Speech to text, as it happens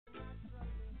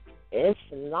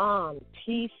Islam,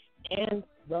 peace and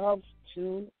love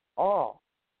to all.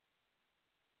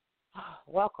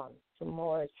 Welcome to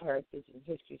Moorish Heritage and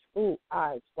History School,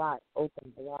 Eyes Wide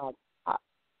Open Blog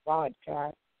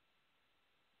Broadcast.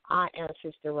 I am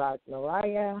Sister Raj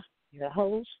Mariah, your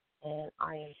host, and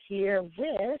I am here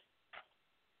with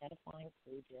Edifying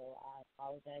Cujo. I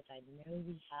apologize. I know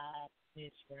we have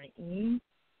Miss Rain.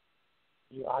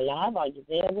 You are live. Are you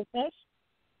there with us?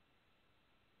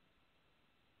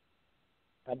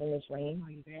 Brother Miss Rain,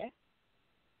 are you there?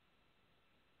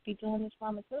 Keep doing this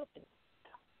by myself.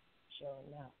 Sure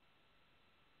enough.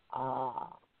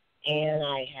 And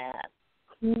I have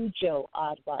Cujo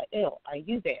Adwail. Are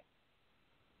you there?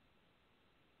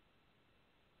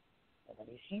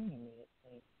 Nobody's hearing me.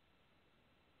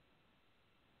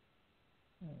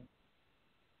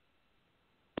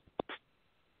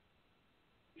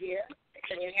 Here?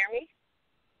 Can you hear me?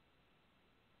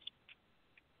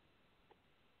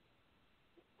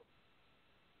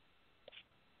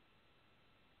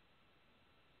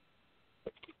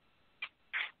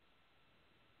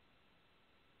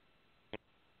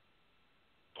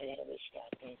 I had to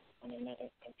restart this on another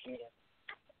computer.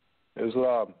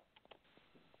 Islam.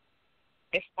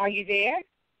 Are you there?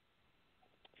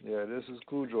 Yeah, this is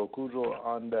Cujo. Cujo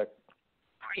on deck.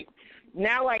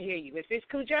 Now I hear you. Is this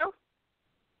Cujo?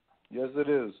 Yes, it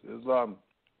is. Islam.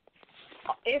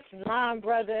 Islam,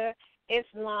 brother.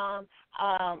 Islam.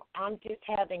 I'm just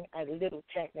having a little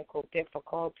technical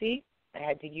difficulty. I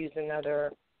had to use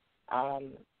another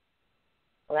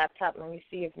laptop. Let me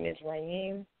see if Ms.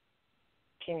 Raheem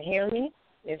can hear me.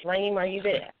 Ms. Raheem, are you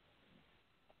there?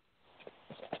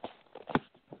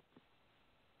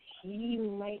 He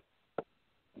might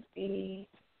be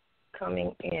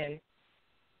coming in.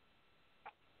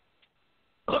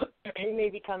 He may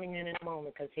be coming in a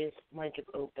moment because his mic is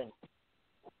open.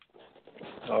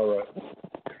 All right.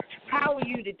 How are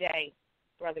you today,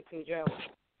 Brother Cujo?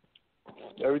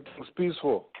 Everything's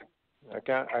peaceful. I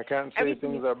can't say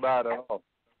things are bad at all.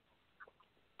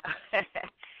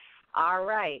 All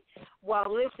right. Well,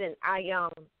 listen, I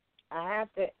know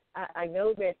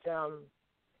that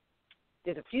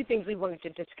there's a few things we wanted to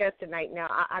discuss tonight. Now,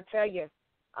 I tell you,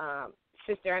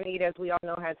 Sister Anita, as we all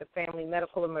know, has a family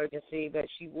medical emergency, but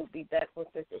she will be back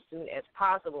with us as soon as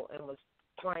possible and was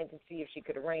trying to see if she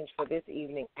could arrange for this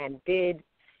evening and did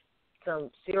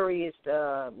some serious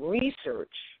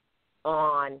research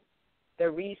on the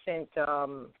recent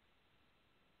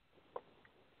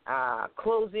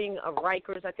closing of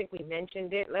Rikers. I think we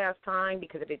mentioned it last time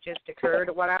because it had just occurred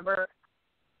or whatever.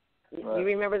 Right. You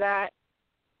remember that?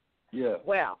 Yeah.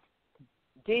 Well,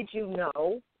 did you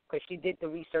know, because she did the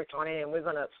research on it, and we're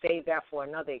going to save that for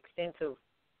another extensive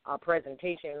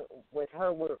presentation with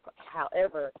her work.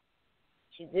 However,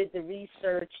 she did the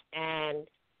research, and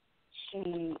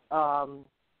she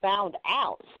found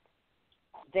out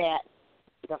that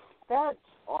the feds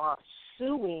are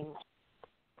suing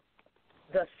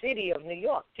the city of New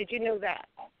York. Did you know that?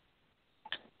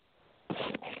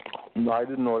 No, I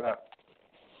didn't know that.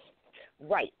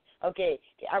 Right. Okay.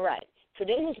 All right. So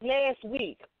this was last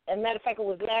week. As a matter of fact, it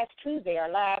was last Tuesday, our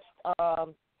last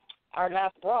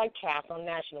broadcast on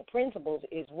National Principles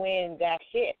is when that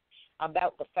hit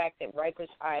about the fact that Rikers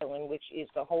Island, which is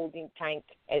the holding tank,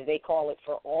 as they call it,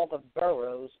 for all the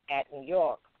boroughs at New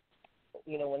York,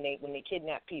 you know, when they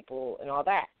kidnap people and all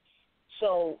that.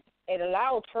 So it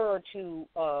allowed her to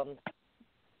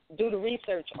do the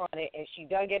research on it, and she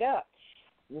dug it up.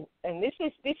 And this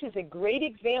is a great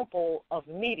example of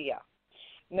media.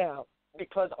 Now,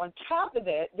 because on top of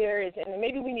that, there is, and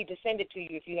maybe we need to send it to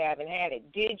you if you haven't had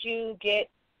it. Did you get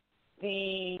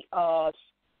the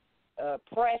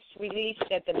press release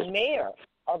that the mayor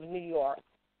of New York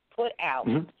put out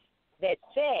that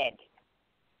said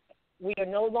we are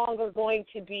no longer going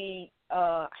to be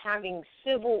having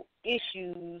civil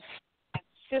issues,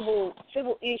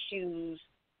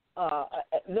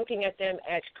 looking at them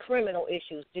as criminal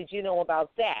issues? Did you know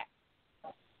about that?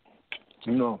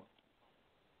 No.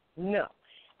 No.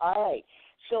 All right.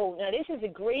 So now this is a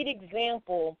great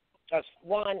example of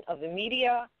one of the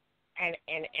media and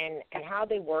how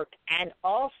they work, and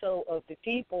also of the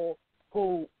people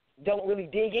who don't really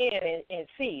dig in and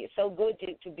see. It's so good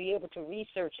to be able to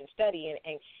research and study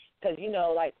and because, you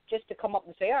know, like just to come up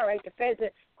and say, all right, the feds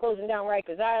are closing down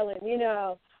Rikers Island, you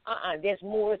know, there's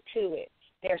more to it.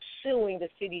 They're suing the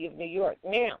city of New York.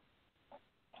 Now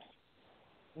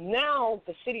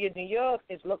the city of New York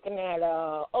is looking at,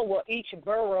 each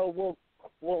borough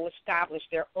will establish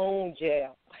their own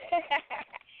jail,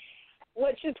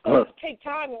 which is going to take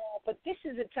time, but this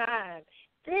is the time.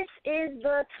 This is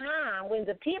the time when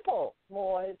the people,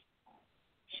 Moors,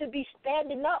 should be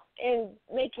standing up and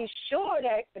making sure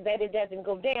that it doesn't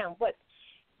go down. But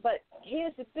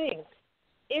here's the thing: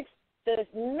 if the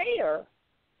mayor,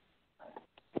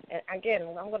 and again,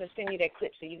 I'm going to send you that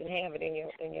clip so you can have it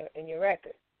in your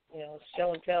record,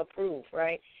 show and tell proof,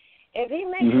 right? If he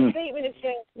makes a statement and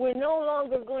says we're no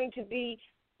longer going to be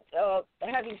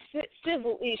having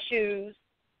civil issues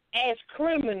as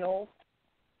criminal,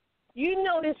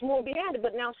 there's more behind it.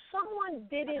 But now someone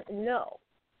didn't know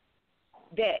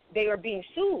that they are being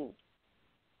sued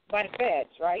by the feds,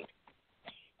 right?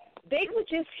 They would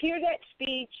just hear that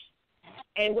speech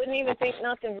and wouldn't even think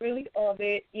nothing really of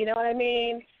it, you know what I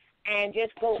mean, and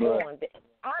just go on.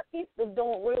 Our people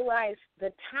don't realize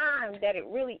the time that it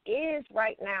really is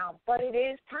right now, but it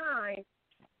is time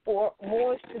for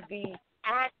Moors to be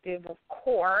active, of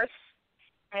course,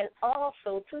 and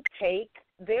also to take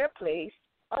their place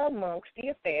amongst the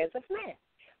affairs of man.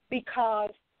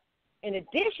 Because in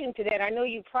addition to that, I know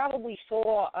you probably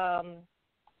saw,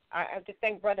 I have to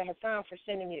thank Brother Hassan for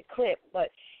sending me the clip,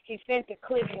 but he sent the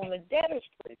clip on the debtor's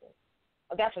prison.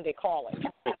 That's what they call it.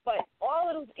 But all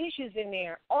of those issues in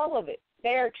there, all of it,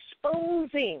 they're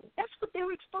exposing. That's what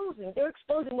they're exposing. They're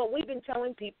exposing what we've been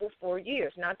telling people for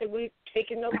years. Not that we're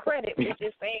taking no credit. We're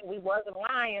just saying we wasn't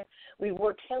lying. We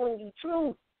were telling you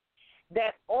truth.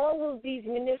 That all of these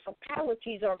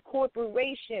municipalities are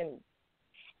corporations.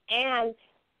 And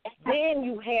then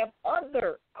you have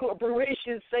other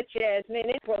corporations such as, man,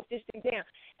 they broke this thing down,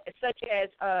 such as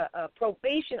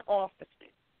probation officers,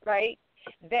 right,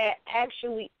 that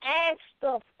actually add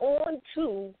stuff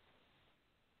onto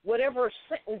whatever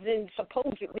sentencing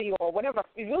supposedly or whatever.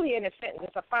 Really in a sentence,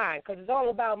 it's a fine because it's all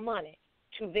about money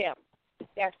to them.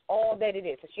 That's all that it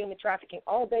is. It's human trafficking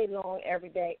all day long, every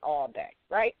day, all day,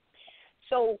 right?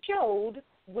 So showed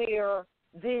where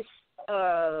this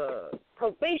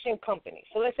probation company.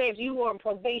 So let's say if you were on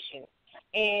probation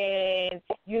and,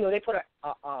 they put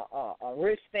a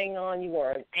wrist thing on you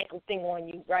or an ankle thing on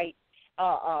you, right?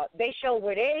 They show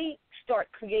where they start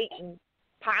creating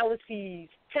policies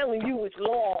telling you it's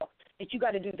law that you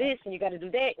got to do this and you got to do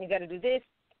that and you got to do this.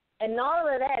 And all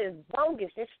of that is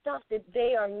bogus. It's stuff that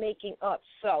they are making up.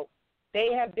 So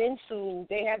they have been sued.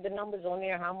 They have the numbers on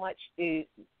there, how much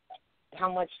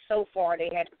so far they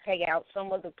had to pay out.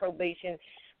 Some of the probation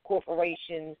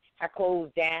corporations have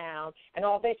closed down and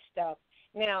all that stuff.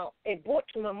 Now, it brought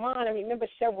to my mind, I remember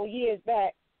several years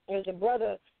back, there was a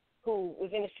brother who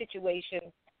was in a situation,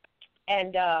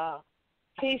 and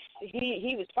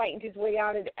he was fighting his way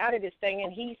out of this thing,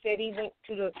 and he said he went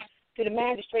to the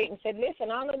magistrate and said,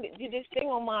 listen, I'm going to do this thing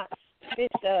on this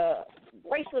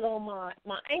bracelet on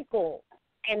my ankle.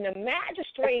 And the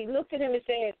magistrate looked at him and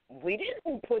said, we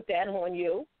didn't put that on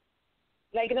you.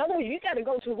 Like, in other words, you got to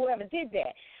go to whoever did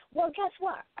that. Well, guess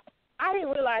what? I didn't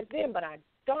realize then, but I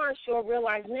darn sure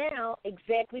realize now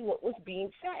exactly what was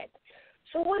being said.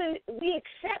 So we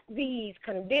accept these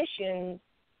conditions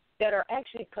that are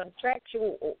actually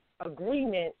contractual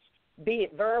agreements, be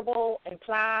it verbal,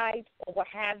 implied, or what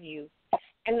have you.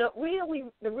 And the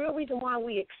real reason why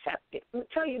we accept it, I'm going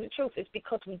to tell you the truth, is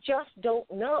because we just don't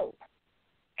know.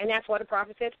 And that's why the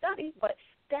prophet said study, but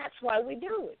that's why we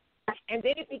do it. And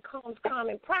then it becomes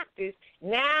common practice.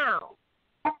 Now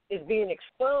it's being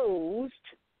exposed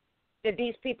that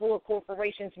these people are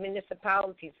corporations,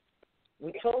 municipalities.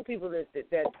 We told people that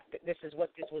this is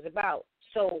what this was about.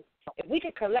 So if we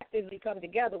could collectively come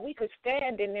together, we could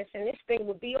stand in this, and this thing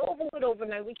would be over with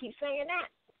overnight. We keep saying that.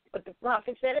 But the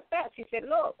prophet said it best. He said,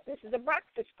 look, this is a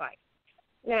breakfast fight.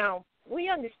 Now, we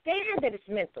understand that it's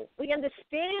mental. We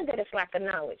understand that it's lack of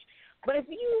knowledge. But if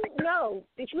you know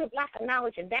that you have lack of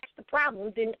knowledge and that's the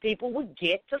problem, then people would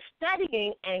get to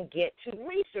studying and get to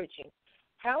researching.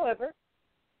 However,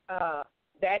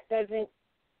 that doesn't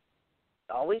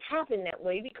always happen that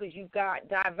way because you've got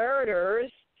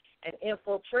diverters and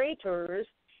infiltrators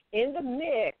in the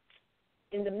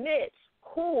midst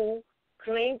who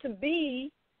claim to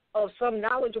be of some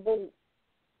knowledgeable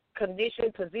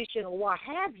condition, position, or what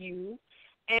have you,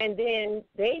 and then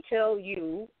they tell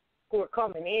you who are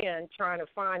coming in trying to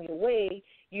find your way,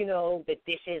 that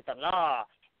this is the law.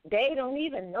 They don't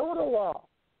even know the law.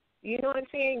 You know what I'm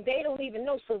saying? They don't even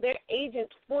know. So they're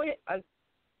agents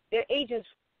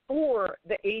for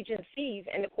the agencies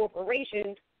and the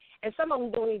corporations, and some of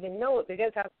them don't even know it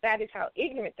because that is how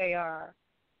ignorant they are,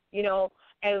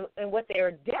 and what they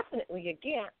are definitely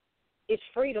against is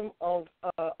freedom of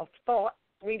thought,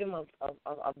 freedom of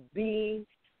being,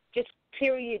 just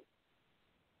period,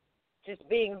 just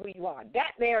being who you are.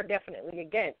 That they are definitely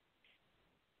against.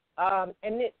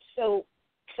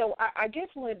 So I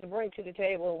just wanted to bring to the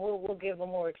table, we'll give a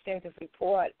more extensive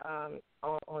report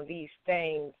on these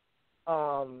things,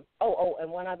 And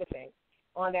one other thing.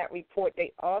 On that report,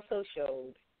 they also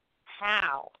showed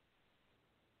how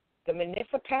the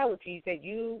municipalities that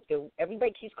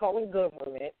everybody keeps calling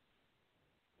government,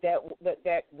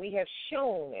 that we have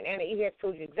shown, and he has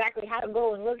told you exactly how to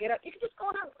go and look it up. You can just go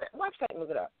on our website and look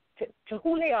it up, to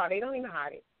who they are. They don't even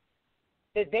hide it.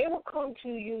 That they will come to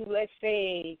you, let's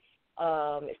say,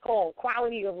 it's called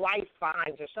quality of life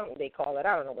fines or something they call it.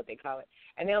 I don't know what they call it.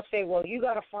 And they'll say, well, you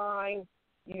got to fine,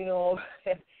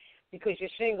 because your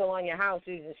shingle on your house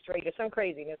isn't straight or some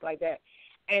craziness like that.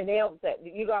 And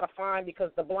you got to fine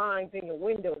because the blinds in your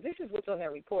windows, this is what's on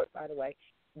that report, by the way,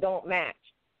 don't match.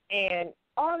 And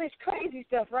all this crazy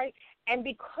stuff, right? And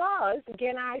because,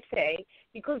 again,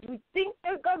 because we think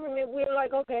they're government, we're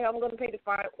like, okay, I'm going to pay the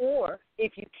fine. Or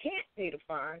if you can't pay the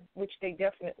fine, which they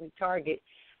definitely target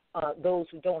those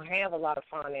who don't have a lot of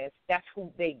finance, that's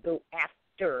who they go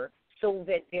after so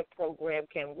that their program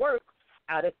can work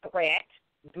out of threat,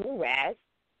 duress,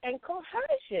 and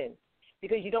coercion.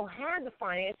 Because you don't have the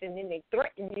finance, and then they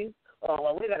threaten you, oh,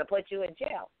 well, we're going to put you in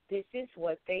jail. This is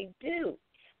what they do.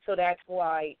 So that's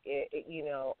why, they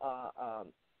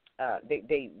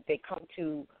come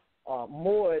to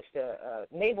Moors, the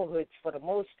neighborhoods for the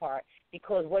most part,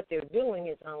 because what they're doing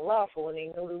is unlawful, and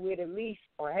they know that we're the least,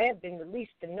 or have been the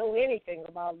least, to know anything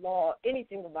about law,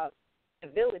 anything about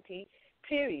civility,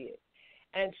 period.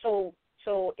 And so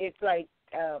it's like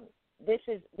this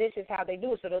is how they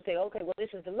do it. So they'll say, okay, well,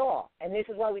 this is the law, and this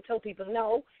is why we tell people,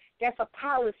 no, that's a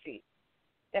policy.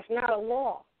 That's not a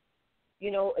law.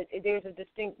 There's a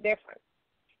distinct difference.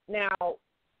 Now,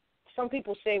 some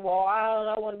people say, well,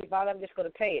 I don't want to be bothered. I'm just going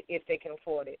to pay it if they can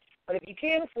afford it. But if you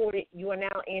can't afford it, you are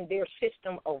now in their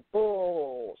system of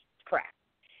bull crap.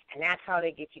 And that's how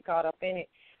they get you caught up in it.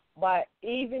 But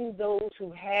even those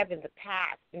who have in the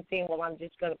past been saying, well, I'm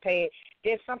just going to pay it,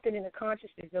 there's something in the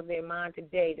consciousness of their mind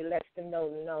today that lets them know,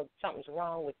 no, something's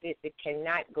wrong with this. It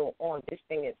cannot go on. This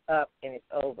thing is up and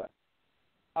it's over.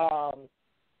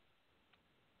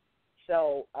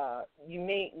 So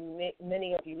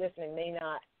many of you listening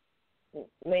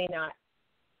may not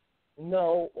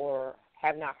know or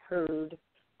have not heard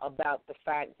about the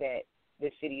fact that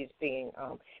the city is being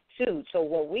sued. So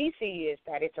what we see is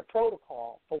that it's a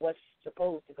protocol for what's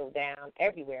supposed to go down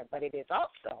everywhere, but it is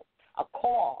also a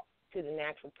call to the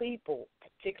natural people,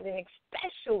 particularly and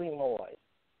especially Moors,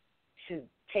 to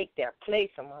take their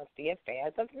place amongst the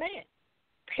affairs of man,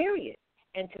 period,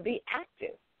 and to be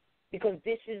active. Because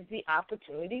this is the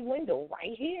opportunity window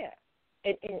right here.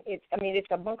 It's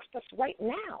amongst us right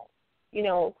now.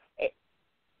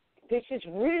 This is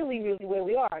really, really where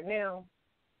we are. Now,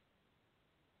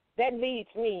 that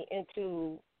leads me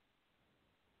into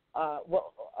a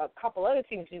couple other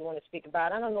things we want to speak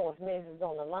about. I don't know if Ms. is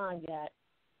on the line yet.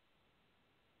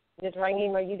 Ms.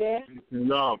 Raheem, are you there?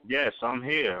 No, yes, I'm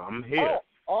here.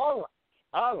 Oh,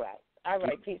 all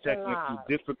right. Peace and love. Technical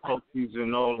difficulties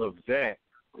and all of that.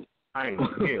 I ain't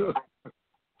here.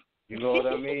 You know what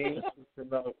I mean?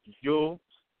 You,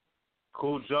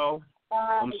 Cool Joe,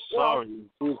 I'm sorry.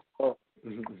 What'd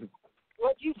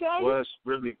you say? Well, it's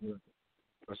really good.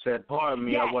 I said, pardon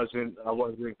me, yes. I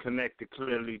wasn't connected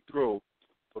clearly through.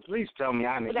 But please tell me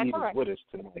Anna Eve is with us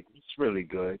tonight. It's really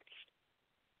good.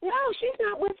 No, she's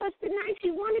not with us tonight.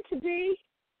 She wanted to be,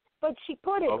 but she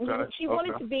put it. Okay. She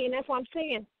wanted to be, and that's what I'm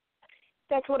saying.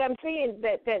 That's what I'm saying,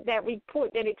 that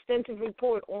report, that extensive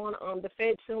report on the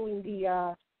Fed suing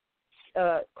the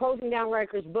closing down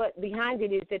records, but behind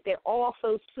it is that they're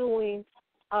also suing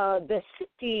the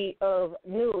city of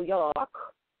New York,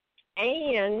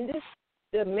 and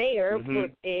the mayor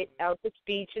put it out the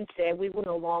speech and said we will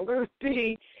no longer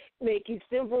be making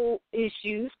civil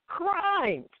issues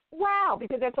crimes. Wow,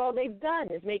 because that's all they've done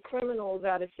is make criminals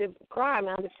out of civil crime,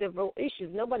 out of civil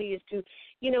issues. Nobody is to,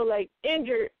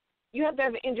 injure. You have to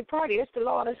have an injured party. That's the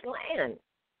law of this land.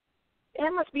 There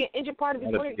must be an injured party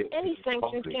before any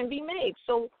sanctions can be made.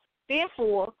 So,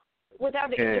 therefore, without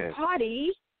the injured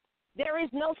party, there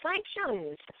is no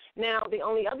sanctions. Now, the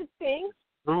only other thing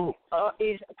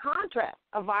is a contract,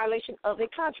 a violation of a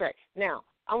contract. Now,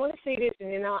 I want to say this,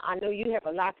 and then I know you have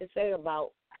a lot to say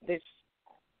about this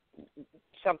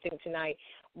something tonight,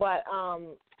 but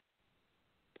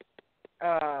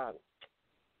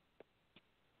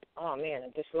oh man, I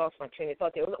just lost my train of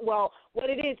thought there. Well, what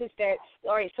it is that,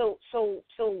 all right, so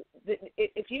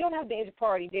if you don't have the injured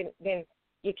party, then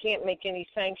you can't make any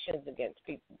sanctions against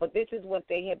people. But this is what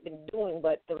they have been doing.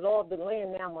 But the law of the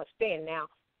land now must stand. Now,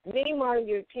 many modern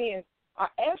Europeans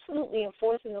are absolutely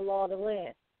enforcing the law of the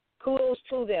land. Kudos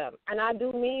to them, and I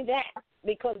do mean that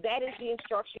because that is the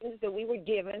instructions that we were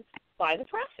given by the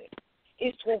prophet.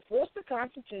 is to enforce the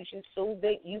Constitution so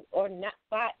that you are not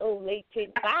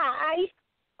violated by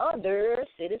other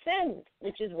citizens,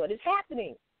 which is what is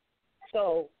happening.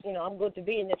 So, I'm going to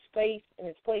be in this space, in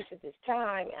this place at this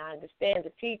time, and I understand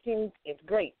the teachings. It's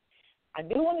great. I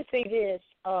do want to say this,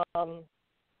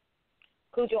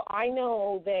 Cujo, I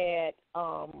know that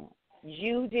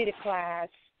you did a class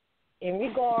in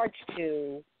regards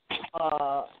to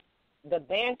the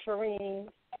bantering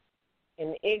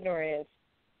and the ignorance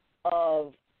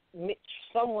of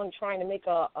someone trying to make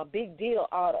a big deal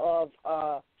out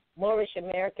of Moorish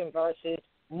American versus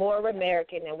Moor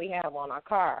American that we have on our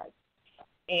cards.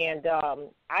 And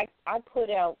I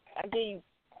gave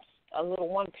a little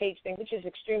one-page thing, which is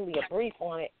extremely a brief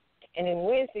on it. And in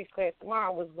Wednesday's class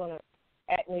tomorrow,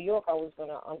 at New York, I was going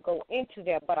to go into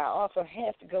that, but I also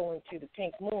have to go into the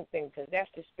pink moon thing because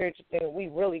that's the spiritual thing we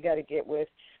really got to get with.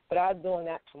 But I'm doing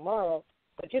that tomorrow.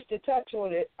 But just to touch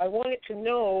on it, I wanted to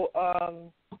know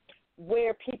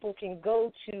where people can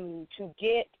go to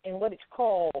get and what it's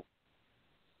called,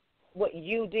 what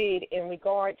you did in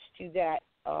regards to that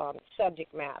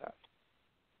subject matter.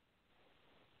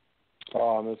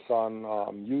 It's on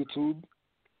YouTube.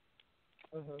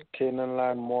 Canaan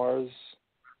Land Moors.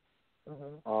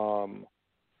 What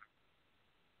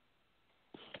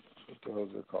was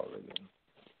it called again?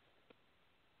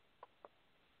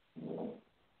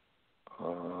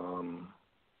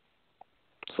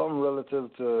 Some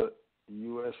relative to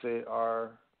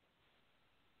USAR.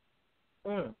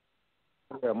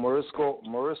 Yeah,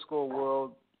 Morisco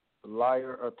World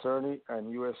Liar Attorney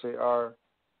and USAR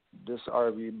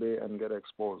disRV Bay and get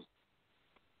exposed.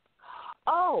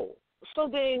 Oh, so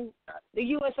then the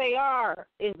USAR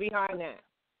is behind that.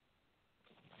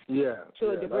 Yeah, to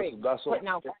a degree. That's what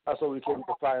we came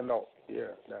to find out.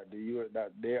 Yeah,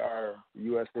 that they are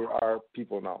USAR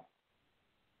people now.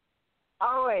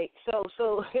 All right, so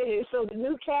the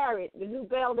new carrot, the new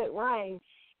bell that rang,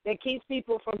 that keeps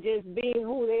people from just being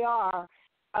who they are.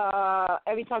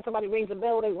 Every time somebody rings a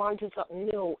bell, they run to something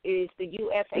new. Is the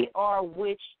USAR,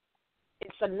 which in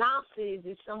synopsis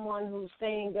is someone who's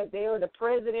saying that they are the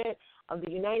president of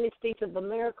the United States of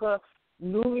America,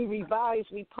 newly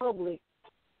revised republic,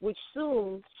 which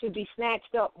soon should be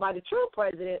snatched up by the true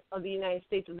president of the United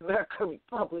States of America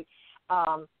republic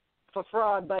for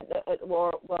fraud, but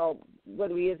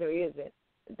whether he is or he isn't.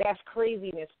 That's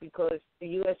craziness because the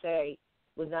USA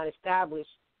was not established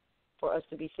for us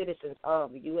to be citizens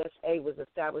of. The USA was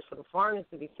established for the foreigners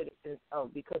to be citizens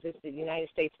of because it's the United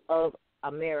States of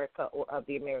America or of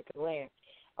the American land,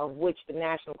 of which the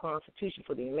national constitution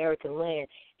for the American land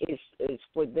is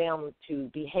for them to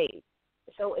behave.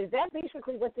 So is that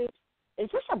basically what this is?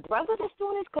 This a brother that's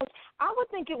doing this? Because I would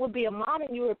think it would be a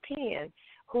modern European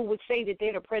who would say that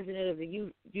they're the president of the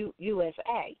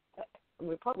USA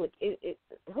republic.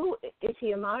 Who is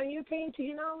he? A modern European, to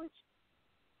your knowledge?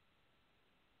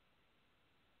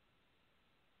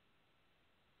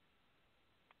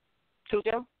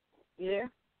 Tujo, you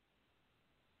there?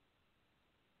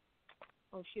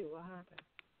 Oh shoot, what happened?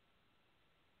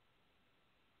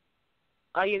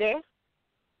 Are you there?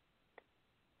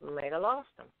 May have lost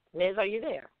him. Miz, are you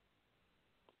there?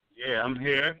 Yeah, I'm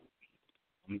here.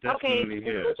 I'm definitely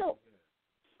here.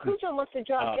 Cujo must have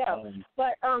dropped out.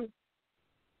 But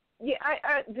yeah,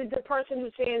 the person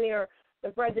who's saying they're the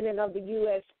president of the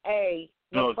USA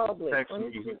Republic. No, text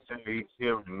me. He said he's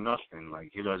hearing nothing.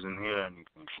 Like he doesn't hear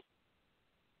anything.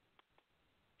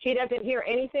 He doesn't hear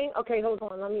anything? Okay, hold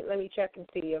on. Let me check and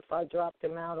see if I dropped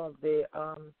him out of the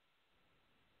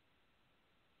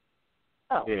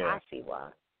Oh, yeah. I see why.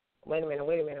 Wait a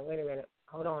minute.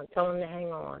 Hold on. Tell him to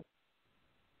hang on.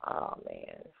 Oh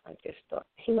man, I just thought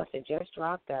he must have just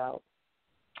dropped out.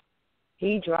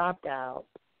 He dropped out.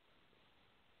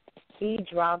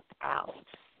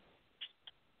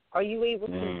 Are you able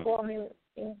to call him?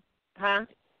 Huh?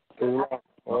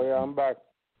 Oh yeah, I'm back.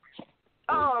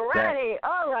 All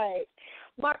right.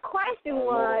 My question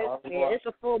was, it's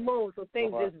a full moon, so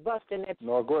things just busting.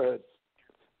 No, go ahead.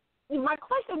 My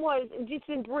question was, just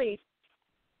in brief,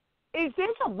 is this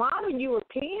a modern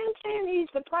European saying he's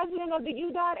the president of the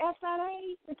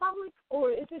U.S.A. Republic,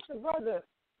 or is this a brother?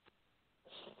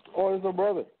 Oh, it's a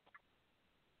brother.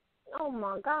 Oh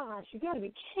my gosh, you got to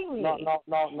be kidding me.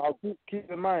 No. Keep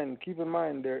in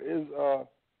mind, there is a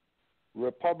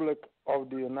Republic of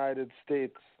the United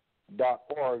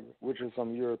States.org, which is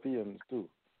some Europeans too.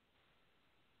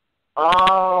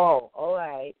 Oh, all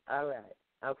right.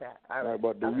 Okay, all right.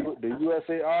 But the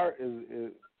USAR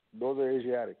is those are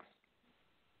Asiatics.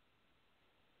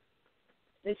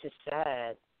 This is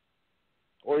sad.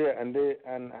 Oh yeah, and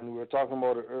we were talking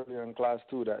about it earlier in class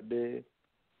too, that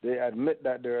they admit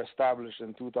that they're established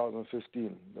in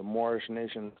 2015, the Moorish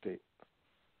nation state.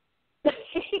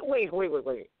 Wait.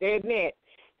 They admit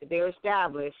that they're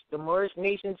established, the Moorish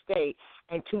nation state,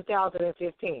 in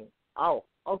 2015. Oh,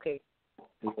 okay.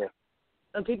 Yeah.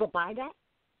 And people buy that?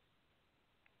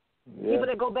 Yeah. People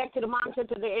that go back to the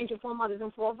mindset of their ancient foremothers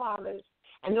and forefathers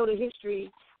and know the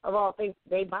history of all things,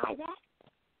 they buy that?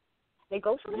 They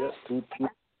go for that?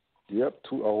 Yep,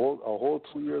 a whole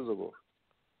 2 years ago.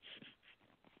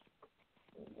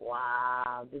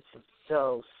 Wow, this is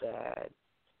so sad.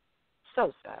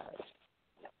 So sad.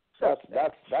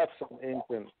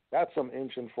 That's some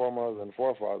ancient foremothers and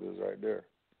forefathers right there.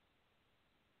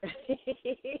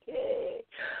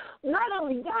 Not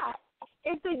only that,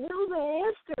 if they knew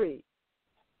the history,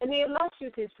 and the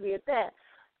illustrious history at that,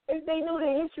 if they knew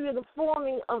the history of the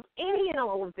forming of any and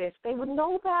all of this, they would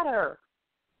know better.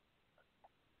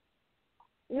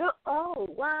 Oh,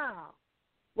 wow.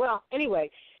 Well,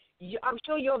 anyway, I'm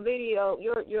sure your video,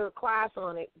 your class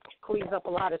on it cleans up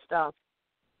a lot of stuff.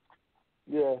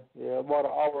 Yeah, about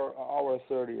an hour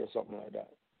 30 or something like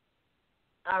that.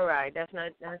 All right, that's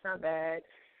not bad.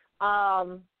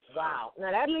 Wow.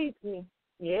 Now that leads me,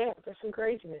 that's some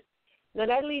craziness. Now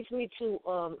that leads me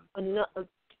to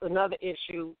another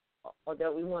issue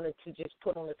that we wanted to just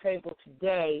put on the table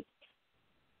today,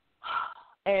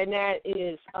 and that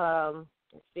is,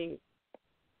 let's see,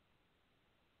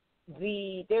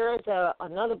 there is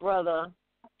another brother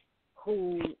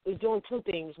who is doing two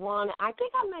things. One, I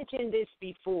think I mentioned this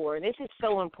before, and this is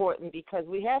so important because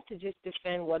we have to just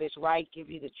defend what is right, give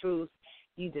you the truth.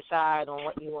 You decide on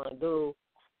what you want to do.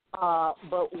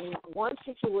 But one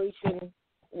situation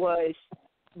was,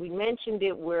 we mentioned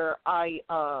it where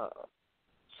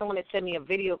someone had sent me a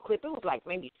video clip. It was like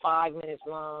maybe 5 minutes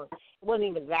long. It wasn't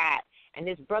even that. And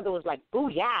this brother was like,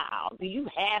 "Booyah, do you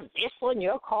have this on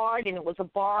your card?" And it was a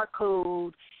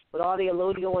barcode with all the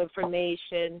allodial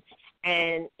information.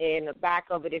 And in the back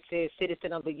of it, it says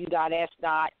citizen of the U.S.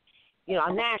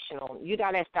 National,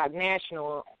 U.S.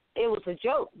 National. It was a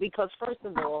joke because, first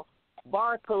of all,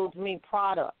 barcodes mean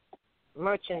product,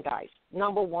 merchandise.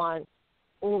 Number one,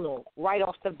 uno, right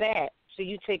off the bat. So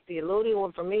you take the allodial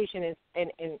information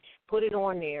and put it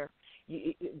on there.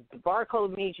 The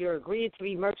barcode means you're agreed to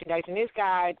be merchandise. And this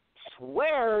guy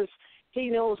swears he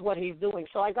knows what he's doing.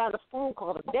 So I got a phone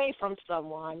call today from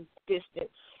someone distant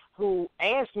who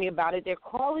asked me about it. They're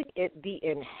calling it the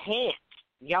enhanced.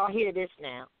 Y'all hear this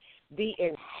now. The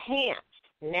enhanced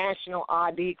National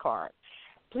ID card.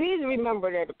 Please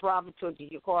remember that the Prophet told you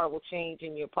your card will change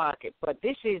in your pocket. But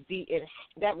this is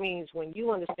that means when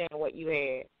you understand what you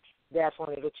have, that's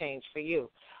when it'll change for you.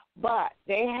 But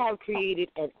they have created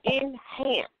an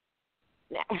enhanced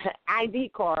ID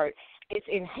card. It's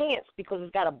enhanced because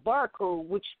it's got a barcode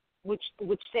which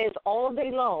says all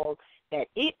day long that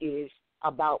it is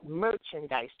about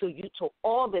merchandise. So you took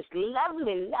all this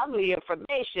lovely, lovely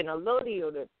information,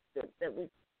 allodial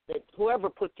that whoever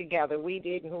put together, we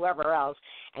did and whoever else,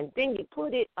 and then you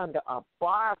put it under a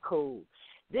barcode.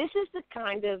 This is the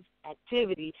kind of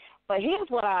activity, but here's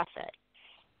what I say.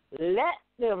 Let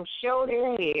them show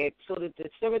their head so that the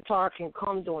scimitar can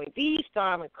come during these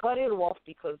time and cut it off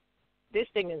because this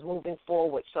thing is moving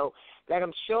forward. So let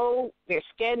them show their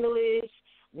scandalous,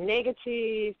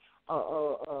 negative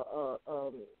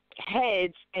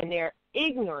heads and their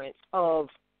ignorance of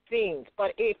things.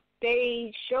 But if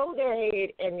they show their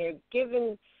head and they're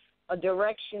given a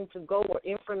direction to go or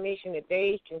information that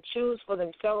they can choose for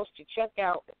themselves to check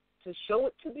out, to show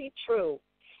it to be true,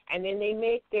 and then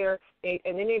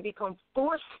they become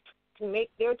forced to make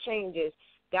their changes,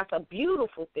 that's a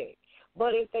beautiful thing.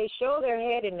 But if they show their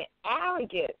head in the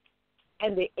arrogance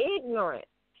and the ignorance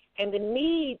and the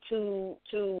need to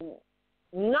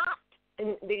not,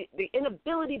 and the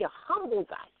inability to humble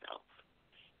thyself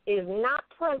is not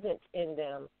present in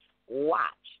them,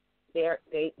 watch.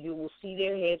 You will see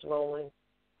their heads rolling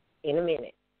in a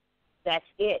minute. That's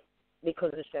it,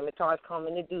 because the scimitar is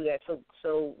coming to do that.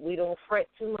 So we don't fret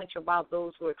too much about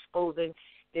those who are exposing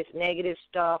this negative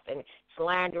stuff and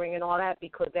slandering and all that,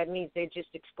 because that means they're just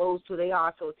exposed to who they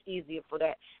are, so it's easier for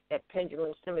that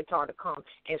pendulum scimitar to come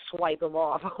and swipe them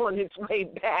off on its way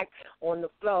back on the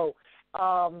flow.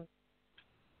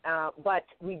 But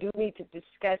we do need to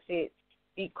discuss it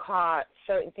because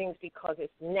certain things, because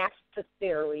it's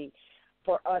necessary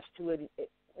for us to, at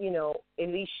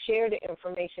least share the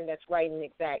information that's right and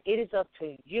exact. It is up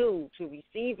to you to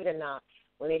receive it or not.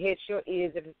 When it hits your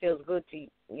ears, if it feels good to you,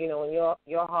 in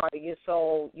your heart or your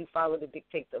soul, you follow the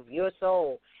dictates of your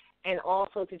soul. And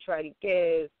also to try to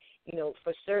give,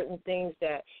 for certain things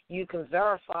that you can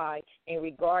verify in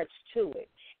regards to it,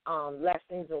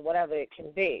 lessons or whatever it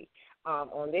can be.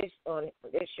 on this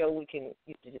show we can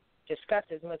discuss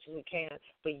as much as we can,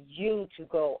 for you to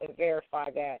go and verify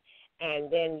that,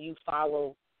 and then you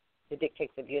follow the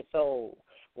dictates of your soul,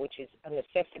 which is a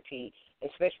necessity,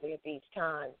 especially at these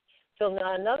times. So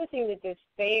now another thing that this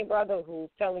same brother who's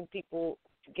telling people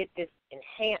to get this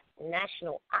enhanced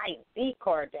national ID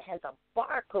card that has a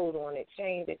barcode on it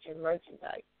saying that your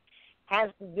merchandise has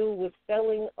to do with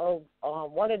selling of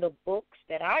one of the books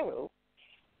that I wrote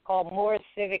called Moor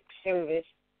Civic Service.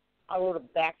 I wrote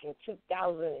it back in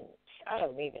 2000. I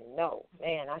don't even know.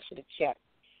 Man, I should have checked.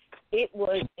 It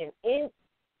was a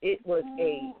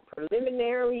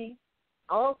preliminary.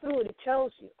 All through it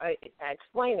tells you. I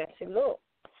explained. I said, look,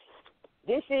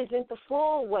 this isn't the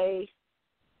full way.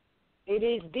 It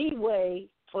is the way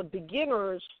for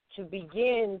beginners to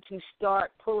begin to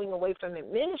start pulling away from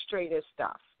administrative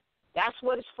stuff. That's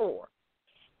what it's for.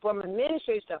 From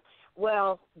administrative stuff.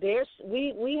 Well,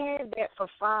 we had that for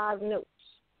 5 notes.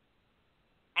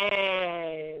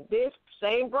 And this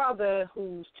same brother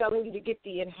who's telling you to get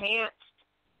the enhanced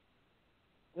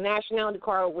nationality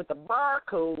card with the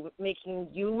barcode making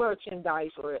you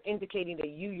merchandise, or indicating that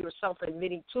you yourself are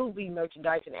admitting to be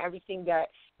merchandise, and everything that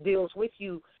deals with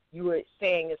you, you are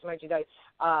saying is merchandise,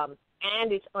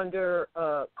 and it's under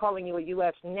calling you a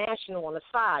U.S. national on the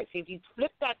side. So if you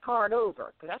flip that card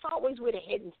over, because that's always where the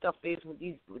hidden stuff is with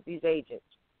these agents.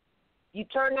 You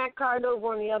turn that card over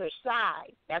on the other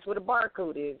side. That's where the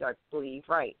barcode is, I believe,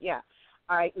 right? Yeah.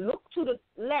 All right, look to the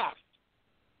left.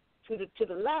 To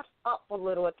the left, up a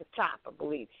little at the top, I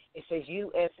believe. It says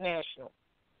U.S. national.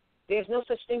 There's no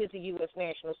such thing as a U.S.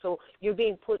 national, so you're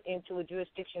being put into a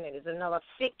jurisdiction that is another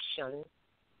fiction.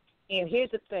 And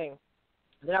here's the thing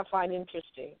that I find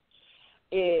interesting,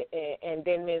 and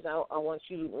then, Ms., I want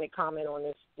you to make comment on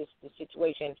this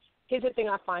situation. Here's the thing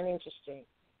I find interesting.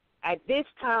 At this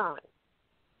time,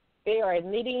 they are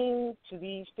admitting to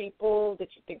these people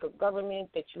that you think of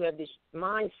government, that you have this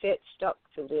mindset stuck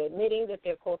to. They're admitting that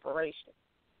they're corporations.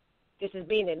 This is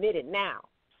being admitted now.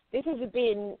 This is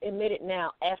being admitted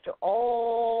now after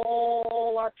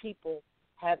all our people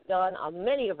have done,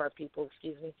 many of our people,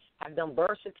 have done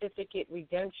birth certificate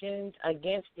redemptions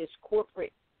against this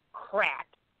corporate crap,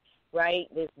 right?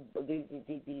 These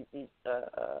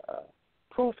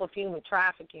proof of human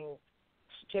trafficking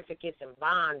certificates and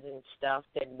bonds and stuff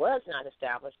that was not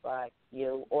established by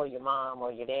you or your mom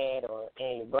or your dad or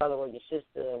your brother or your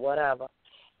sister or whatever.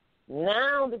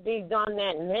 Now that they've done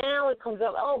that, now it comes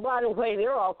up, oh, by the way,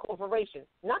 they're all corporations.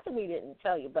 Not that we didn't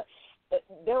tell you, but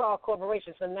they're all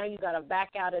corporations, so now you got to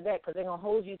back out of that because they're going to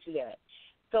hold you to that.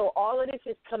 So all of this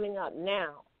is coming up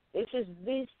now. This is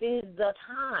the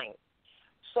time.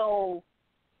 So,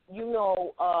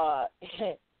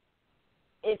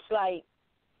 it's like,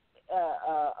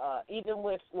 even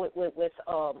with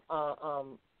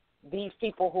these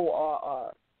people who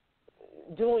are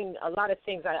doing a lot of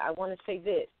things, I want to say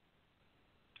this.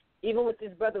 Even with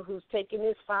this brother who's taking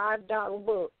this $5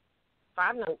 book,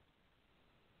 5 notes,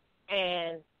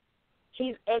 and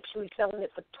he's actually selling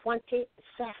it for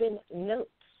 27 notes.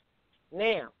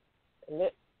 Now,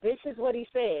 this is what he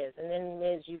says, and then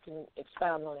as you can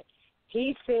expound on it.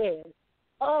 He says,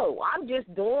 oh, I'm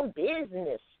just doing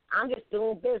business. I'm just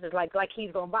doing business, like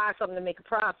he's going to buy something to make a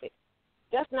profit.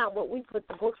 That's not what we put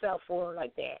the books out for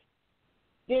like that.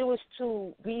 It was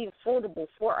to be affordable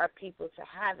for our people to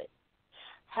have it.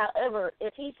 However,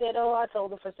 if he said, oh, I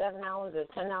sold it for $7 or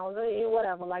 $10 or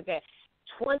whatever like that,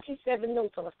 27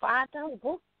 notes on a $5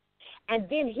 book. And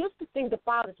then here's the thing that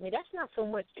bothers me. That's not so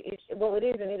much the issue. Well, it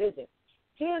is and it isn't.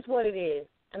 Here's what it is,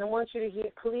 and I want you to hear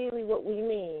clearly what we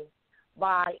mean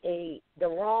by the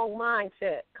wrong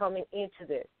mindset coming into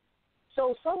this.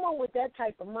 So someone with that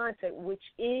type of mindset, which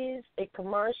is a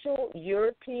commercial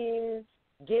European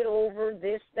get over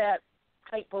this, that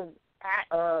type of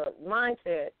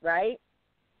mindset, right?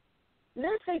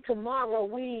 Let's say tomorrow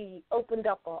we opened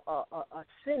up a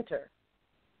center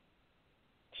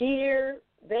here,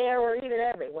 there, or even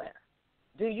everywhere.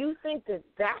 Do you think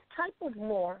that type of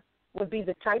Moor would be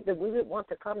the type that we would want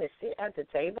to come and sit at the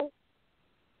table?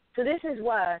 So this is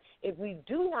why if we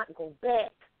do not go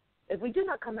back, if we do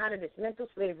not come out of this mental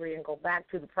slavery and go back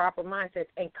to the proper mindsets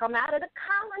and come out of the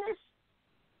colonists,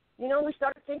 we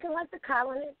started thinking like the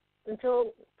colonists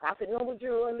until Prophet Noble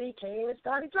Drew Ali came and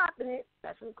started dropping it.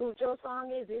 That's what Cujo's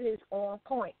song is. It is on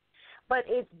point. But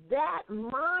it's that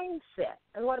mindset.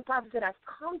 And what the prophet said, I've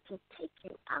come to take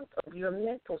you out of your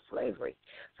mental slavery.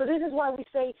 So this is why we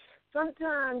say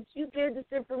sometimes you get this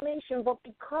information, but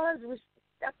because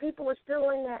that people are still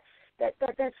in that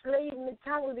slave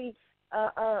mentality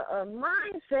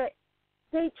mindset,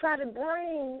 they try to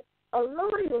bring a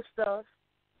load of stuff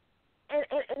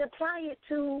and apply it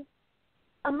to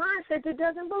a mindset that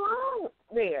doesn't belong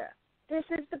there. This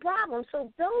is the problem.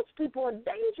 So those people are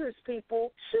dangerous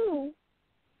people to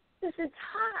this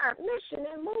entire mission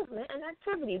and movement and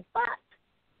activity. But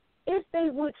if they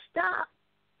would stop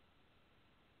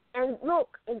and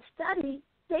look and study,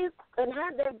 and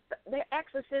have their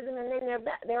exorcism and then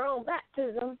their own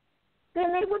baptism,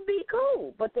 then they would be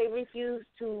cool. But they refuse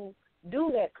to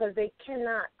do that because they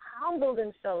cannot humble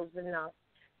themselves enough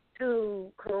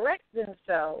to correct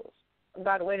themselves. And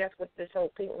by the way, that's what this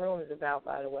whole pink room is about,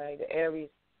 by the way, the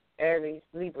Aries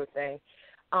Libra thing.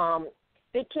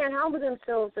 They can't humble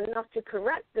themselves enough to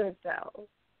correct themselves,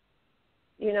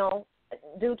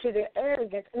 due to their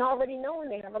arrogance and already knowing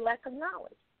they have a lack of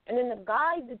knowledge. And then the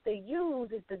guide that they use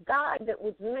is the guide that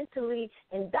was mentally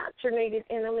indoctrinated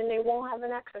in them, and they won't have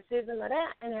an exorcism of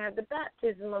that and have the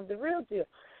baptism of the real deal.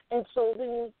 And so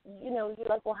then, you're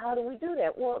like, well, how do we do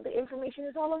that? Well, the information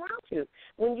is all around you.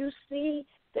 When you see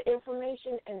the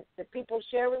information and the people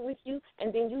share it with you,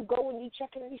 and then you go and you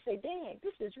check it and you say, dang,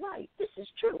 this is right, this is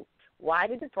true. Why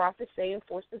did the prophet say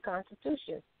enforce the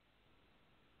Constitution?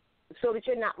 So that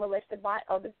you're not molested by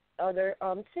other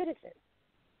citizens.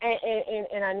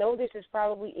 And I know this is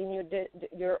probably in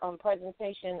your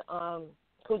presentation,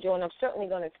 Cujo, and I'm certainly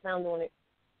going to expound on it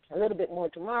a little bit more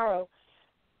tomorrow.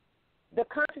 The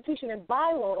Constitution and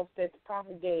bylaws that the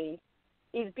prophet gave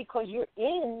is because you're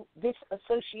in this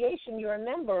association, you're a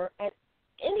member, and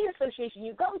any association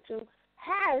you go to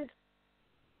has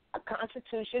a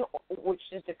constitution, which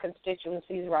is the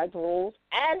constituencies, rights, rules,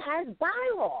 and has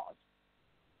bylaws.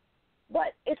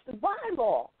 But it's the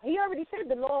bylaw. He already said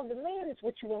the law of the land is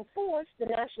what you enforce, the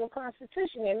national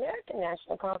constitution, the American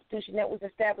national constitution that was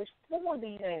established for the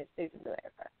United States of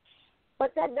America.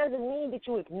 But that doesn't mean that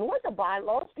you ignore the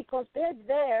bylaws because they're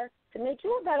there to make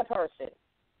you a better person.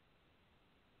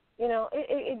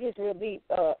 It gets real deep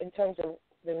in terms of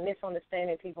the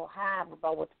misunderstanding people have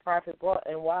about what the prophet brought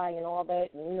and why and all that.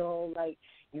 Like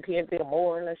you can't be a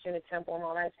Moor unless you're in the temple and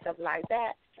all that stuff like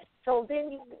that. So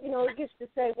then, it gets to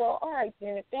say, well, all right,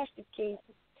 then if that's the case,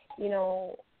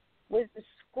 where's the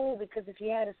school? Because if you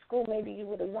had a school, maybe you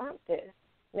would have learned this.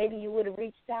 Maybe you would have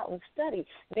reached out and studied.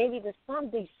 Maybe the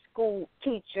Sunday school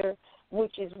teacher,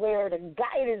 which is where the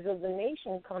guidance of the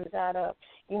nation comes out of,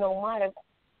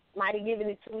 might have given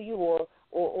it to you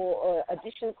or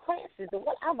additional classes or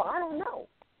whatever. I don't know.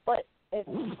 But it's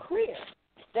clear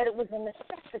that it was a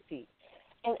necessity.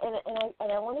 And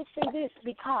I want to say this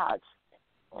because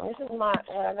this is what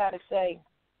I got to say.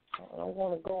 I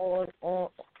want to go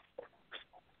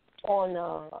on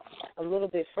a little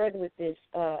bit further with this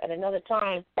at another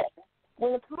time.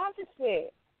 When the prophet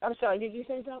said, I'm sorry, did you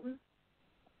say something?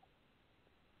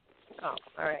 Oh,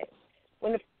 all right.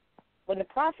 When the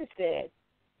prophet said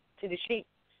to the sheiks,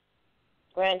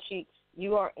 grand sheiks,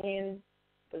 you are in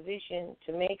position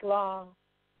to make law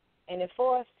and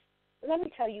enforce, let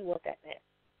me tell you what that meant.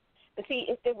 But see,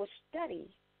 if there was study,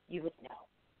 you would know.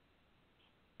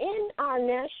 In our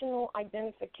national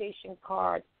identification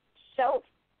card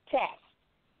self-test,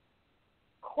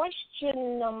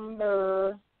 question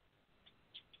number,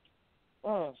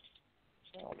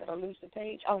 did I lose the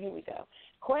page? Oh, here we go.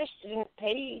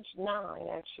 Page 9,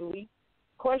 actually.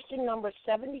 Question number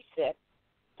 76,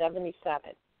 77.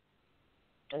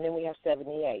 And then we have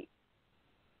 78.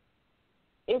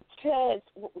 It says,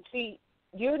 see,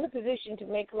 you're in a position to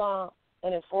make law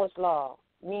and enforce law,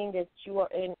 meaning that you are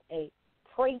in a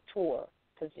praetor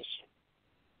position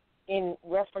in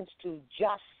reference to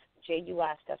just,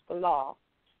 J-U-S, that's the law,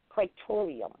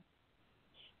 praetorium,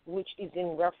 which is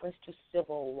in reference to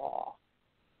civil law.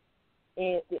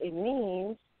 It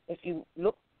means, if you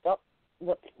look up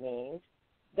what it means,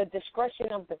 the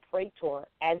discretion of the praetor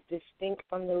as distinct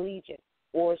from the legion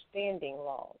or standing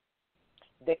laws.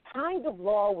 The kind of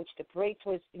law which the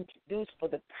praetor is introduced for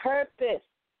the purpose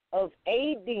of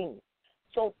aiding,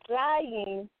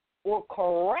 supplying, or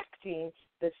correcting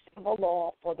the civil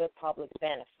law for the public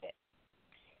benefit.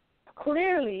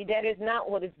 Clearly, that is not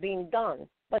what is being done,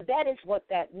 but that is what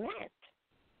that meant.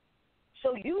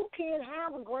 So you can't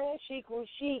have a grand sheik or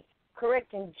sheik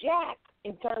correcting Jack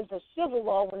in terms of civil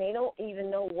law when they don't even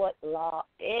know what law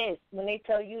is. When they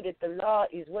tell you that the law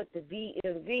is what the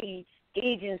VMV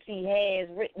agency has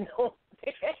written on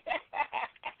it,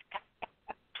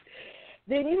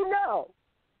 then you know.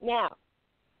 Now,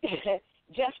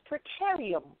 just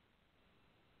precarium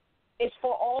is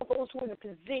for all those who are in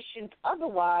positions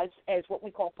otherwise as what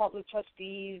we call public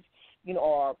trustees,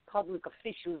 or public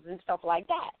officials and stuff like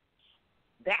that.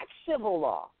 That's civil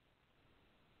law.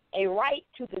 A right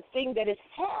to the thing that is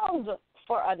held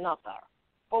for another,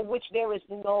 for which there is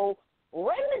no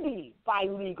remedied by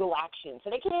legal action. So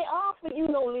they can't offer you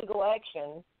no legal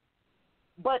action,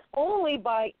 but only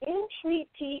by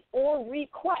entreaty or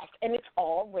request, and it's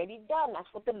already done. That's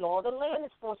what the law of the land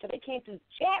is for. So they can't do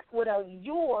jack without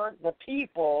the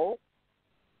people,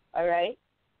 all right,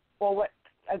 or what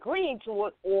agreeing to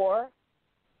it, or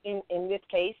in this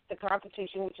case, the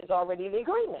Constitution, which is already the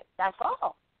agreement. That's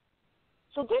all.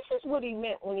 So this is what he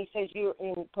meant when he says you're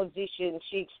in position,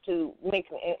 Sheiks, to make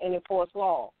and enforce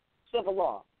law, civil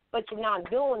law. But you're not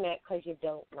doing that because you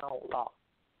don't know law.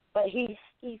 But he's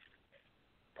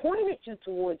pointed you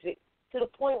towards it to the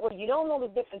point where you don't know the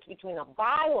difference between a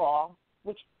bylaw,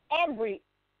 which every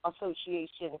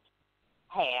association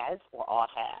has or ought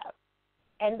to have,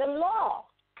 and the law.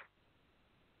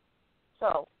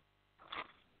 So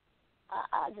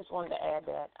I just wanted to add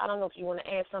that. I don't know if you want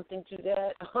to add something to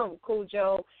that, Cool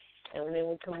Joe, and then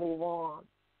we can move on.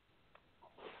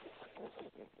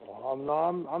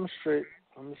 No, I'm straight.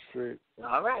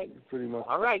 All right. Pretty much.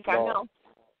 All right, Cardinal.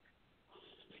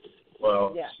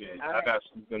 Well, yeah. shit, Right. I got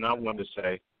something I want to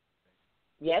say.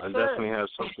 Yes, I sir. definitely have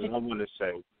something I want to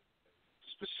say.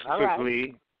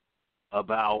 Specifically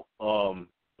about, well,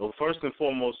 first and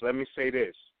foremost, let me say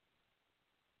this.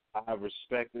 I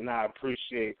respect and I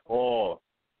appreciate all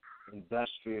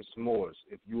industrious Moors,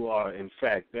 if you are, in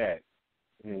fact, that,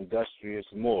 an industrious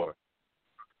Moor.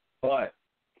 But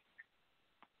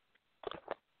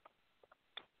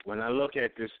when I look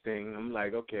at this thing, I'm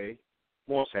like, okay,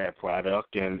 Moors had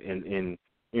product, and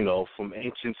you know, from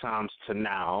ancient times to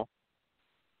now,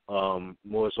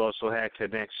 Moors also had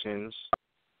connections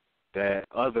that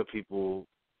other people,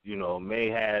 you know, may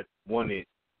have wanted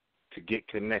to get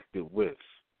connected with.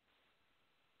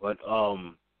 But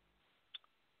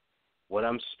what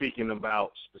I'm speaking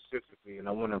about specifically, and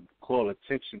I want to call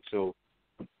attention to,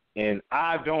 and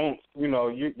I don't, you know,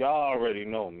 y'all already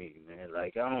know me, man.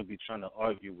 Like, I don't be trying to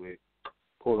argue with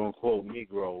quote-unquote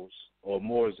Negroes or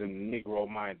Moors in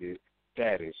Negro-minded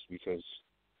status because,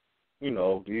 you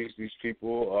know, these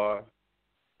people are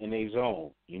in a zone.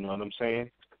 You know what I'm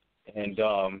saying? And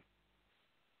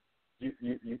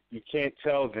you can't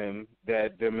tell them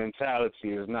that their mentality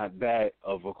is not that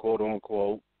of a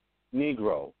quote-unquote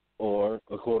Negro or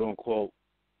a quote-unquote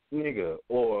nigger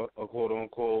or a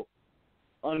quote-unquote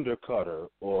undercutter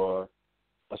or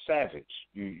a savage.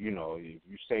 You know, you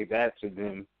say that to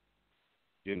them,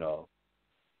 you know,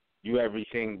 you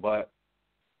everything but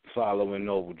following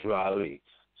Noble Drali.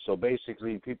 So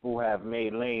basically people have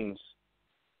made lanes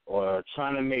or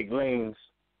trying to make lanes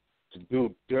to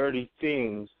do dirty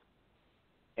things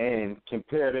and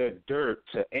compare their dirt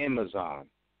to Amazon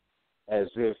as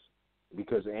if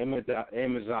because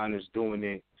Amazon is doing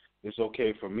it, it's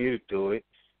okay for me to do it.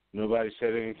 Nobody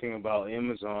said anything about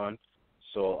Amazon,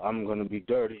 so I'm going to be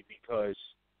dirty because,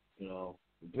 you know,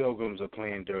 the Pilgrims are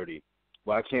playing dirty.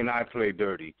 Why can't I play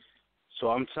dirty? So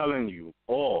I'm telling you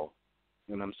all,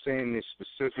 and I'm saying this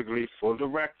specifically for the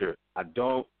record, I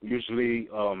don't usually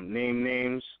name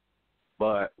names,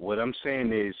 but what I'm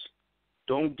saying is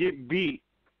don't get beat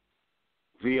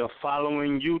via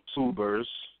following YouTubers,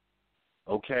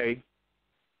 okay?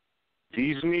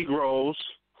 These Negroes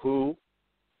who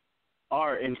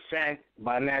are, in fact,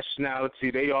 by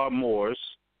nationality, they are Moors,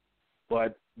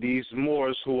 but these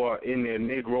Moors who are in their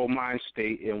Negro mind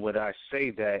state, and when I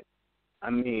say that, I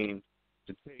mean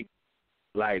to take,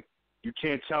 like, you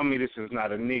can't tell me this is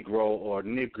not a Negro or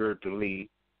niggardly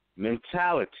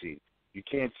mentality. You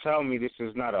can't tell me this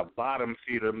is not a bottom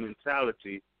feeder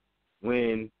mentality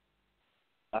when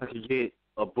I could get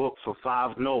a book for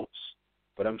 5 notes,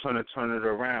 but I'm trying to turn it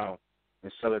around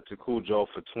and sell it to Cujo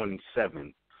for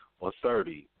 27 or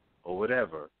 30 or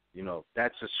whatever. You know,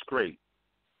 that's a scrape.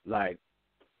 Like,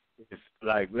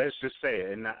 let's just say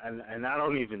it, and I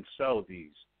don't even sell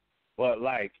these, but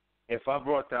like if I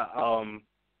brought the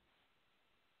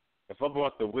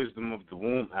Wisdom of the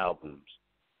Womb albums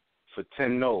for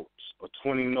 10 notes or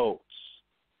 20 notes,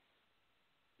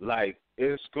 like,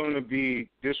 it's going to be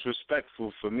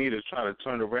disrespectful for me to try to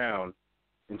turn around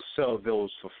and sell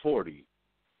those for 40,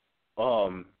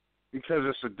 because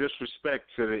it's a disrespect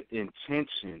to the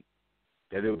intention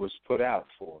that it was put out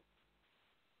for.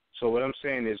 So what I'm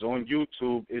saying is on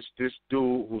YouTube, it's this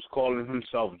dude who's calling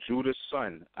himself Judah's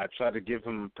son. I tried to give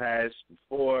him a pass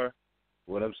before.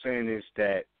 What I'm saying is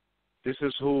that this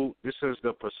is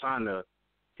the persona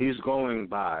he's going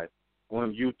by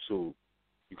on YouTube.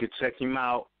 You could check him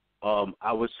out.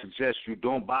 I would suggest you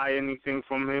don't buy anything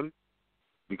from him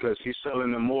because he's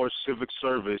selling a more civic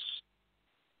service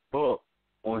book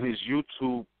on his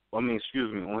on his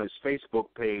Facebook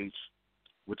page,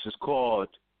 which is called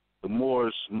The Moor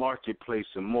Moor's Marketplace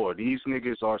and Moor. These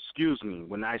niggas are, excuse me,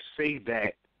 when I say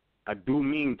that, I do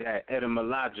mean that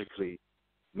etymologically,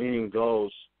 meaning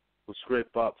those who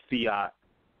scrape up fiat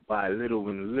by little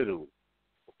and little.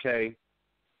 Okay?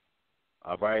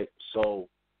 All right? So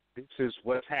this is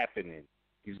what's happening.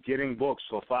 He's getting books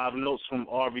for 5 notes from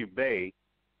R.V. Bay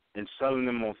and selling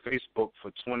them on Facebook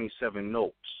for 27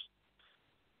 notes.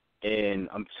 And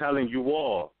I'm telling you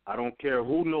all, I don't care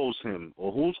who knows him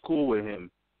or who's cool with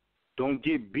him, don't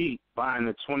get beat buying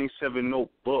a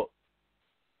 27-note book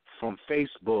from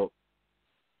Facebook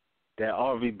that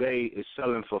R.V. Bay is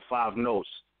selling for 5 notes.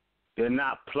 They're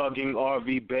not plugging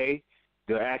R.V. Bay.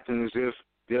 They're acting as if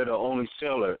they're the only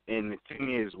seller. And the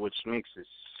thing is, which makes it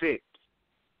sick,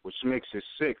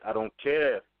 I don't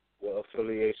care what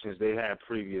affiliations they had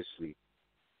previously.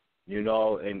 You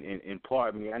know, and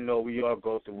pardon me, I know we all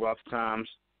go through rough times.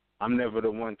 I'm never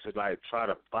the one to, like, try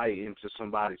to bite into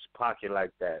somebody's pocket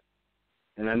like that.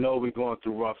 And I know we're going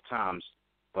through rough times,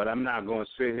 but I'm not going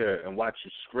to sit here and watch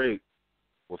you scrape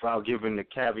without giving the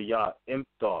caveat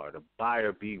emptor, the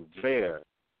buyer beware.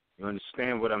 You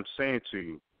understand what I'm saying to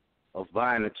you? Of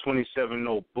buying a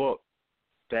 27-note book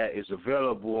that is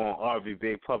available on R.V.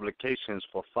 Bay Publications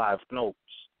for 5 notes.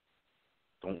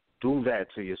 Don't do that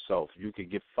to yourself. You could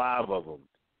get 5 of them.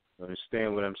 You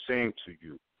understand what I'm saying to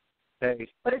you? Hey,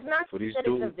 but it's not for these that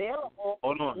dudes, it's available.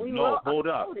 hold on. Hold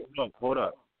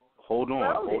up. Hold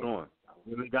on. I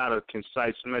really got a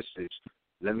concise message.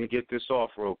 Let me get this off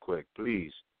real quick,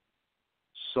 please.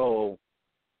 So,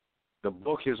 the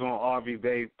book is on R.V.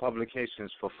 Bay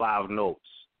Publications for 5 notes.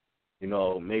 You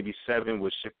know, maybe 7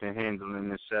 with shipping,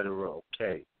 handling, etc.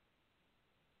 Okay.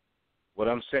 What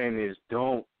I'm saying is,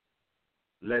 don't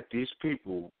let these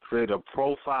people create a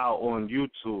profile on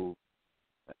YouTube,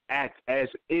 act as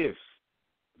if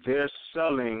they're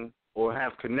selling or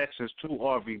have connections to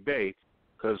R.V. Bay,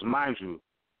 because mind you,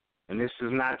 and this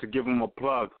is not to give them a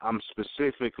plug, I'm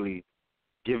specifically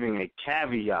giving a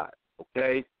caveat,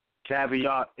 okay?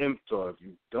 Caveat emptor. If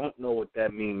you don't know what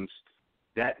that means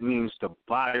the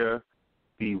buyer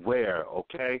beware,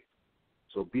 okay?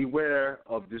 So beware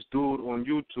of this dude on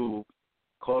YouTube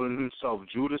calling himself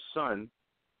Judah's son,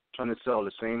 trying to sell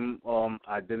the same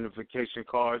identification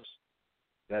cards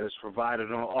that is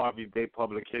provided on R.V. Bay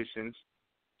Publications,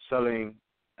 selling,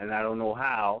 and I don't know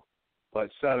how, but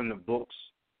selling the books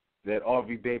that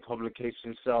R.V. Bay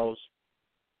Publications sells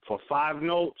for 5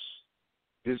 notes.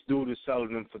 This dude is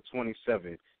selling them for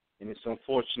 27. And it's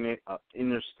unfortunate. I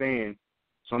understand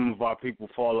some of our people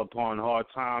fall upon hard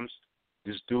times.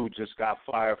 This dude just got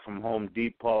fired from Home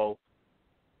Depot,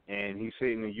 and he's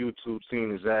hitting the YouTube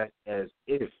scene as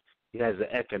if he has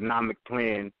an economic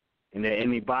plan, and that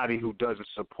anybody who doesn't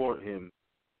support him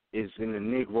is in a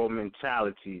Negro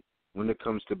mentality when it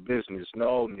comes to business.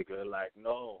 No, nigga, like,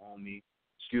 no, homie,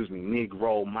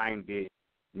 Negro-minded,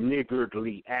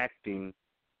 niggardly acting,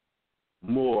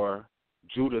 Moor,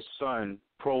 Judah's son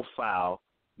profile.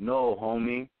 No,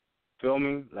 homie, feel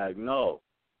me? Like, no.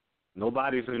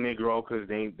 Nobody's a Negro because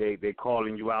they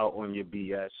calling you out on your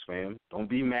BS, fam. Don't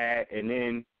be mad. And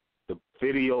then the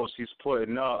videos he's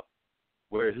putting up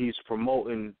where he's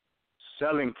promoting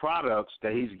selling products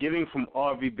that he's getting from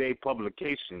R.V. Bay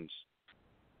Publications,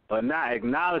 but not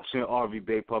acknowledging R.V.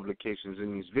 Bay Publications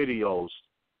in these videos,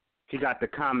 he got the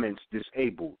comments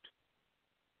disabled.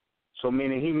 So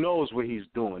meaning he knows what he's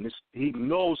doing. He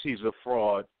knows he's a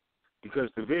fraud because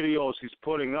the videos he's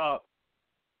putting up,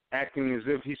 acting as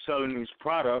if he's selling these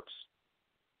products,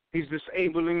 he's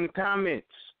disabling the comments.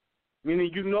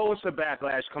 Meaning you know it's a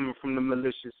backlash coming from the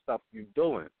malicious stuff you're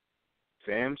doing,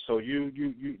 fam. So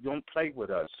you don't play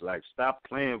with us. Like, stop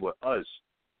playing with us.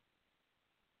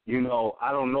 You know,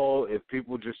 I don't know if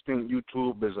people just think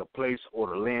YouTube is a place or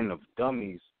the land of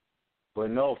dummies, but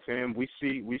no, fam, we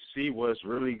see what's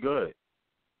really good.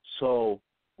 So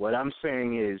what I'm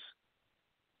saying is,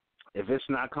 if it's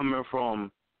not coming from,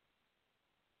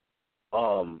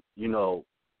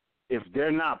 if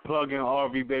they're not plugging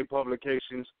R.V. Bay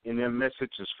Publications in their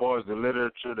message as far as the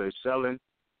literature they're selling,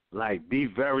 like, be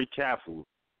very careful.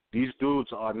 These dudes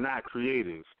are not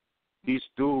creative. These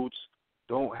dudes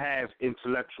don't have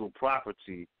intellectual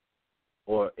property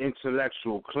or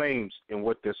intellectual claims in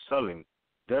what they're selling.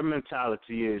 Their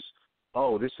mentality is,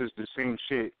 oh, this is the same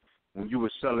shit when you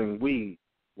were selling weed,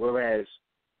 whereas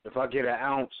if I get an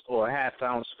ounce or a half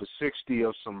ounce for 60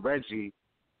 of some Reggie,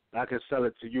 I can sell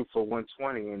it to you for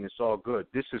 120 and it's all good.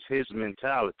 This is his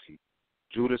mentality.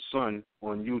 Judah's son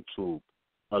on YouTube,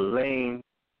 a lame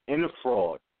and a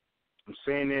fraud. I'm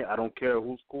saying it. I don't care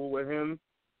who's cool with him.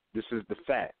 This is the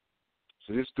fact.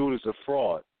 So this dude is a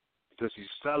fraud because he's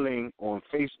selling on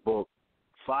Facebook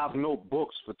 5-note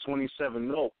books for 27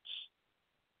 notes.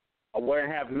 I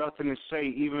wouldn't have nothing to say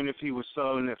even if he was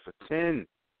selling it for 10.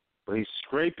 But he's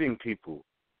scraping people.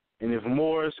 And if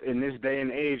Moors in this day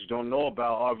and age don't know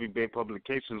about RV Bay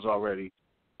Publications already,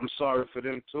 I'm sorry for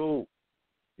them too.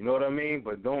 You know what I mean?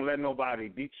 But don't let nobody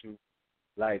beat you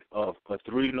like a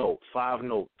 3-note,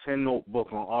 5-note, 10-note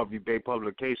book on RV Bay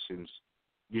Publications.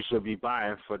 You should be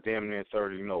buying for damn near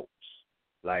 30 notes.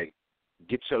 Like,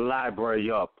 get your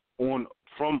library up from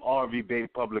RV Bay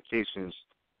Publications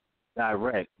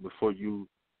direct before you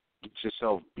get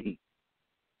yourself beat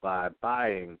by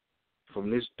buying from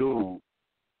this dude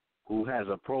who has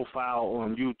a profile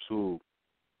on YouTube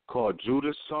called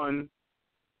Judas Son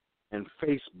and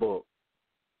Facebook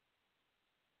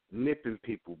nipping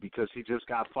people because he just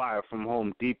got fired from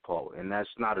Home Depot, and that's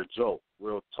not a joke.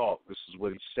 Real talk. This is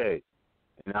what he said.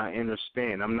 And I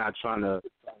understand. I'm not trying to,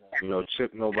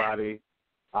 chip nobody.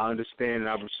 I understand and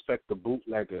I respect the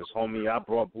bootleggers. Homie, I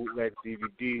brought bootleg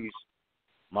DVDs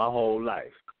my whole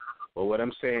life. But what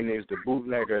I'm saying is the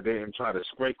bootlegger didn't try to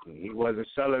scrape me. He wasn't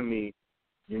selling me,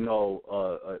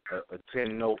 a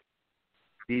 10-note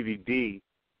DVD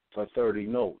for 30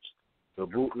 notes. The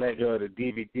bootlegger of the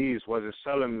DVDs wasn't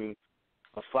selling me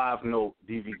a 5-note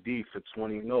DVD for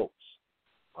 20 notes.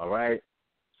 All right?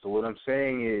 So what I'm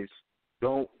saying is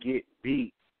don't get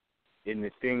beat in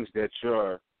the things that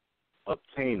you're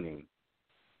obtaining,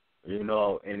 and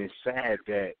it's sad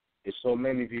that there's so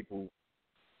many people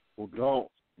who don't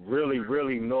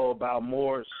really know about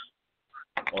Moors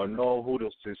or know who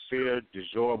the sincere de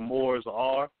jure Moors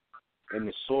are and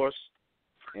the source,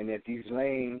 and that these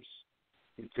lanes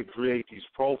to create these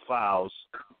profiles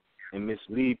and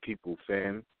mislead people,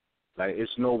 fam. Like,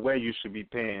 it's no way you should be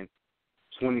paying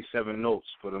 27 notes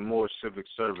for the Moor Civic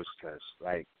Service Test.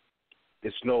 Like,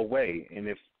 it's no way. And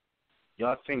if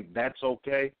y'all think that's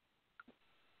okay,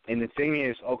 and the thing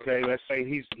is, okay, let's say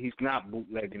he's not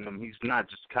bootlegging them, he's not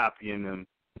just copying them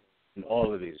and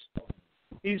all of this.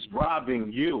 He's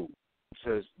robbing you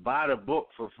to buy the book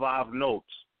for 5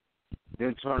 notes,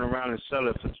 then turn around and sell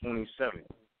it for 27.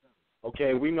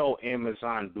 Okay, we know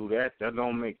Amazon do that. That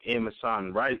don't make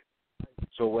Amazon right.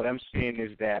 So what I'm saying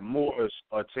is that Moors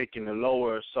are taking the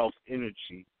lower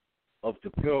self-energy of the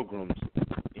pilgrims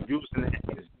and using it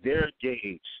as their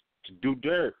gauge to do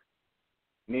dirt.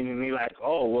 Meaning they like,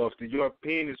 oh, well, if the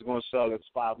European is going to sell its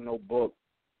 5-note book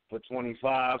for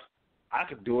 25, I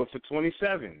could do it for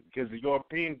 27 because the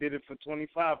European did it for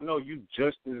 25. No, you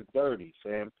just as dirty,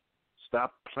 fam.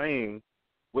 Stop playing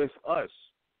with us.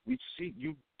 We see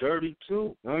you dirty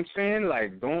too. You know what I'm saying?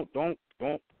 Like, don't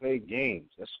play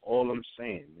games. That's all I'm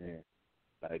saying, man.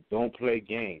 Like, don't play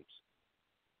games.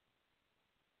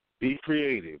 Be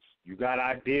creative. You got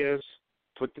ideas,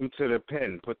 put them to the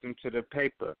pen, put them to the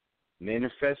paper,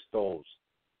 manifest those,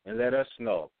 and let us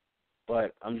know.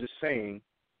 But I'm just saying,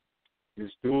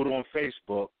 this dude on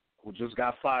Facebook who just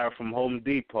got fired from Home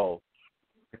Depot,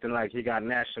 acting like he got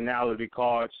nationality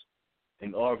cards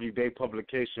and RV Bay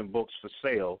publication books for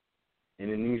sale,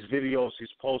 and in these videos he's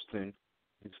posting,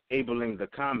 disabling the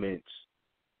comments,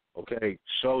 okay,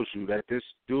 shows you that this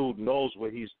dude knows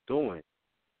what he's doing.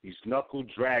 He's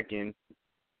knuckle-dragging,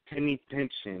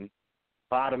 penny-pinching,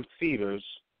 bottom feeders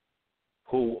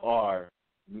who are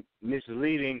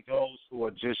misleading those who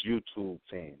are just YouTube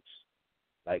fans.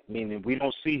 Like, meaning we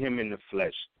don't see him in the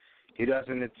flesh. He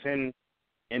doesn't attend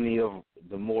any of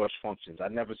the Moorish functions.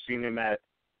 I've never seen him at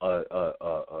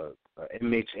MHHS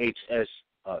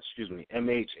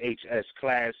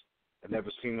class. I've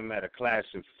never seen him at a class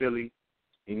in Philly.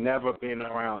 He never been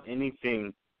around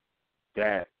anything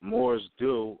that Moors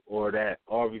do or that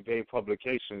RV Bay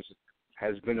Publications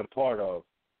has been a part of.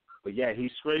 But yeah,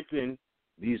 he's scraping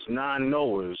these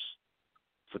non-knowers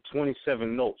for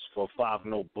 27 notes for a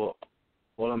 5-note book.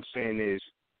 All I'm saying is,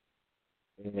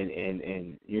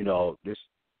 and this,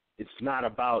 it's not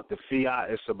about the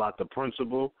fiat, it's about the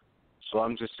principle. So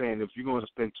I'm just saying, if you're going to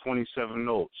spend 27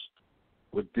 notes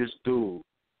with this dude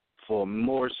for a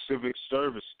more civic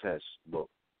service test book,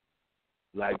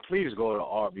 like, please go to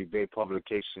RV Bay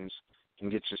Publications and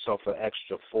get yourself an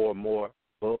extra 4 more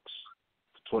books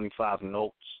for 25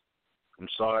 notes. I'm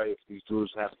sorry if these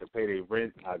dudes have to pay their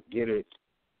rent. I get it.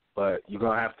 But you're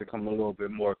going to have to come a little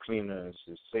bit more cleaner and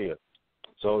sincere.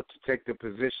 So to take the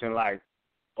position like,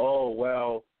 oh,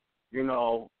 well,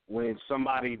 when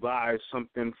somebody buys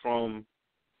something from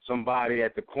somebody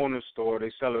at the corner store,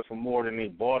 they sell it for more than they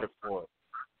bought it for.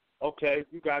 Okay,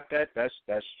 you got that.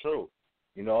 That's true.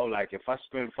 Like if I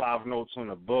spend 5 notes on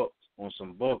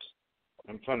some books,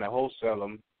 I'm trying to wholesale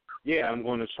them. Yeah, I'm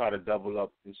going to try to double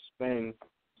up and spend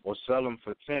or sell them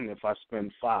for 10 if I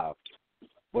spend 5.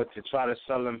 But to try to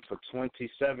sell them for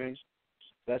 27,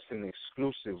 that's an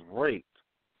exclusive rape.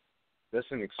 That's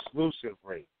an exclusive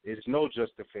rape. There's no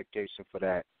justification for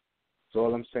that. So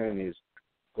all I'm saying is,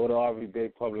 go to RV Bay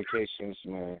Publications,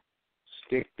 man.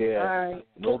 Stick there. Right.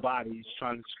 Nobody's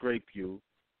trying to scrape you.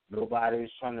 Nobody's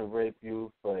trying to rape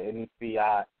you for any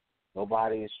fiat.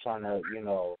 Nobody is trying to,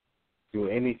 do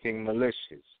anything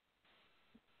malicious.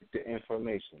 The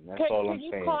information. That's all I'm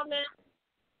saying.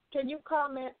 Can you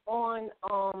comment on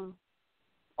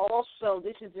also,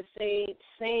 this is the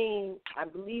same, I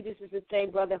believe this is the same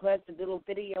brother who has the little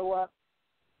video up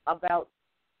about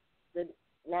the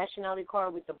nationality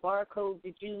card with the barcode.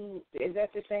 Is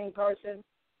that the same person?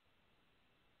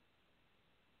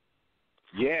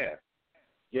 Yeah.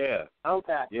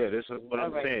 Okay. Yeah, this is what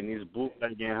I'm saying. These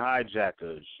bootlegging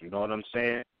hijackers, you know what I'm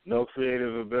saying? No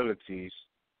creative abilities.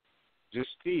 Just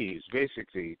thieves,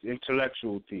 basically.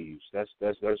 Intellectual thieves. That's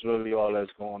really all that's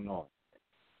going on.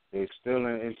 They're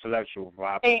stealing intellectual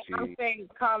property. I'm saying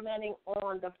commenting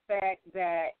on the fact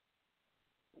that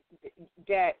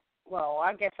well,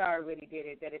 I guess I already did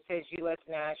it, that it says U.S.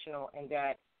 national and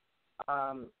that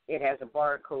it has a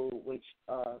barcode which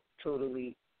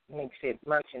totally makes it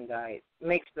merchandise,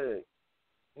 makes barcodes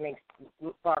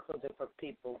for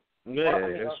people. Yeah,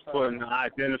 it's putting the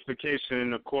identification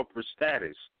in the corporate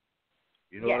status.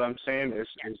 You know what I'm saying?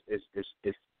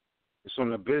 It's on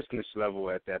the business level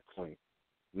at that point.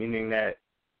 Meaning that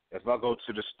if I go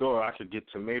to the store, I could get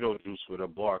tomato juice with a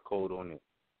barcode on it.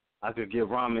 I could get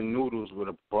ramen noodles with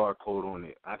a barcode on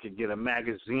it. I could get a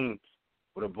magazine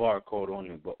with a barcode on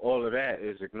it. But all of that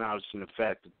is acknowledging the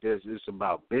fact that it's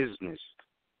about business.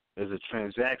 There's a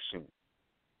transaction.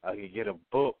 I could get a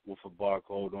book with a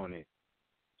barcode on it.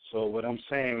 So what I'm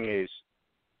saying is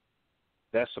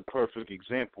that's a perfect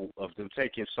example of them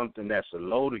taking something that's a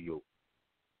low to you,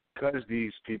 because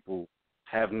these people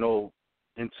have no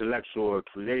intellectual or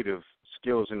creative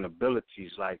skills and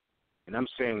abilities. And I'm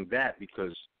saying that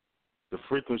because the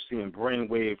frequency and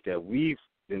brainwave that we've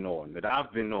been on, that I've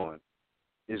been on,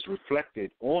 is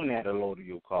reflected on that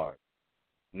allodial card.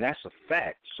 And that's a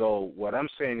fact. So what I'm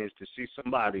saying is to see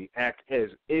somebody act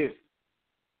as if,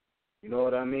 you know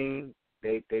what I mean?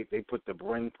 They put the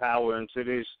brain power into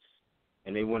this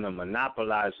and they want to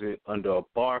monopolize it under a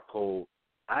barcode.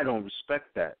 I don't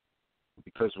respect that.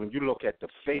 Because when you look at the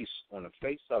face, on the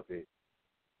face of it,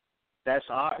 that's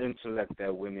our intellect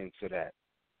that went into that.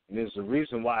 And there's a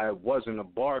reason why it wasn't a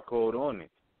barcode on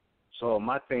it. So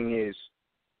my thing is,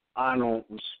 I don't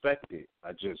respect it.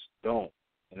 I just don't.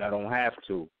 And I don't have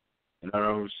to. And I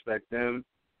don't respect them.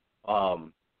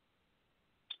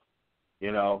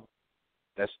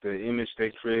 That's the image they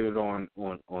created on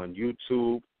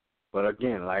YouTube. But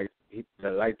again, like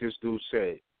this dude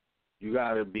said, you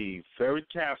got to be very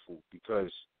careful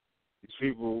because these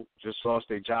people just lost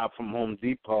their job from Home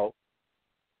Depot,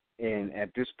 and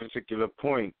at this particular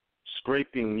point,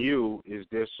 scraping you is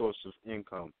their source of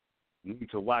income. You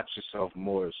need to watch yourself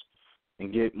more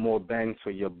and get more bang for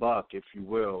your buck, if you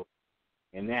will,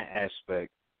 in that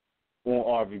aspect on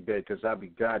RV Bay, because I'd be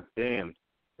goddamned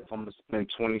if I'm going to spend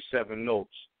 27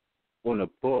 notes on a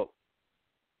book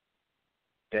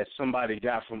that somebody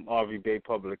got from RV Bay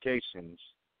Publications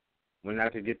when I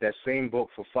could get that same book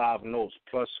for 5 notes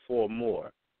plus 4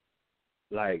 more.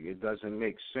 It doesn't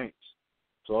make sense.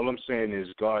 So all I'm saying is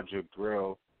guard your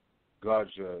grill, guard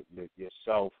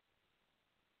yourself.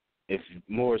 If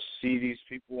more see these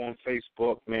people on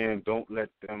Facebook, man, don't let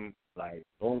them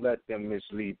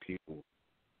mislead people.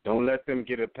 Don't let them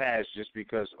get a pass just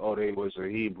because, they was a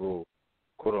Hebrew,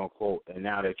 quote unquote, and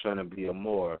now they're trying to be a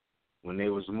Moor. When they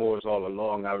was Moors all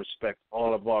along, I respect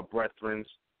all of our brethren.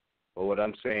 But what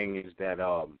I'm saying is that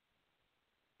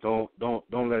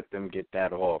don't let them get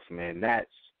that off, man. That's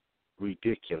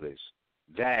ridiculous.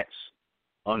 That's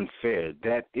unfair.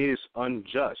 That is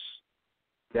unjust.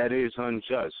 That is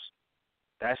unjust.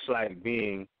 That's like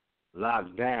being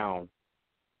locked down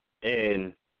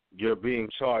and you're being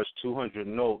charged 200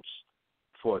 notes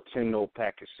for a 10-note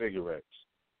pack of cigarettes.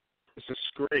 It's a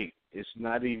scrape. It's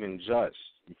not even just.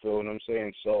 You feel what I'm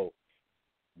saying? So,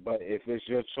 but if it's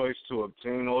your choice to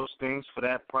obtain those things for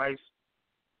that price,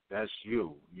 that's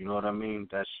you. You know what I mean?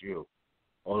 That's you.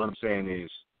 All I'm saying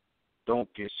is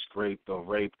don't get scraped or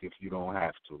raped if you don't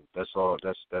have to. That's all.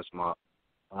 That's my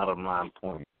bottom line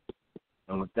point.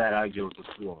 And with that, I yield the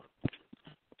floor.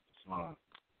 Islam.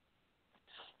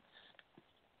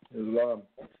 Islam.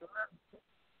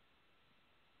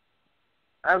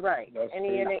 All right. That's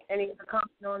Any other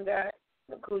comments on that?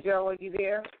 Cujo, are you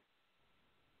there?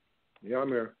 Yeah, I'm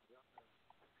here.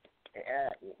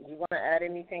 You want to add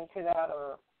anything to that,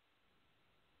 or?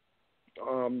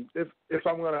 If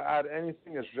I'm gonna add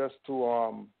anything, it's just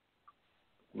to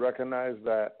recognize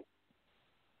that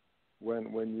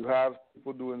when you have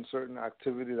people doing certain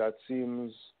activity that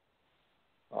seems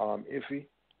iffy,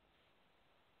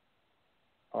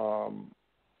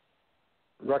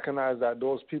 recognize that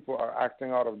those people are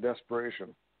acting out of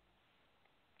desperation.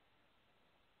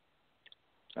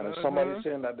 And if somebody's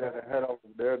saying that they're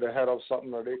the head of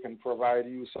something, or they can provide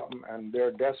you something, and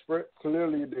they're desperate,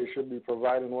 clearly they should be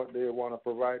providing what they want to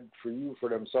provide for you for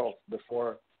themselves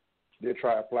before they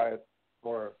try to apply it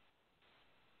or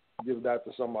give that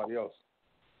to somebody else.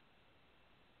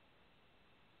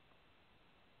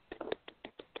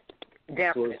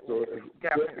 Definitely. So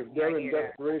if they're in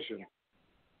desperation,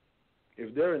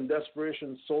 if they're in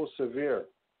desperation so severe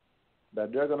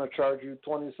that they're going to charge you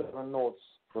 27 notes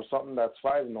for something that's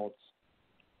 5 notes,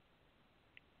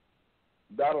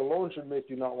 that alone should make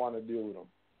you not want to deal with them.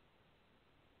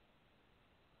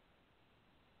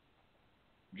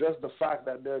 Just the fact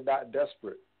that they're that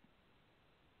desperate.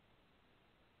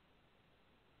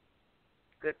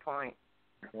 Good point.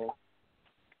 You know?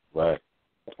 Right.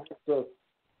 So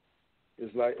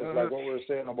it's like what we were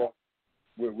saying about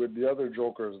with the other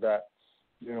jokers, that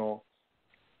they're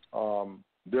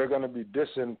going to be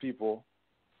dissing people,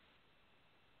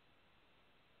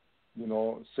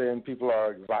 saying people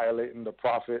are violating the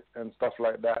prophet and stuff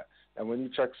like that. And when you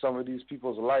check some of these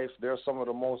people's life, they're some of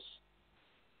the most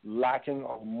lacking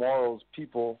of morals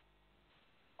people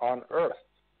on earth.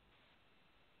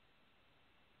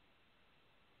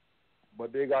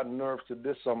 But they got nerve to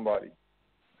diss somebody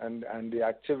and the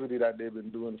activity that they've been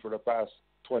doing for the past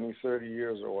 20, 30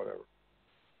 years or whatever.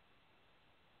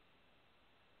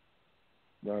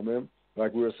 You know what I mean?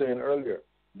 Like we were saying earlier,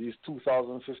 these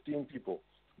 2015 people,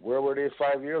 where were they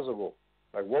 5 years ago?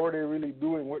 Like, what were they really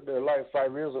doing with their life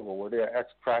 5 years ago? Were they an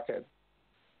ex-crackhead?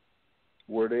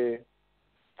 Were they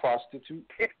prostitute?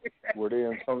 Were they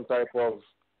in some type of,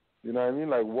 you know what I mean?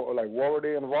 Like what were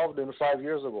they involved in 5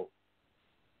 years ago?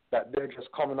 That they're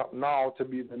just coming up now to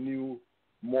be the new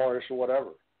Moorish or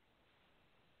whatever.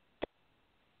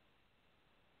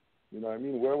 You know what I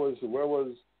mean? Where was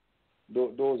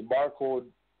those barcode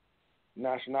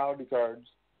nationality cards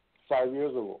 5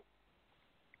 years ago?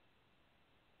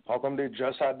 How come they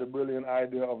just had the brilliant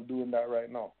idea of doing that right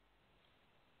now?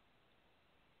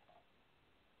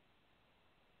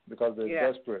 Because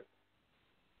they're desperate.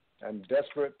 And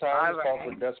desperate times call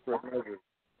for desperate measures.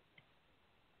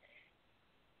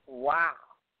 Wow.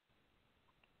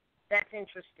 That's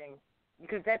interesting,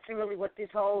 because that's really what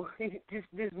this whole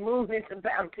this movement's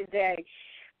about today.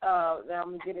 Now I'm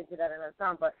going to get into that another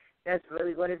time, but that's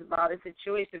really what it's about. It's a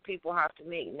choice that people have to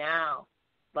make now.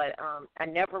 But I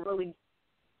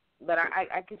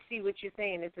can see what you're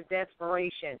saying. It's a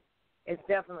desperation. It's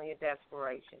definitely a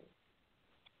desperation.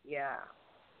 Yeah.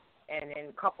 And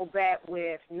then couple that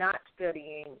with not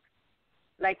studying.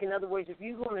 Like, in other words, if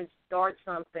you're going to start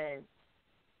something,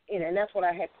 and that's what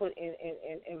I had put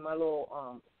in my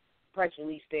little press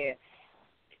release there.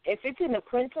 If it's in the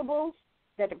principles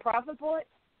that the Prophet put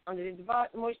under the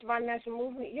Moorish Divine National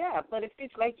Movement, yeah. But if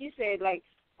it's like you said, like,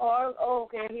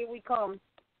 okay, here we come,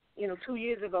 2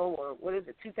 years ago, or what is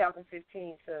it,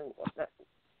 2015? So,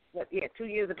 2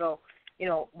 years ago,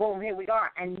 boom, here we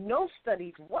are, and no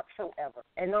studies whatsoever,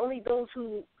 and only those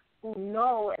who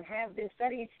know and have been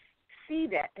studying see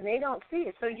that, and they don't see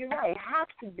it. So you're right. It has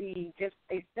to be just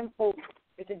a simple.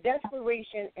 It's a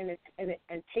desperation and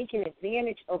taking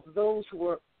advantage of those who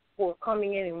are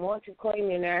coming in and want to claim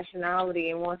their nationality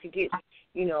and want to get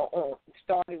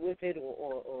started with it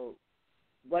or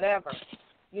whatever.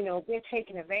 They're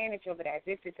taking advantage of it as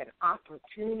if it's an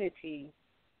opportunity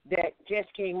that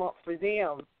just came up for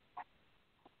them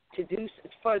to do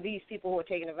for these people who are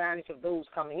taking advantage of those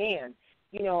coming in.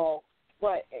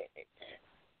 But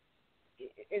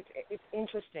it's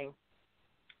interesting.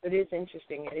 It is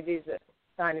interesting, and it is a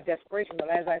sign of desperation. But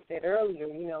as I said earlier,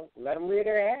 let them rear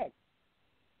their head.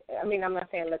 I mean, I'm not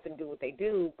saying let them do what they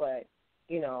do, but,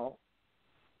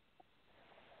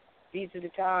 these are the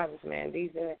times, man.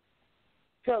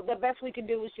 So the best we can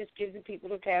do is just give the people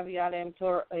the caveat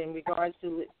in regards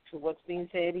to what's being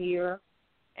said here.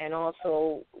 And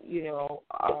also,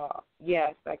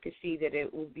 yes, I could see that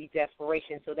it would be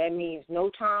desperation. So that means no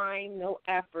time, no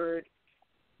effort,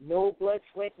 no blood,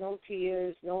 sweat, no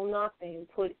tears, no nothing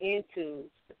put into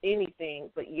anything,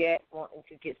 but yet wanting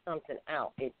to get something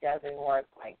out. It doesn't work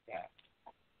like that.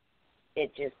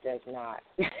 It just does not.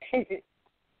 It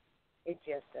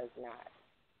just does not.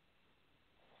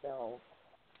 So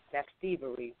that's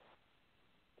thievery,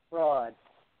 fraud,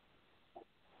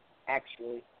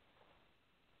 actually.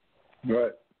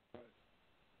 Right.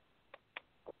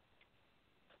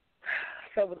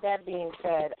 So with that being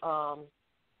said, I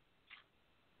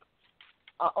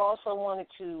also wanted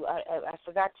to. I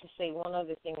forgot to say one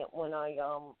other thing when I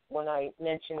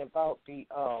mentioned about the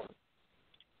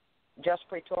just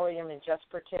praetorium and just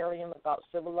praetorium about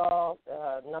civil law.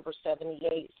 Number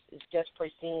 78 is just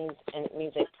precedes, and it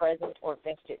means a present or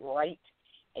vested right,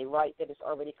 a right that is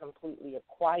already completely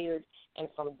acquired, and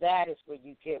from that is where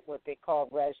you get what they call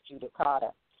res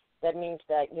judicata. That means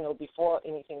that, before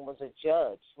anything was a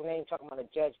judge. We're not even talking about a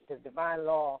judge because divine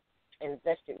law and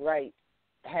vested right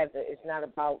it's not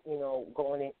about,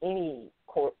 going in any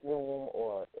courtroom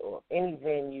or any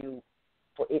venue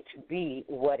for it to be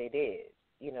what it is.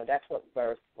 That's what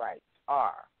birthrights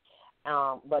are.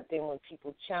 But then when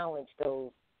people challenge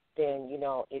those, then,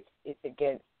 it's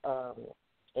against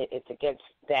it's against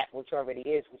that which already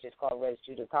is, which is called res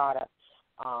judicata,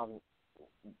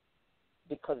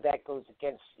 because that goes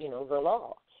against, the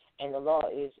law. And the law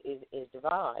is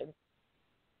divine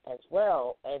as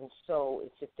well. And so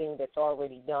it's a thing that's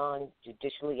already done,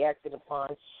 judicially acted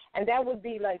upon. And that would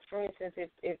be like, for instance,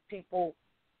 if people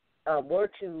were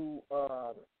to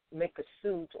make a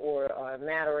suit or a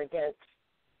matter against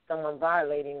someone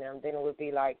violating them, then it would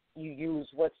be like you use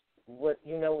what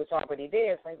is already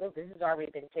there. It's like, look, this has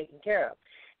already been taken care of.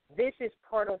 This is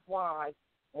part of why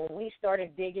when we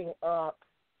started digging up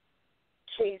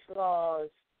case laws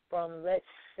from, let's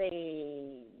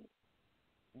say,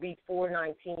 before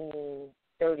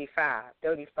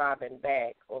 1935 and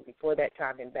back, or before that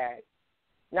time and back,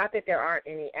 not that there aren't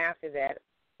any after that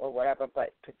or whatever,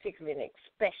 but particularly and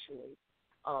especially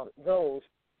those,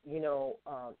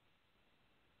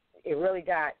 it really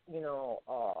got,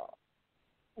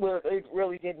 it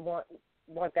really didn't want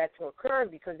that to occur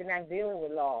because they're not dealing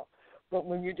with law. But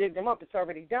when you dig them up, it's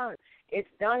already done. It's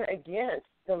done against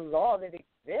the law that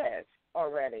exists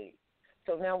already.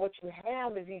 So now what you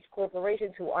have is these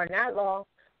corporations who are not law,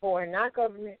 who are not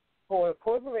government, who are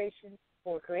corporations,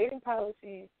 who are creating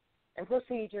policies and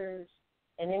procedures,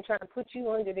 and then trying to put you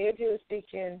under their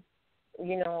jurisdiction,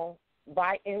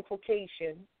 by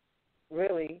implication,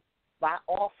 really, by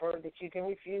offer that you can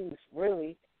refuse,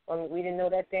 really. I mean, we didn't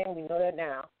know that then, we know that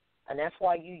now. And that's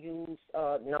why you use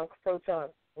nunc pro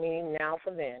tunc, meaning now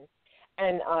for then.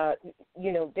 And,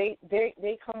 they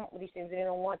come up with these things they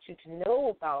don't want you to know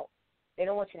about. They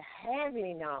don't want you to have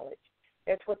any knowledge.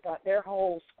 That's what their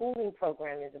whole schooling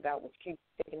program is about, which keeps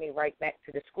taking me right back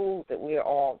to the schools that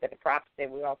the prophets that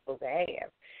we're all supposed to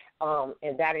have.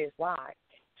 And that is why.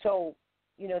 So,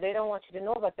 they don't want you to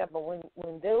know about that. But when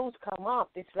those come up,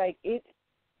 it's like it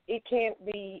can't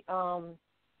be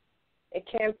it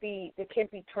can't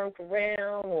be turned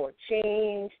around or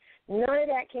changed. None of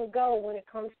that can go when it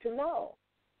comes to law.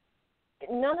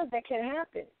 None of that can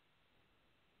happen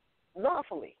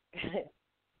lawfully.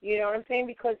 You know what I'm saying?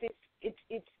 Because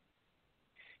it's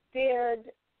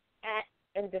stared at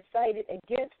and decided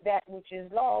against that which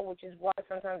is law, which is why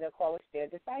sometimes they call it stare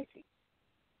decisis.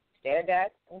 Stared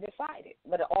at and decided,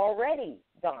 but already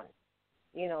done.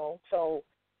 So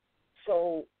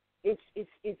it's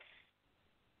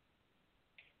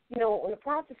when the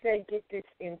prophet said, get this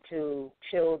into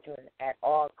children at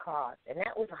all costs, and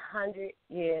that was 100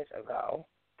 years ago,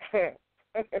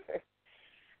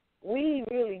 we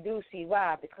really do see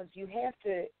why, because you have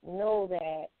to know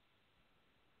that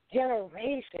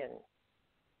generations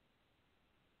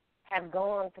have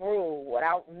gone through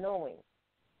without knowing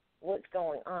what's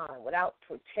going on, without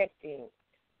protecting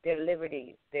their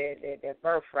liberties, their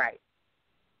birthright.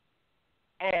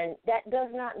 And that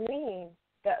does not mean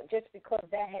that just because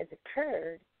that has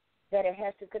occurred, that it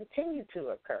has to continue to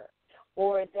occur,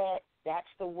 or that that's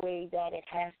the way that it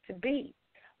has to be.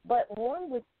 But one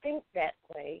would think that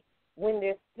way when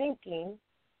they're thinking,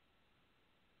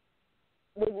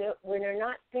 when they're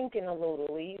not thinking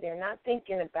allotally, they're not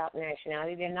thinking about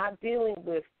nationality, they're not dealing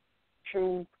with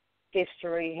true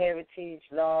history, heritage,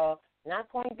 law,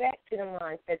 not going back to the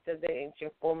mindsets of the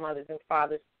ancient foremothers and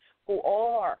fathers who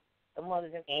are the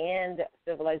mothers and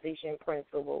civilization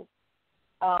principles.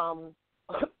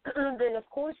 Then of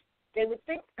course they would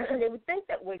think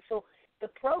that way. So the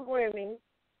programming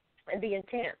and the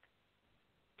intent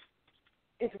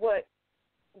is what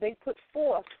they put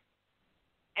forth,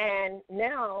 and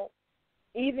now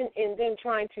even in them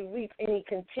trying to reap any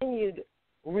continued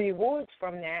rewards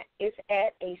from that, it's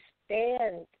at a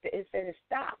stand. It's at a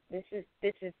stop. This is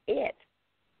it.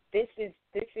 This is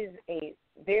a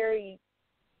very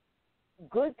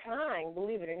good time,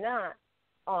 believe it or not.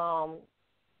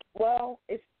 Well,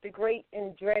 it's the great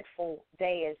and dreadful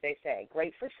day, as they say.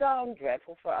 Great for some,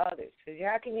 dreadful for others. So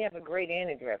how can you have a great and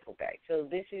a dreadful day? So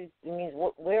it means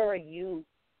where are you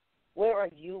Where are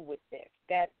you with this?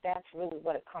 That's really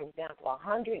what it comes down to.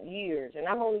 100 years, and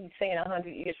I'm only saying 100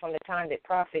 years from the time that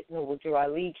Prophet Noah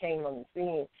Ali came on the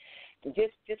scene.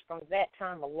 Just from that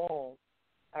time alone,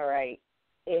 all right,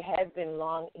 it has been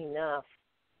long enough.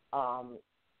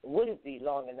 Would it be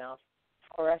long enough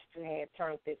for us to have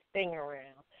turned this thing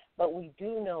around? But we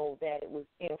do know that it was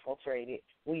infiltrated.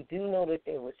 We do know that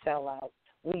there were sellouts.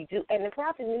 We do, and the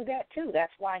prophet knew that too.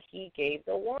 That's why he gave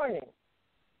the warning.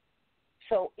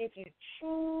 So if you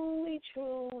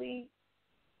truly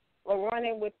were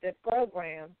running with the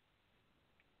program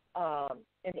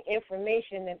and the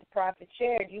information that the prophet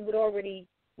shared, you would already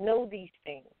know these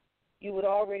things. You would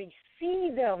already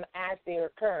see them as they're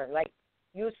occurring. Like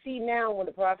you'll see now when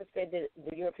the prophet said that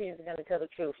the Europeans are going to tell the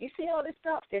truth. You see all this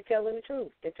stuff. They're telling the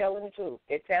truth. They're telling the truth.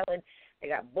 They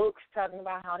got books talking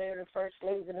about how they're the first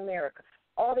slaves in America.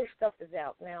 All this stuff is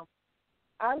out. Now,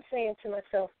 I'm saying to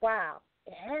myself, wow,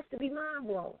 it has to be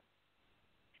mind-blowing.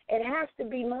 It has to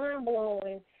be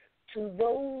mind-blowing to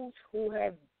those who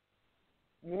have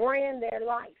ran their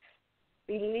life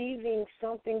believing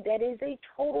something that is a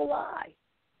total lie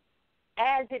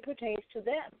as it pertains to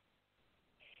them.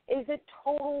 It's a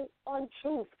total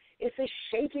untruth. It's a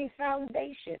shaky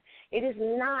foundation. It is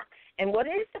not. And what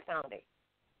is the foundation?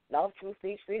 Love, truth,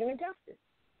 peace, freedom, and justice.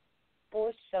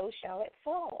 For so shall it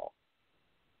fall.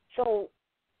 So,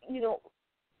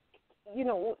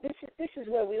 this is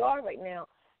where we are right now.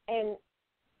 And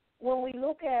when we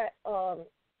look at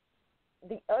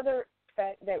the other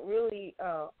fact that really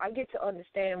I get to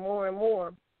understand more and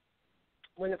more,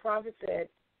 when the prophet said,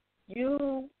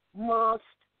 you must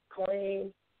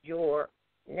claim your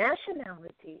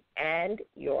nationality and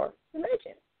your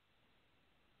religion.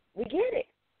 We get it.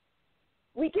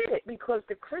 We get it because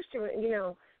the Christian,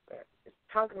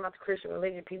 talking about the Christian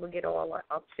religion, people get all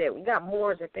upset. We got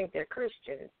Moors that think they're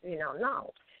Christians.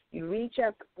 No. You read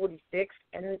chapter 46,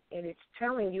 and it's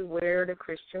telling you where the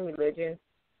Christian religion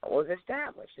was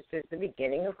established. It says the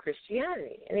beginning of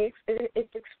Christianity, and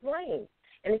it's explained.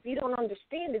 And if you don't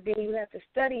understand it, then you have to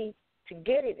study to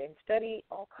get it and study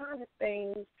all kinds of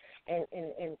things and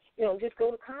just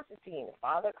go to Constantine, the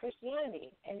father of Christianity,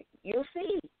 and you'll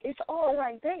see it's all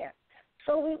right there.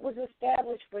 So it was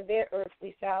established for their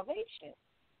earthly salvation,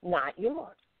 not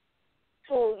yours.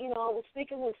 So, I was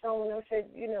speaking with someone and I said,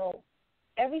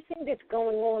 everything that's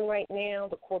going on right now,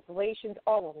 the corporations,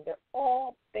 all of them, they're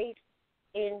all based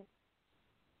in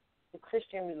the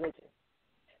Christian religion.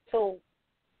 So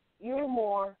you're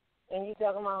Moor and you're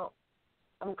talking about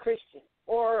I'm Christian,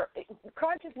 or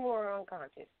conscious Moor or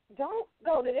unconscious. Don't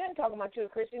go to them talking about you're a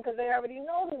Christian because they already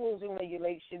know the rules and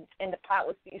regulations and the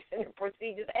policies and the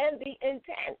procedures and the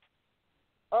intent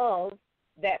of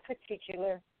that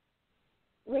particular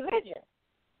religion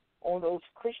or those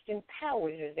Christian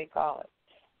powers, as they call it.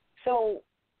 So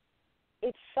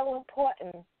it's so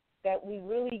important that we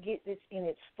really get this in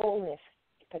its fullness,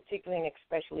 particularly and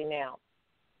especially now.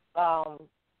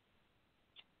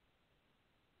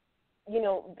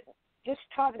 Just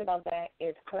talking about that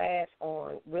is class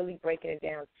on really breaking it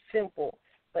down simple.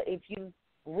 But if you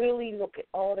really look at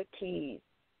all the keys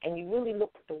and you really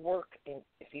look at the work, and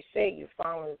if you say you're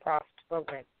following the Prophet's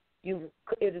program,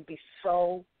 it'll be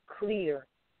so clear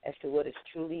as to what it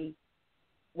truly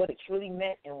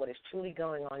meant and what is truly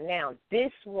going on now.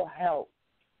 This will help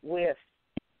with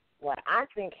what I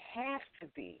think has to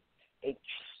be an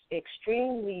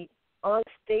extremely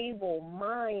unstable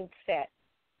mindset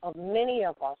of many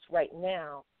of us right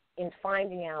now in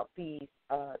finding out these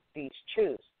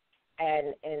truths,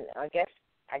 and I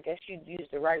guess you'd use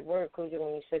the right word, Kuja,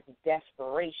 when you said the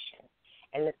desperation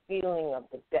and the feeling of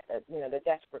the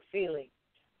desperate feeling,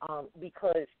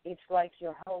 because it's like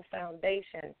your whole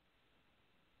foundation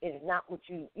is not what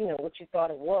you thought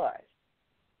it was,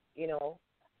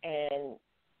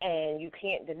 and you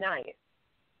can't deny it.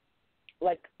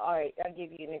 Like, all right, I'll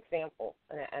give you an example,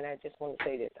 and I just want to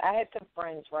say this. I had some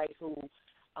friends, right, who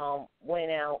went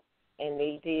out and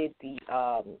they did the,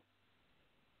 how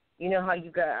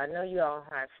I know you all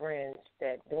have friends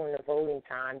that during the voting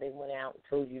time, they went out and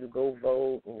told you to go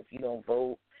vote, and if you don't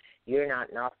vote, you're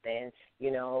not nothing,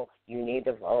 you need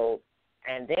to vote.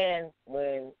 And then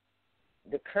when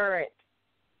the current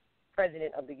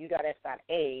president of the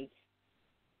U.S.A.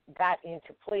 got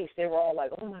into place, they were all like,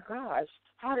 oh, my gosh,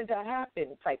 how did that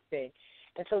happen type thing.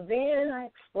 And so then I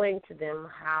explained to them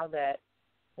how that,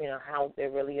 how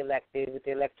they're really elected with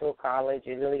the Electoral College.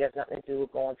 It really has nothing to do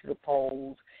with going to the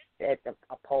polls, that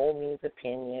a poll means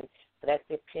opinion. So that's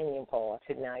the opinion poll. I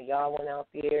said, now y'all went out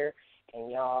there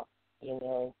and y'all,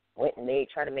 went and they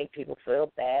try to make people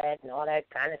feel bad and all that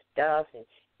kind of stuff, and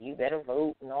you better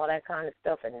vote and all that kind of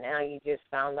stuff, and now you just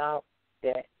found out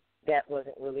that that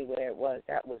wasn't really where it was.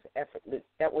 That was effortless.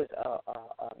 That was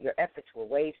your efforts were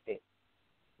wasted.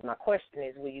 My question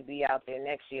is, will you be out there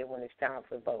next year when it's time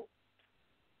for vote?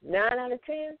 9 out of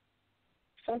 10,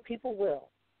 some people will.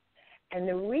 And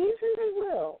the reason they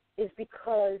will is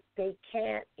because they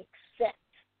can't accept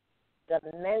the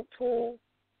mental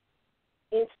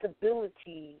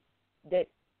instability that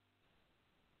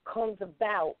comes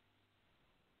about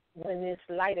when this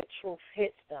light of truth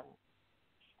hits them.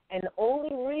 And the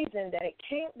only reason that it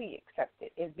can't be accepted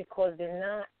is because they're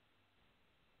not,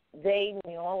 they,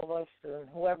 all of us,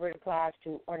 whoever it applies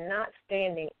to, are not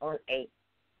standing on a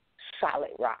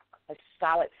solid rock, a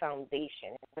solid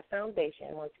foundation. The foundation,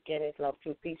 once again, is love,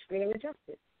 truth, peace, freedom, and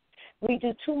justice. We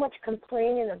do too much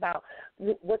complaining about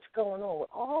what's going on. We're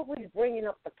always bringing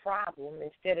up the problem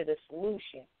instead of the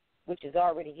solution, which is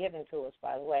already given to us,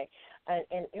 by the way. And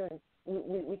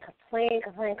we complain,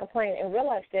 and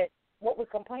realize that what we're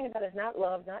complaining about is not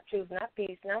love, not truth, not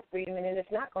peace, not freedom, and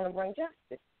it's not going to bring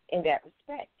justice in that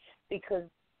respect because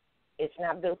it's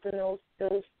not built in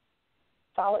those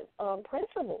solid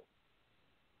principles.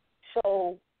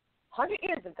 So 100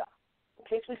 years ago, in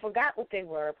case we forgot what they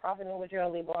were, Prophet Noah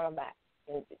Jolie brought them back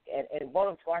and brought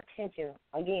them to our attention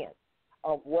again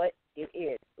of what it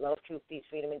is, love, truth, peace,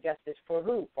 freedom, and justice for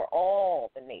who? For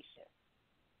all the nations.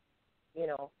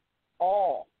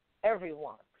 All,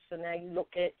 everyone. So now you look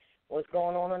at what's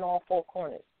going on in all four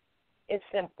corners. It's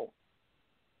simple.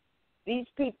 These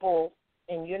people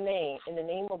in your name, in the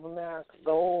name of America,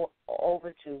 go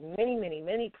over to many, many,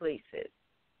 many places.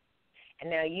 And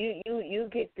now you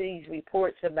get these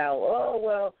reports about, oh,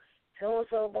 well,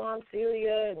 so-and-so bombed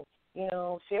Syria,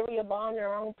 and, Syria bombed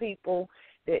their own people.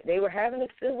 They were having a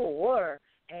civil war,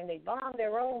 and they bombed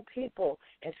their own people.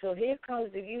 And so here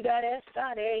comes the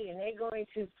U.S.A, and they're going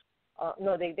to,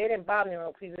 no, they didn't bomb their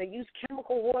own people. They used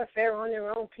chemical warfare on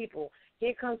their own people.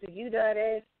 Here comes the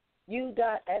U.S.A,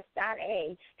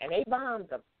 and they bombed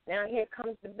them. Now here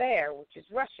comes the bear, which is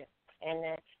Russia.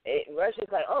 And Russia's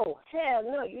like, oh, hell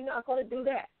no, you're not going to do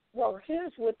that. Well,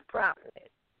 here's what the problem is.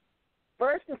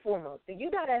 First and foremost, the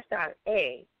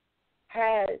U.S.A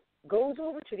goes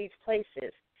over to these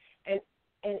places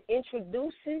and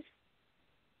introduces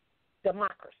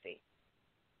democracy,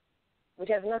 which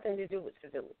has nothing to do with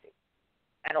civility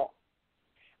at all,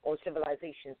 or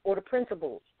civilization, or the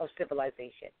principles of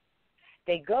civilization.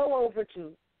 They go over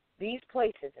to these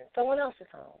places in someone else's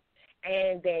home,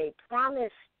 and they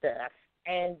promise stuff,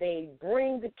 and they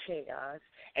bring the chaos,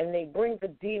 and they bring the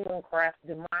democratic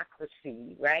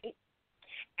democracy, right?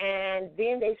 And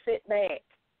then they sit back,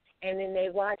 and then they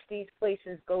watch these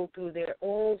places go through their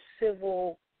own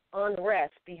civil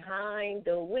unrest behind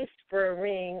the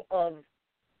whispering of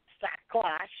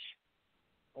Sakash,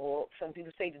 or some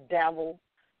people say the devil,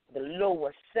 the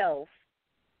lower self,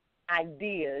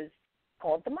 ideas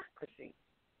called democracy.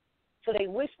 So they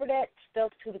whisper that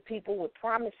stuff to the people with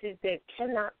promises that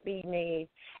cannot be made,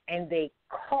 and they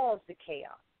cause the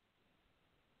chaos.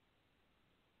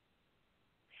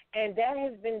 And that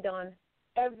has been done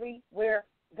everywhere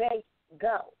they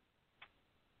go.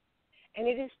 And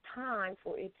it is time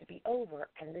for it to be over,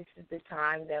 and this is the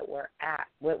time that we're at,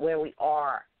 where we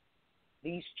are.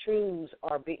 These truths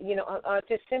are,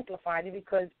 just simplified it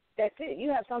because that's it. You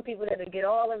have some people that will get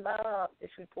all involved, this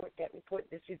report, that report,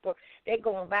 this report. They're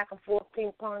going back and forth,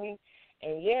 ping-ponging,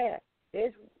 and yeah,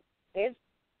 there's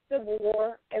civil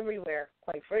war everywhere,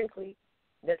 quite frankly.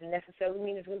 Doesn't necessarily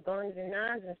mean it's with guns and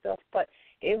knives and stuff, but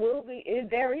it will be,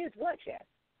 there is bloodshed.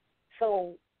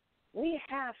 So we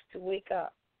have to wake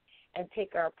up and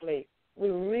take our place. We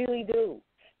really do,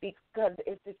 because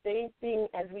it's the same thing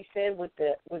as we said with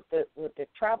the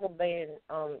travel ban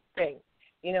thing.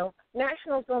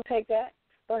 Nationals don't take that,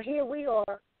 but here we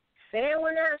are saying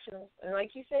we're nationals, and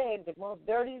like you said, the most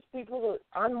dirtiest people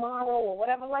are unmoral or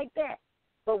whatever like that,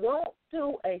 but won't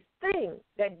do a thing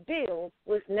that deals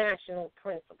with national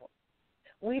principles.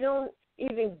 We don't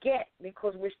even get,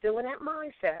 because we're still in that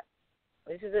mindset.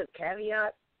 This is a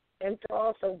caveat, and to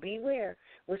also beware.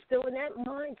 We're still in that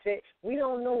mindset. We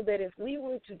don't know that if we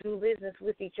were to do business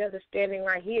with each other standing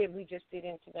right here, we just did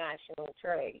international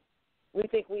trade. We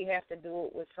think we have to do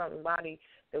it with somebody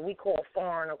that we call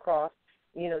foreign across,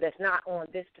 that's not on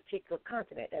this particular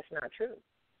continent. That's not true.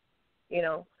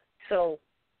 So,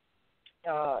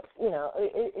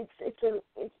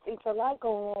 it's a lot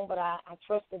going on, but I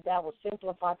trust that will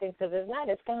simplify things because it's not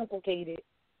as complicated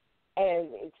as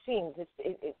it seems.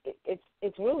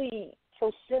 It's really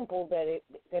so simple that it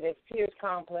appears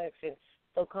complex, and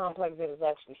so complex that it's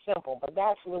actually simple. But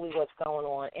that's really what's going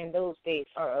on, and those days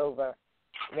are over.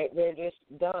 They're just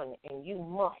done, and you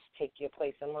must take your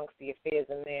place amongst the affairs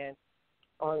of man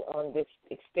on this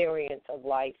experience of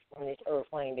life on this earth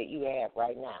plane that you have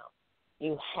right now.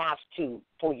 You have to,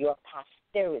 for your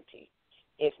posterity,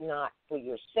 if not for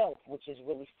yourself, which is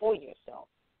really for yourself.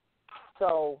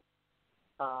 So,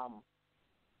 hold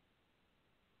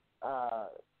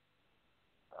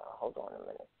on a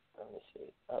minute. Let me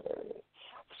see. Oh, there it is.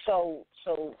 So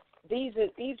these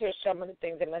are some of the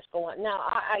things that must go on. Now,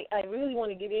 I really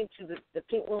want to get into the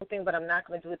pink room thing, but I'm not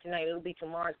going to do it tonight. It'll be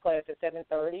tomorrow's class at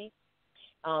 7:30,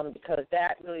 because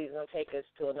that really is going to take us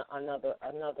to another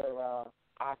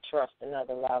I trust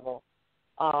another level.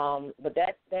 But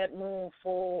that moon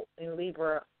full in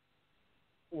Libra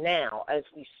now as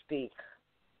we speak,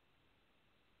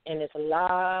 and it's a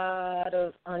lot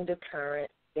of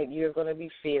undercurrent that you're going to be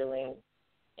feeling.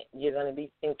 You're going to be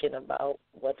thinking about,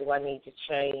 what do I need to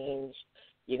change?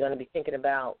 You're going to be thinking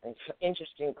about, it's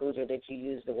interesting, Cujo, that you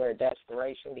use the word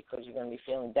desperation, because you're going to be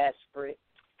feeling desperate,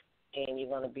 and you're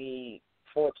going to be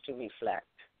forced to reflect.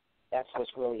 That's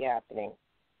what's really happening.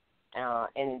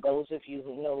 And those of you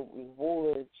who know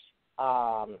rewards,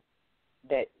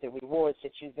 that the rewards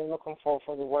that you've been looking for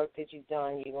the work that you've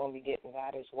done, you're going to be getting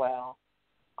that as well.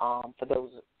 For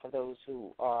those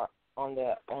who are on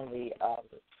the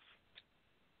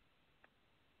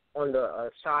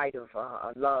side of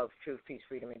love, truth, peace,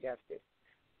 freedom, and justice,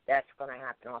 that's going to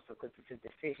happen also, because it's a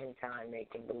decision time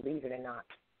making. Believe it or not,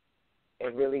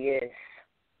 it really is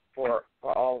for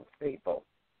all people.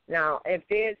 Now, if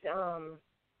there's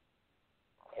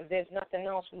nothing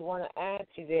else we want to add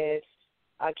to this,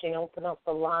 I can open up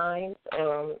the lines.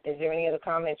 Is there any other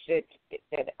comments that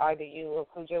either you or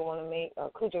Cujo want to make,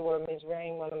 or Cujo or Ms.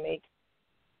 Rain want to make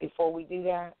before we do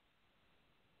that?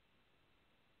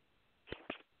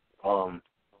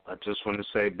 I just want to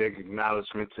say big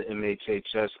acknowledgement to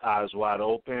MHHS Eyes Wide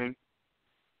Open,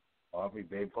 Aubrey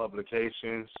Bay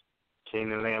Publications,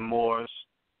 King and Land Moors.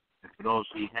 And for those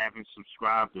who haven't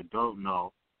subscribed or don't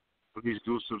know, please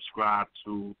do subscribe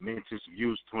to Mantis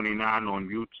Views 29 on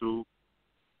YouTube.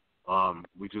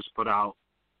 We just put out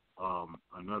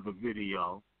another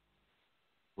video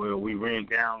where we ran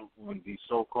down on the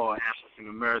so-called African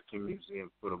American Museum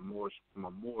from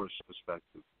a Moorish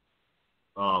perspective,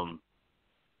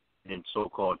 in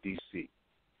so-called D.C.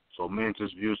 So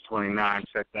Mantis Views 29,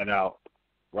 check that out.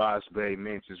 Ross Bay,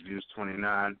 Mantis Views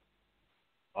 29.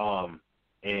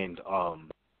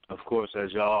 Of course,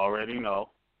 as y'all already know,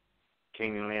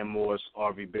 King and Land Moors,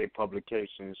 RV Bay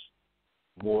Publications,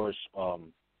 Moorish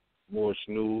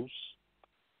News,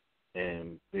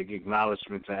 and big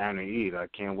acknowledgement to Anna Eid. I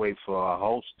can't wait for our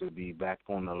host to be back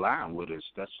on the line with us.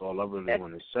 That's all I really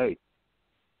want to say.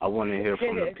 I want to hear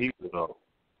from the people, though.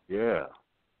 Yeah.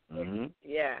 Mm-hmm.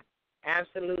 Yeah,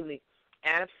 absolutely.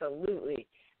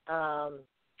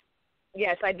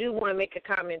 Yes, I do want to make a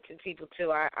comment to people,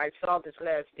 too. I saw this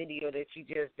last video that you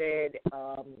just did,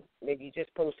 that you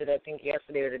just posted, I think,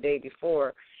 yesterday or the day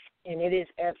before, and it is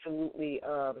absolutely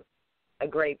a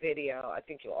great video. I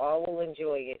think you all will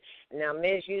enjoy it. Now,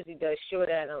 Ms. usually does short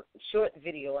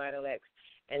video analytics,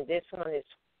 and this one is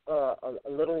a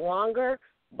little longer,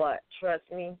 but trust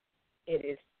me, it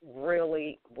is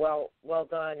really well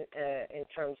done in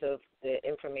terms of the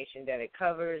information that it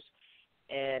covers.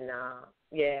 And,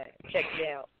 yeah, check it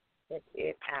out. Check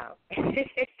it out.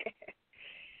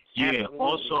 Yeah,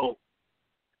 also,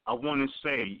 I want to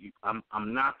say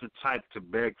I'm not the type to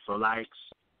beg for likes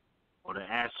or to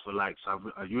ask for likes.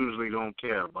 I usually don't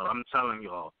care, but I'm telling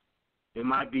y'all, it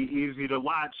might be easy to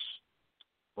watch,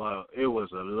 but it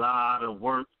was a lot of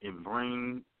work and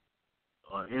brain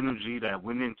energy that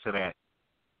went into that.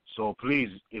 So please,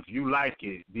 if you like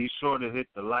it, be sure to hit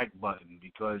the like button,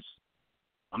 because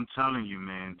I'm telling you,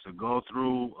 man, to go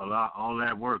through all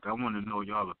that work, I want to know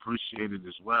y'all appreciate it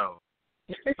as well.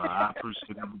 I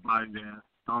appreciate everybody that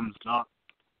thumbs up.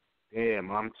 Damn,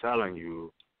 I'm telling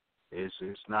you, it's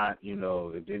not,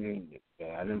 I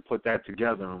didn't put that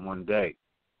together in one day.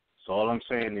 So all I'm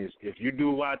saying is, if you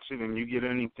do watch it and you get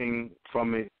anything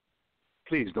from it,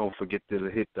 please don't forget to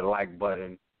hit the like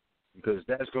button, because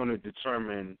that's going to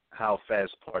determine how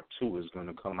fast part 2 is going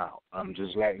to come out. I'm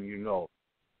just letting you know.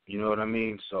 You know what I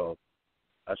mean? So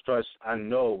I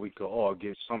know we could all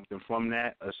get something from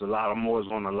that. There's a lot of more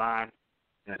on the line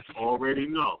that you already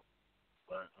know.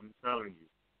 But I'm telling you,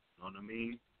 know what I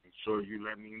mean? Make sure you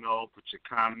let me know, put your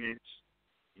comments,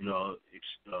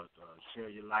 share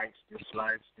your likes,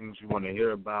 dislikes, things you want to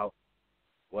hear about,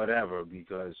 whatever,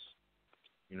 because,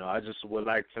 I just would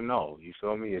like to know. You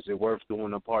feel me? Is it worth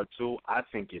doing a part 2? I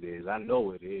think it is. I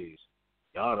know it is.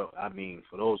 Y'all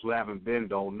for those who haven't been,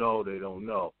 don't know, they don't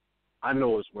know. I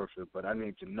know it's worth it, but I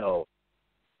need to know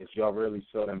if y'all really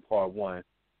felt in part 1.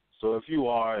 So if you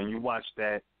are and you watch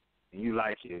that, and you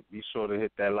like it, be sure to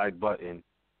hit that like button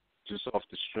just off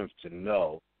the strength to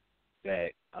know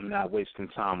that I'm not wasting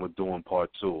time with doing part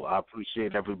 2. I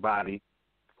appreciate everybody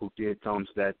who did thumbs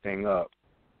that thing up,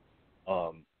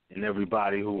 and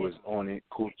everybody who was on it.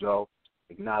 Cujo,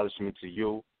 acknowledgement to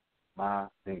you.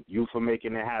 Thank you for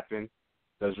making it happen.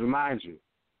 Does remind you,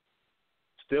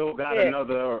 still got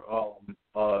another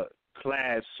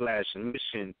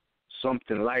class/mission,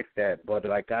 something like that. But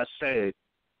like I said,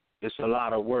 it's a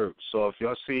lot of work. So if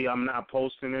y'all see I'm not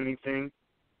posting anything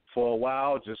for a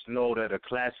while, just know that a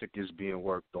classic is being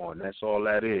worked on. That's all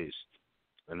that is.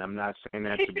 And I'm not saying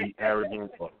that to be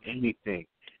arrogant or anything.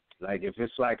 Like if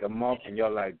it's like a month and you're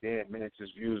like, damn, man,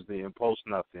 just views didn't post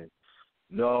nothing.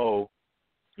 No,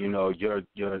 you know,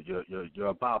 you're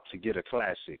about to get a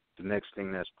classic, the next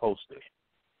thing that's posted.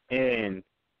 And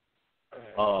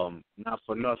not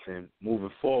for nothing,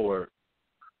 moving forward,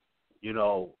 you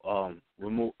know, I'm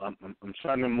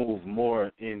trying to move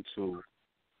more into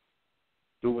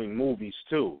doing movies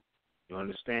too. You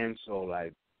understand? So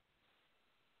like,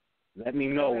 let me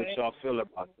know what y'all feel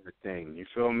about the thing. You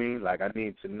feel me? Like I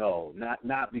need to know,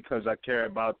 not because I care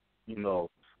about, you know,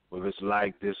 whether it's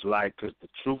like, dislike, because the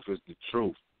truth is the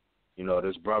truth. You know,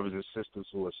 there's brothers and sisters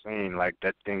who are saying like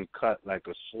that thing cut like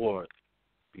a sword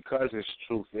because there's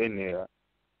truth in there.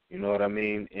 You know what I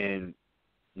mean? And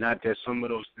not that some of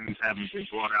those things haven't been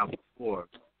brought out before,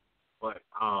 but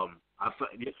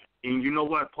and you know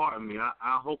what? Pardon me.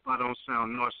 I hope I don't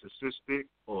sound narcissistic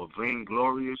or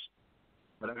vainglorious,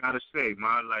 but I gotta say,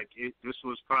 this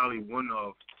was probably one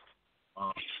of,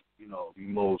 you know, the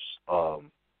most.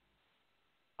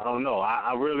 I don't know.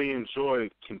 I really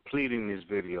enjoyed completing this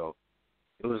video.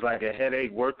 It was like a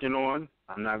headache working on.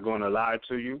 I'm not going to lie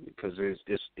to you because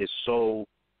it's so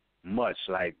much.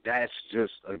 Like that's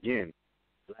just, again,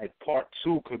 like part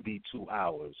 2 could be 2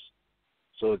 hours.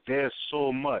 So there's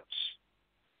so much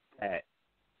that,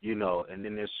 you know, and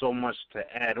then there's so much to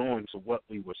add on to what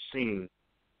we were seeing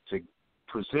to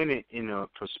present it in a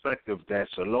perspective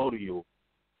that's allodial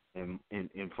and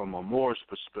from a Moorish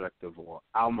perspective or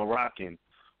Moroccan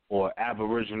or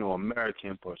Aboriginal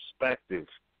American perspective,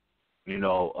 you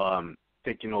know,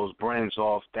 taking those brands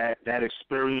off, that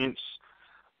experience,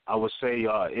 I would say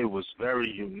it was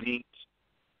very unique.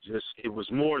 It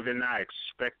was more than I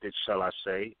expected, shall I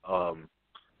say. I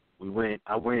went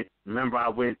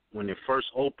when it first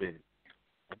opened,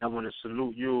 and I want to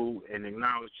salute you and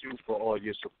acknowledge you for all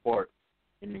your support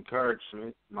and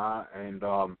encouragement, and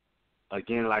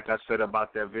again, like I said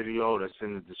about that video that's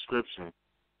in the description,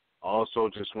 I also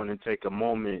just want to take a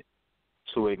moment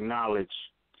to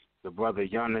acknowledge the brother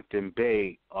Jonathan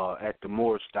Bey at the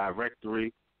Moorish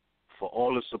Directory for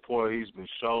all the support he's been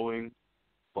showing,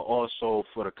 but also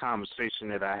for the conversation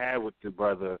that I had with the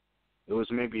brother. It was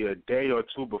maybe a day or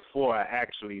 2 before I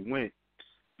actually went,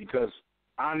 because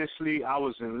honestly, I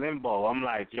was in limbo. I'm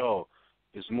like, yo,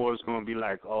 this Moor's going to be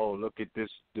like, oh, look at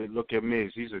this, look at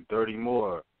Miz, he's a dirty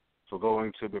Moor for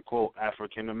going to the, quote,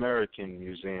 African American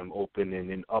Museum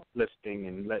opening and uplifting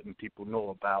and letting people know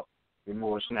about the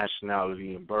Moorish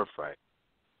nationality and birthright.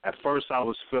 At first, I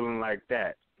was feeling like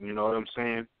that, you know what I'm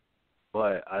saying?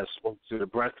 But I spoke to the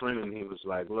brethren, and he was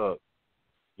like, look,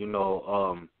 you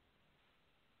know,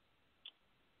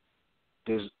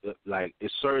 there's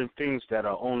it's certain things that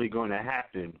are only going to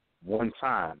happen one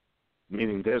time,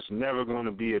 meaning there's never going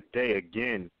to be a day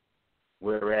again,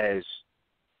 whereas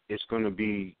it's going to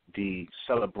be the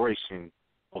celebration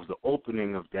of the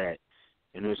opening of that,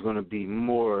 and there's going to be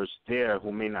Moors there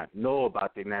who may not know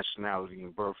about their nationality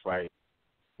and birthright,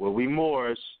 where we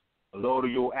Moors,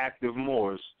 allodial active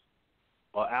Moors,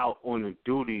 are out on the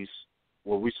duties,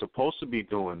 what we're supposed to be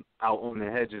doing, out on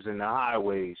the hedges and the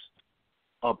highways,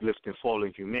 uplifting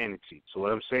fallen humanity. So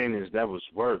what I'm saying is that was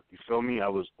work. You feel me? I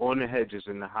was on the hedges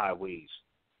and the highways.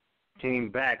 Came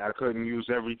back. I couldn't use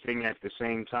everything at the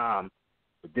same time.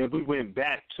 But then we went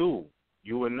back, too,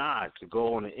 you and I, to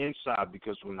go on the inside,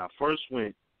 because when I first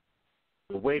went,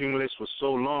 the waiting list was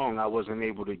so long I wasn't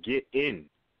able to get in.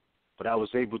 But I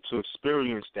was able to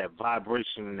experience that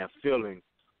vibration and that feeling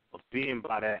of being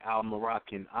by that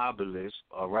Moroccan obelisk,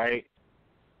 all right,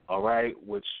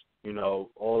 which, you know,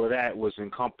 all of that was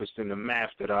encompassed in the math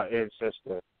that our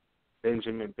ancestor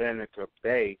Benjamin Benneker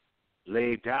Bey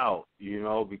laid out, you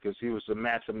know, because he was a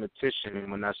mathematician. And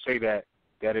when I say that,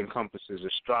 that encompasses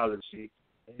astrology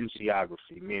and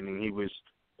geography, meaning he was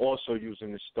also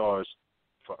using the stars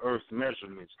for earth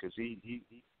measurements, because he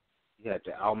had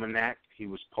the almanac he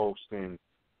was posting,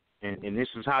 and this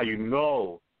is how you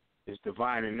know it's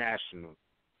divine and national.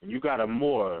 And you got a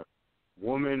Moor,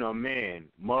 woman or man,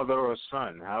 mother or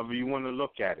son, however you want to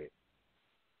look at it,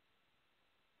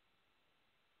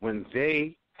 when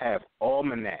they have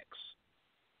almanacs,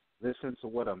 listen to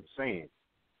what I'm saying.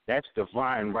 That's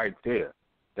divine right there.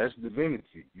 That's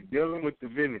divinity. You're dealing with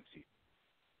divinity.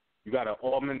 You got an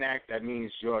almanac. That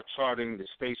means you're charting the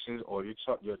stations, or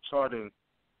you're charting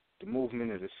the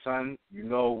movement of the sun. You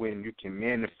know when you can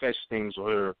manifest things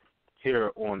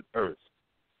here on earth.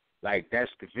 Like,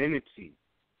 that's divinity.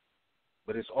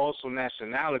 But it's also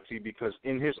nationality, because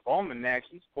in his almanac,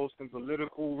 he's posting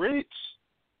political writs.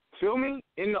 Feel me?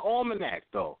 In the almanac,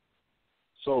 though.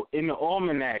 So in the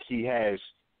almanac, he has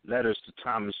letters to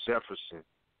Thomas Jefferson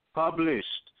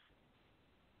published.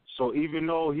 So even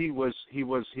though he was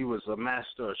a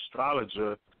master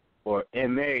astrologer, or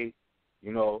MA,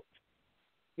 you know,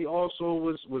 he also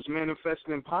was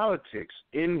manifesting politics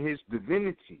in his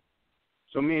divinity.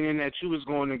 So meaning that you was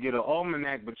going to get an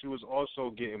almanac, but you was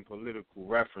also getting political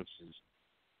references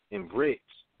and writs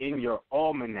in your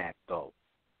almanac, though.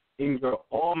 In your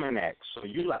almanac. So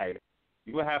you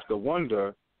would have to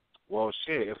wonder, well,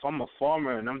 shit, if I'm a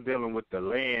farmer and I'm dealing with the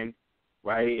land,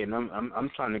 right, and I'm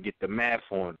trying to get the math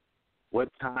on what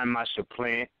time I should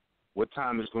plant, what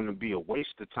time is going to be a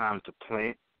waste of time to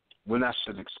plant, when I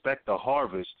should expect a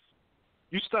harvest.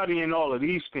 You studying all of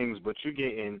these things, but you're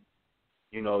getting,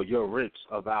 you know, your writs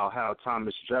about how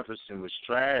Thomas Jefferson was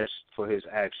trashed for his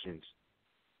actions.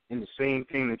 And the same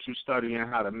thing that you're studying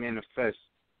how to manifest,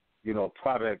 you know,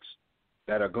 products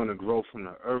that are going to grow from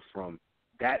the earth from.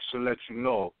 That should let you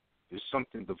know there's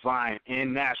something divine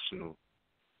and national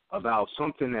about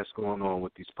something that's going on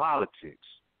with these politics.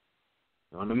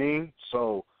 You know what I mean?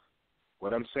 So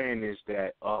what I'm saying is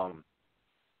that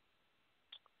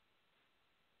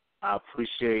I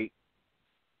appreciate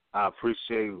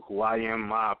who I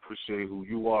am. I appreciate who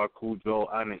you are, Cujo,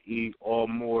 Ana E, all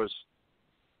Moors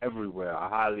everywhere. I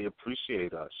highly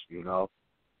appreciate us, you know,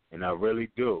 and I really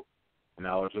do. And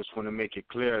I just want to make it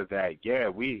clear that, yeah,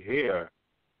 we here.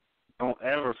 Don't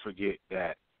ever forget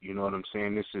that, you know what I'm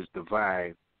saying? This is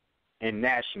divine and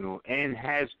national and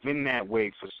has been that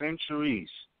way for centuries.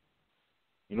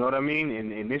 You know what I mean?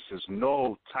 And this is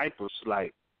no type of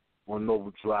slight on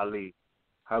Noble Drew Ali.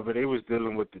 However, they was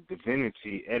dealing with the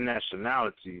divinity and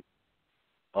nationality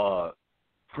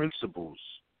principles.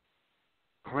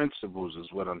 Principles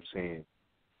is what I'm saying.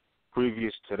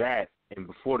 Previous to that, and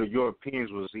before the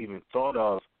Europeans was even thought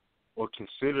of or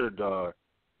considered,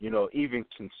 even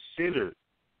considered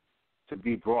to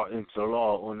be brought into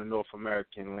law on the North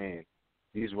American land.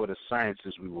 These were the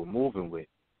sciences we were moving with.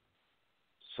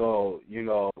 So, you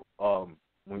know,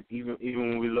 when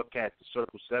when we look at the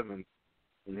Circle 7,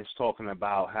 and it's talking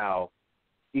about how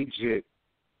Egypt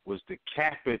was the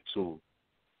capital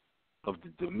of the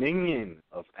dominion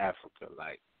of Africa,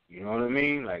 like, you know what I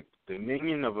mean? Like,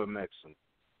 dominion of a Mexican.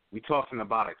 We're talking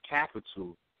about a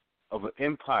capital of an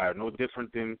empire, no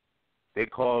different than they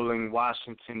calling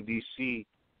Washington, D.C.,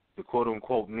 the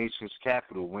quote-unquote nation's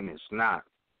capital when it's not.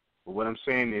 But what I'm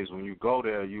saying is when you go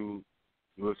there, you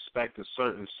expect a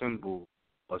certain symbol,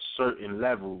 a certain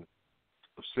level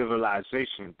of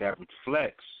civilization that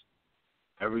reflects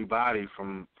everybody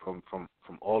from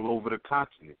all over the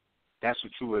continent. That's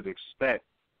what you would expect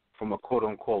from a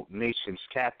quote-unquote nation's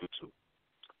capital.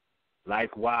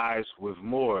 Likewise with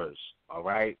Moors, all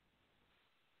right?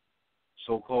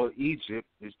 So-called Egypt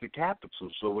is the capital.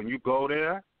 So when you go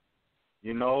there,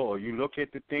 you know, or you look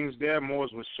at the things there,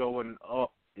 Moors were showing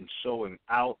up and showing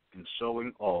out and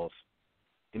showing off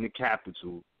in the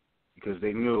capital because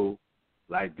they knew,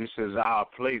 like, this is our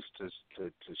place to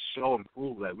show and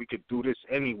prove that we could do this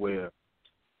anywhere,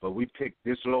 but we picked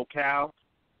this locale.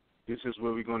 This is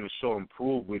where we're going to show and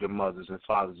prove we're the mothers and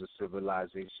fathers of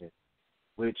civilization,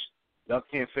 which y'all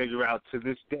can't figure out to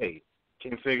this day.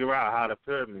 Can't figure out how the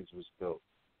pyramids was built.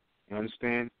 You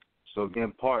understand? So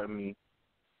again, pardon me.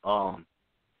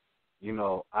 You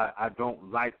know, I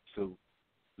don't like to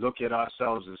look at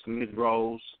ourselves as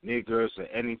Negroes, niggers, or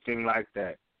anything like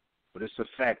that. But it's a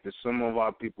fact that some of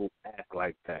our people act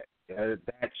like that.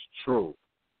 That's true.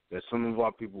 That some of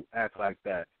our people act like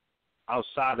that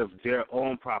outside of their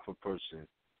own proper person.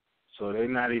 So they're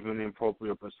not even in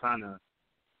propria persona.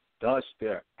 Thus,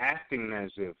 they're acting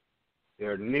as if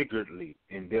they're niggardly,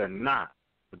 and they're not.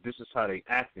 But this is how they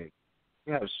acting.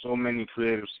 We have so many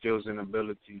creative skills and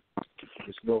ability.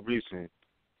 There's no reason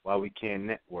why we can't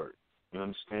network. You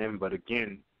understand? But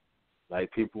again,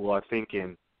 like, people are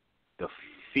thinking the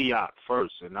fiat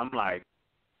first. And I'm like,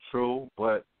 true,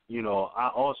 but, you know, I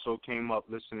also came up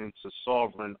listening to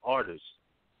sovereign artists.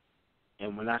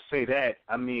 And when I say that,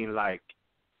 I mean, like,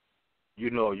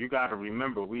 you know, you got to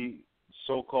remember, we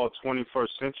so-called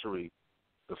 21st century,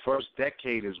 the first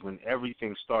decade is when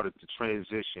everything started to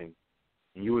transition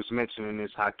And you was mentioning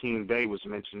this, Hakeem Bey was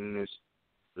mentioning this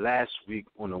last week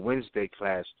on the Wednesday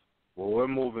class, where we're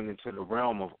moving into the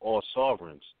realm of all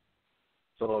sovereigns.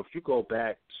 So if you go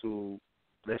back to,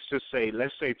 let's say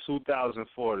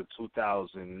 2004 to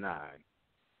 2009,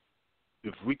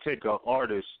 if we take an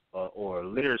artist or a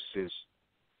lyricist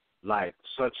like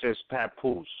such as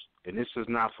Papoose, and this is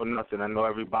not for nothing, I know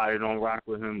everybody don't rock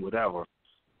with him, whatever,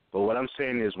 but what I'm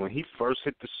saying is when he first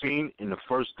hit the scene in the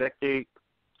first decade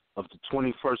of the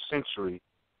 21st century,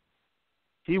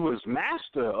 he was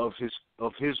master of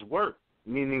his work,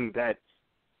 meaning that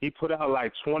he put out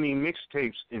like 20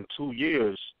 mixtapes in 2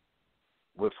 years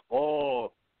with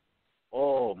all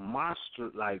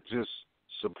monster, like just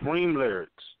supreme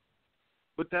lyrics.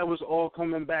 But that was all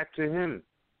coming back to him.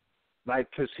 Like,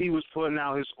 because he was putting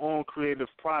out his own creative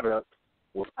product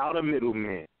without a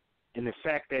middleman. And the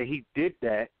fact that he did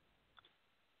that,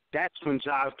 that's when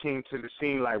Jive came to the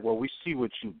scene like, well, we see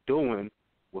what you're doing.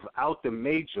 Without the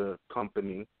major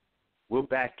company, we'll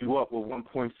back you up with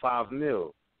 1.5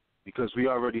 mil because we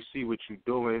already see what you're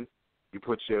doing. You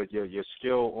put your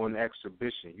skill on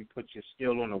exhibition. You put your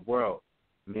skill on the world.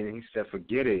 Meaning he said,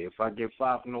 forget it. If I get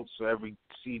 5 notes for every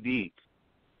CD,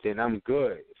 then I'm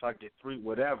good. If I get 3,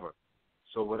 whatever.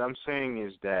 So what I'm saying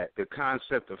is that the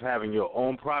concept of having your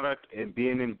own product and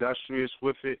being industrious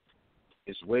with it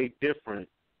is way different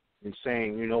than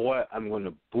saying, you know what, I'm going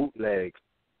to bootleg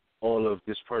all of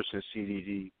this person's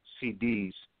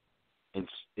CDs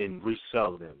and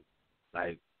resell them.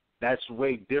 Like, that's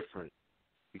way different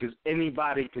because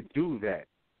anybody could do that.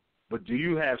 But do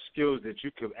you have skills that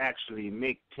you could actually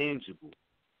make tangible?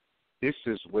 This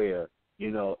is where,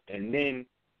 and then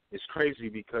it's crazy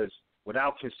because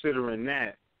without considering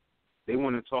that, they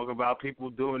want to talk about people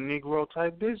doing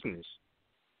Negro-type business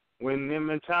when their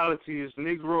mentality is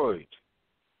Negroid.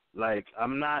 Like,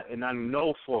 I'm not, and I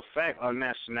know for a fact our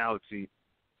nationality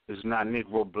is not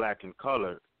Negro, black, and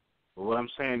colored. But what I'm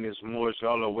saying is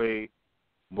y'all are way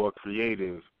more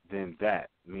creative than that,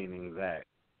 meaning that,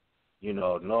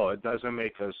 no, it doesn't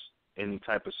make us any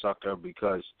type of sucker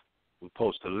because we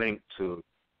post a link to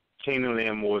Canaan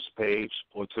Land Moore's page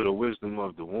or to the Wisdom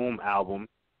of the Womb album,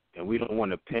 and we don't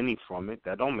want a penny from it.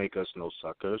 That don't make us no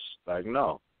suckers. Like,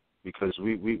 no, because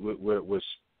we're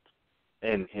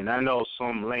and I know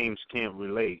some lames can't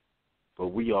relate, but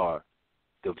we are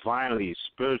divinely,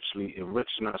 spiritually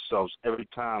enriching ourselves every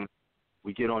time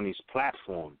we get on these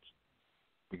platforms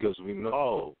because we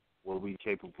know what we're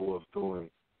capable of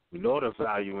doing. We know the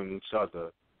value in each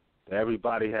other, that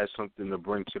everybody has something to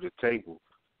bring to the table.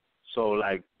 So,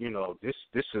 like, this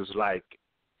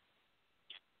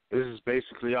is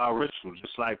basically our ritual.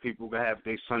 Just like people have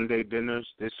their Sunday dinners,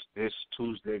 this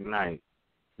Tuesday night,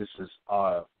 this is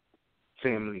our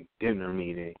family dinner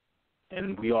meeting.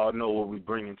 And we all know what we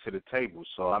bring into the table.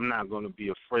 So I'm not going to be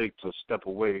afraid to step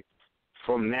away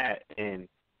from that and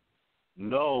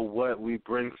know what we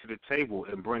bring to the table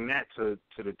and bring that to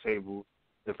the table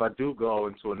if I do go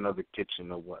into another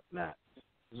kitchen or whatnot.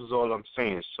 This is all I'm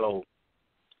saying. So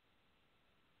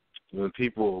when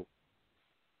people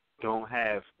don't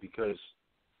have, because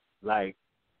like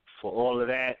for all of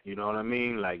that, you know what I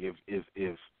mean? Like if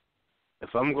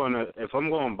I'm gonna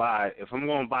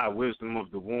buy Wisdom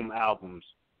of the Womb albums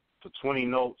for 20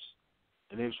 notes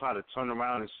and then try to turn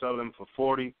around and sell them for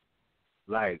 40,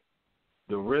 like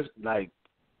the risk, like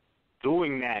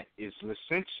doing that is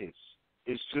licentious.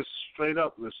 It's just straight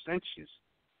up licentious.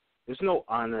 There's no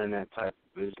honor in that type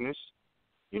of business.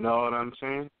 You know what I'm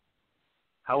saying?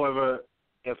 However,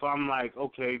 if I'm like,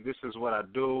 okay, this is what I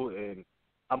do, and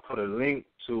I put a link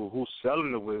to who's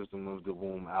selling the Wisdom of the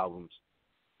Womb albums,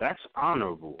 that's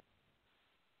honorable.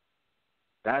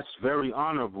 That's very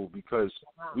honorable because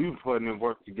we've been putting in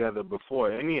work together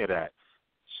before any of that.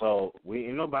 So we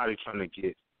ain't nobody trying to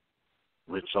get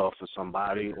rich off of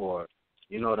somebody or,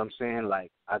 you know what I'm saying?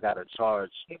 Like, I got to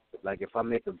charge. Like, if I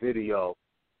make a video,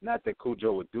 not that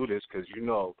Cujo would do this because you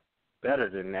know better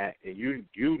than that. And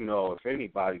you know, if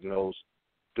anybody knows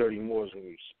dirty Moors when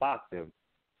you spot them.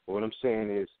 But what I'm saying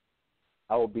is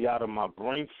I will be out of my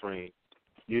brain frame,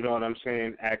 you know what I'm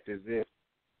saying, act as if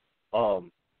I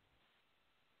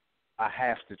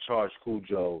have to charge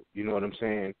Cujo, you know what I'm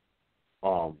saying,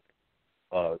 5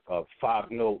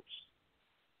 notes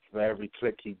for every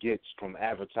click he gets from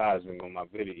advertising on my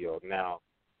video. Now,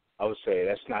 I would say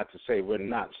that's not to say we're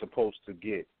not supposed to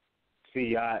get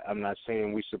fiat. I'm not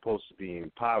saying we're supposed to be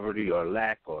in poverty or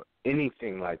lack or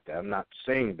anything like that. I'm not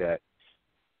saying that.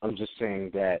 I'm just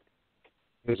saying that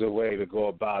there's a way to go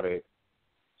about it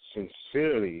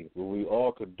sincerely where we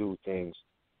all could do things.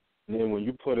 And then when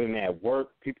you put in that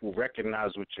work, people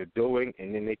recognize what you're doing,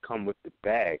 and then they come with the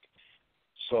bag.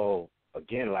 So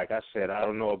again, like I said, I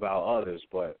don't know about others,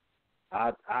 but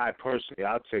I personally,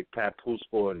 I'll take Papoose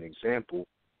for an example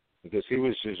because he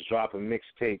was just dropping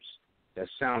mixtapes that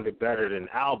sounded better than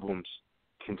albums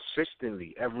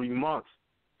consistently every month.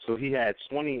 So he had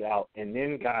 20 out and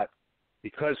then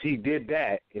because he did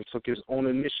that and took his own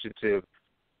initiative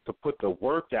to put the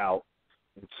work out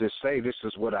and to say this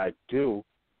is what I do,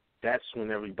 that's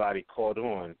when everybody caught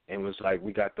on and was like,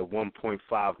 we got the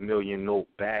 1.5 million note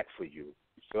back for you.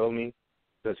 You feel me?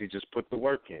 Because he just put the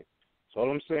work in. So all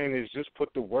I'm saying is just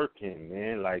put the work in,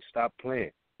 man. Like, stop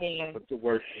playing. Yeah. Put the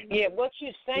work in. Yeah, what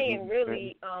you're saying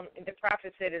really, the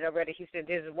prophet said it already. He said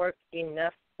there's work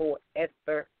enough for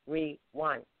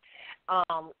everyone.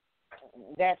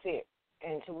 That's it.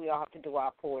 And so we all have to do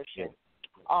our portion.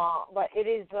 But it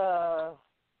is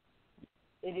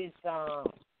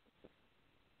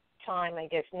time, I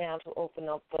guess, now to open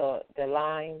up the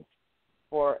lines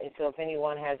for it. So if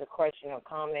anyone has a question or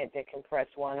comment, they can press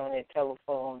 1 on their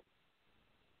telephone,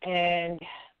 and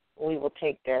we will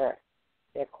take their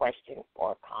question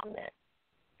or comment.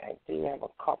 I do have a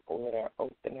couple that are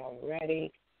open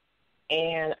already,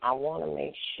 and I want to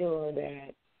make sure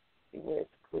that, where's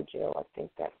Cujo? I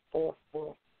think that's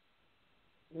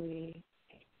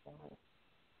 44381.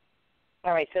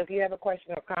 All right, so if you have a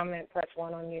question or comment, press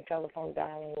 1 on your telephone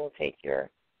dial, and we'll take your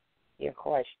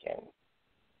question.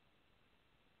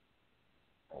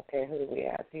 Okay, who do we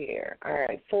have here? All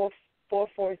right,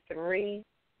 443.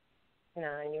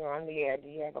 You're on the air. Do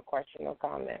you have a question or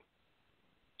comment?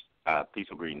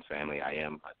 Peaceful greetings, family. I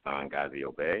am Hassan Ghazi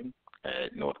Obey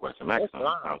at Northwestern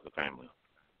Maximum. How's the family?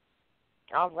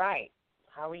 All right.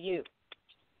 How are you?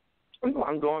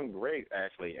 I'm doing great,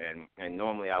 actually. And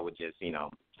normally I would just,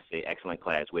 say excellent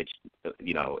class, which,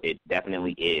 it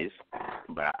definitely is.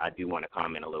 But I do want to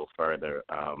comment a little further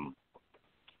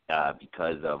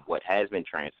because of what has been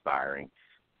transpiring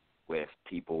with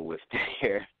people with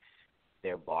their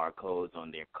barcodes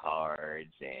on their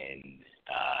cards and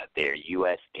their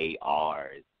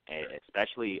USARs, and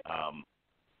especially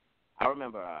I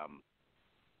remember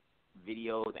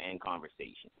videos and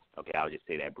conversations. Okay, I'll just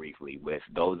say that briefly with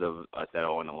those of us that are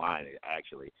on the line,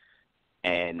 actually,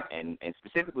 and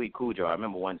specifically Cujo. I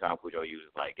remember one time Cujo, you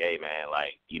was like, "Hey man,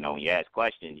 like when you ask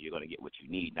questions, you're gonna get what you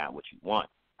need, not what you want."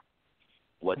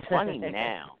 What's funny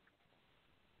now?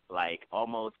 Like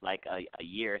almost like a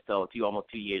year or so, almost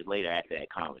 2 years later after that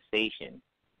conversation,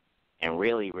 and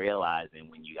really realizing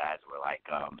when you guys were like,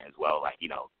 as well, like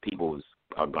people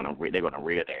they're gonna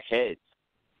rear their heads,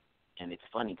 and it's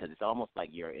funny because it's almost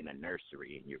like you're in a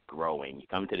nursery and you're growing. You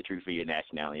come to the truth of your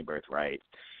nationality and birthright,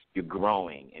 you're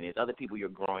growing, and there's other people you're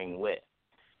growing with,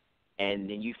 and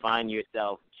then you find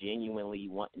yourself genuinely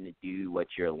wanting to do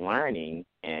what you're learning,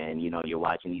 and you're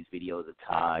watching these videos of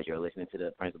Taj, or listening to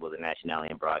the Principles of Nationality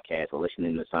and Broadcast, or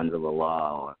listening to Sons of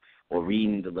Allah, or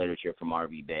reading the literature from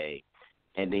R.V. Bey,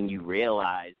 and then you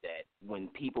realize that when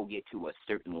people get to a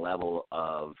certain level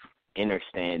of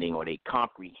understanding, or they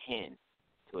comprehend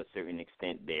to a certain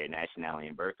extent their nationality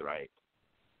and birthright,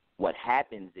 what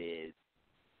happens is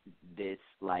this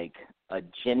like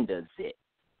agenda zit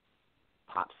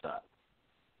pops up,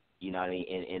 you know what I mean,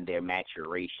 in their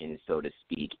maturation, so to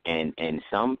speak. And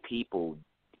some people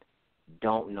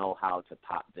don't know how to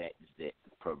pop that zit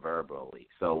proverbially.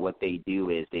 So what they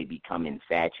do is they become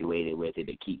infatuated with it.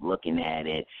 They keep looking at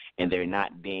it, and they're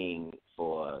not being,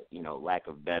 for lack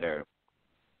of better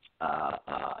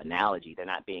analogy, they're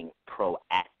not being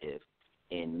proactive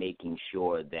in making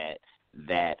sure that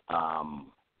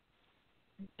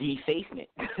defacement,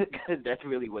 because that's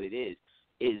really what it is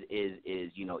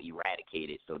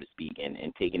eradicated, so to speak,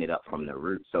 and taking it up from the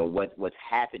root. So what's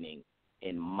happening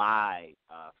in my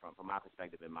from my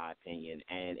perspective, in my opinion,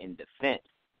 and in defense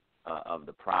of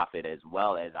the Prophet, as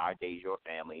well as our De Jour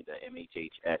family, the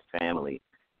MHHS family,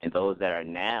 and those that are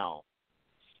now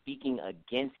speaking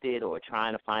against it or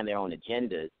trying to find their own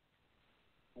agendas,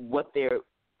 what they're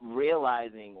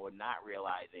realizing or not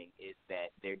realizing is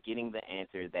that they're getting the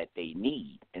answer that they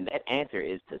need, and that answer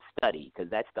is to study, because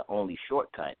that's the only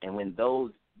shortcut. And when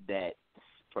those that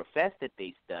profess that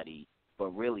they study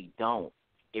but really don't,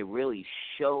 it really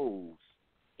shows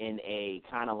in a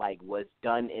kind of like what's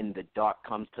done in the dark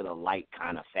comes to the light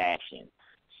kind of fashion.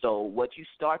 So what you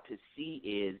start to see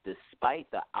is, despite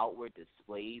the outward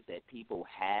displays that people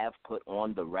have put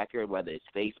on the record, whether it's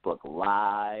Facebook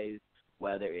Live,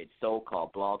 whether it's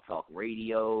so-called blog talk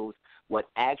radios, what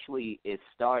actually is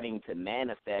starting to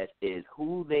manifest is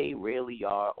who they really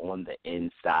are on the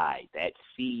inside, that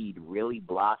seed really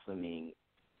blossoming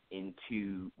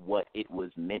into what it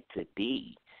was meant to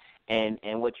be.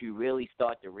 And what you really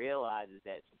start to realize is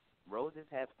that roses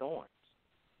have thorns.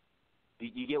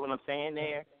 You get what I'm saying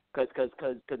there? Because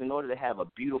in order to have a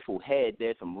beautiful head,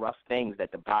 there's some rough things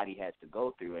that the body has to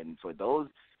go through. And for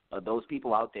those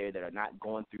people out there that are not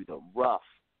going through the rough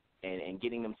and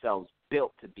getting themselves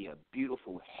built to be a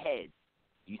beautiful head,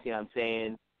 you see what I'm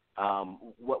saying?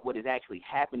 What is actually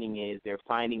happening is they're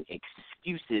finding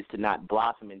excuses to not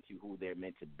blossom into who they're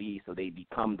meant to be, so they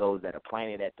become those that are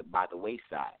planted by the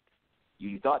wayside.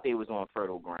 You thought they was on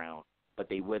fertile ground, but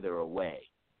they wither away.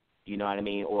 You know what I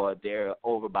mean? Or they're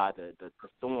over by the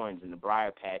thorns and the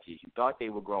briar patches. You thought they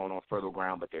were growing on fertile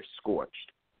ground, but they're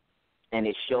scorched. And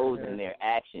it shows in their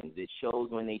actions. It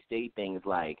shows when they say things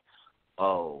like,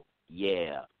 oh,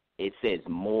 yeah, it says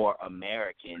Moor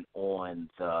American on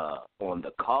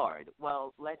the card.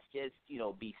 Well, let's just,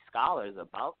 be scholars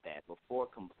about that before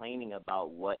complaining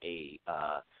about what a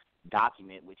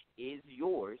document, which is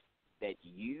yours, that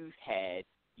you've had,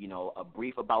 a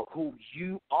brief about who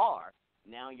you are.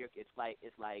 Now it's like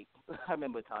I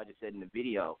remember Taj said in the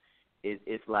video,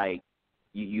 it's like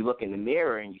you look in the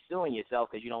mirror and you're suing yourself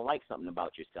because you don't like something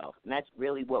about yourself. And that's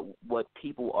really what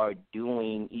people are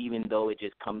doing, even though it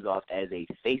just comes off as a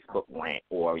Facebook rant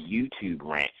or YouTube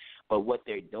rant. But what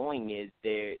they're doing is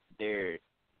they're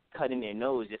cutting their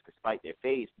nose just to spite their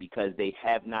face because they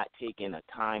have not taken a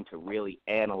time to really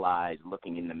analyze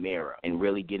looking in the mirror and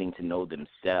really getting to know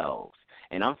themselves.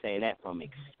 And I'm saying that from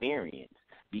experience.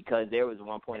 Because there was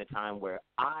one point in time where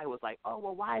I was like, oh,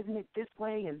 well, why isn't it this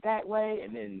way and that way?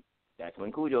 And then that's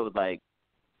when Cujo was like,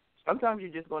 sometimes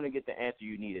you're just going to get the answer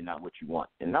you need and not what you want.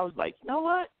 And I was like, you know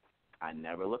what? I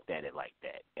never looked at it like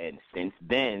that. And since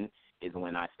then is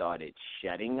when I started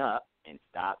shutting up and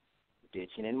stopped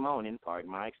bitching and moaning,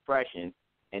 pardon my expression,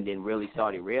 and then really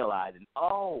started realizing,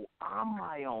 oh, I'm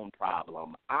my own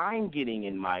problem. I'm getting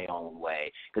in my own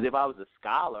way. Because if I was a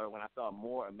scholar, when I saw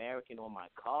Moor American on my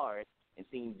card, and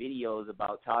seen videos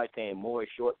about Taj saying Moor is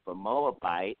short for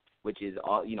Moabite, which is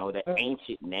the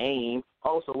ancient name.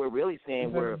 Also, we're really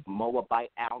saying we're Moabite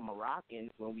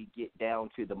Moroccans when we get down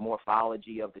to the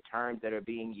morphology of the terms that are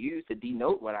being used to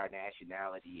denote what our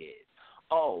nationality is.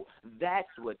 Oh, that's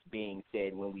what's being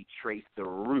said when we trace the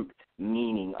root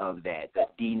meaning of that, the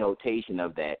denotation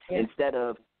of that. Yeah. Instead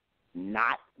of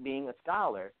not being a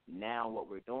scholar, now what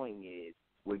we're doing is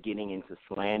we're getting into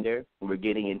slander. We're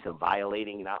getting into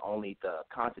violating not only the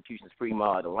Constitution's free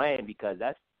law of the land, because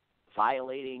that's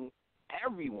violating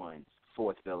everyone's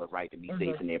fourth bill of right to be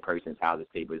safe in their persons, houses,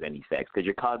 tables, any sex, because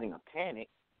you're causing a panic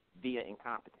via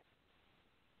incompetence.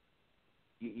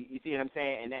 You see what I'm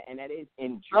saying? And that is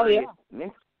injurious.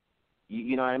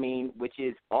 You know what I mean? Which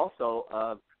is also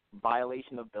a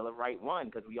violation of Bill of Right 1,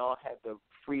 because we all have the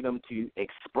freedom to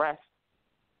express,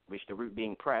 which the root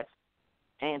being press,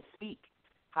 and speak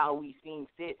how we seem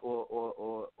fit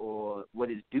or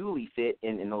what is duly fit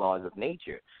in the laws of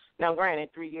nature. Now, granted,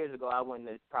 3 years ago, I wouldn't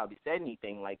have probably said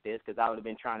anything like this because I would have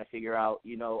been trying to figure out,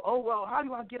 oh, well, how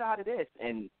do I get out of this?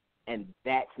 And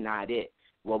that's not it.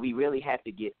 Well, we really have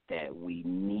to get that we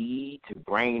need to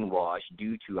brainwash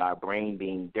due to our brain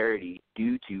being dirty,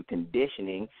 due to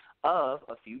conditioning of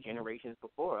a few generations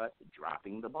before us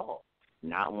dropping the ball,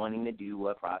 not wanting to do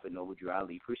what Prophet Noble Drew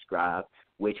Ali prescribed,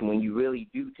 which when you really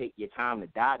do take your time to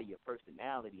die to your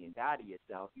personality and die to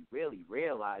yourself, you really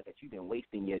realize that you've been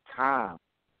wasting your time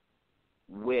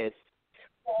with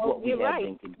what we have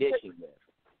been conditioned with.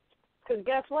 Because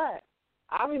guess what?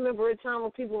 I remember a time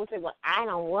when people would say, well, I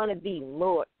don't want to be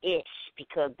Moorish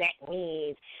because that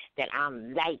means that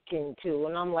I'm likened to.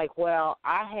 And I'm like, well,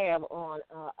 I have on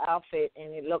an outfit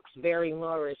and it looks very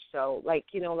Moorish. So, like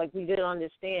we did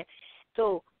understand.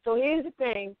 So here's the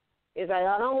thing, is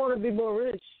I don't want to be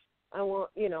Moorish. I want,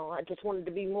 I just wanted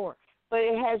to be more. But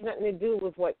it has nothing to do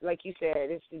with what, like you said,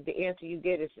 it's the answer you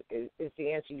get is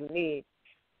the answer you need.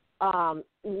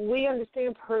 We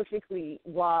understand perfectly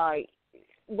why,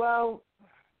 well,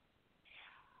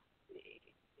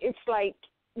 it's like,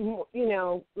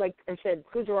 like I said,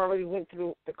 Cujo already went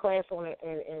through the class on it,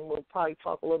 and we'll probably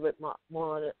talk a little bit more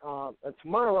on it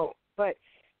tomorrow. But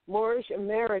Moorish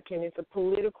American is a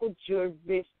political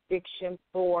jurisdiction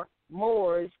for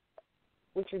Moors,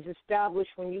 which is established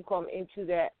when you come into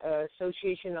that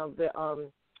association of the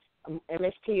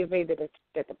MST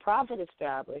that the Prophet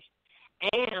established,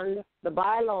 and the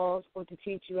bylaws are to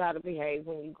teach you how to behave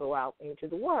when you go out into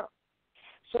the world.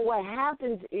 So what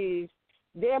happens is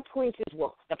their point is,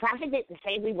 well, the Prophet didn't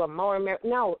say we were Moor American.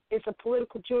 No, it's a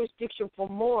political jurisdiction for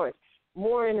Moors.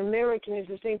 Moor and American is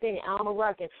the same thing,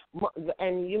 Moroccan.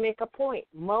 And you make a point,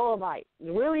 Moabite.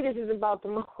 Really, this is about the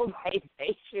Moabite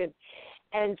nation.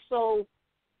 And so,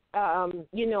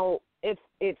 if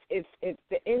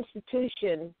the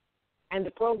institution and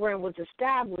the program was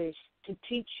established to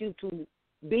teach you to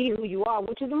be who you are,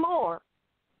 which is more,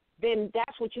 then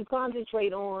that's what you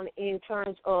concentrate on in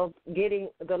terms of getting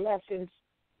the lessons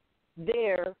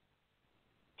there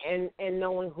and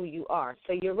knowing who you are.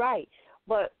 So you're right.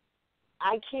 But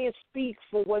I can't speak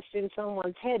for what's in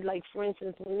someone's head. Like, for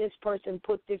instance, when this person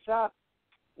put this up,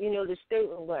 the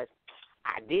statement was,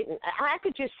 I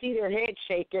could just see their head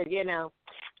shaking,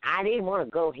 I didn't want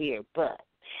to go here, but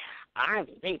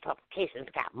RV publications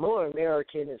got Moor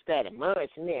American instead of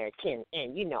Moorish American,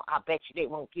 and, I bet you they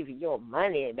won't give you your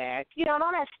money back. And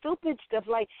all that stupid stuff.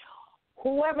 Like,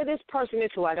 whoever this person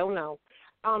is, who I don't know,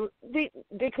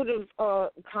 they could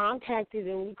have contacted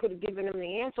and we could have given them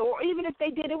the answer. Or even if they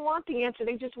didn't want the answer,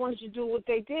 they just wanted to do what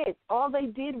they did. All they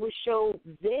did was show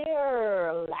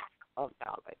their lack of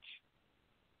knowledge.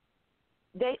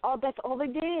 That's all they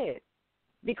did.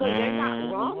 Because they're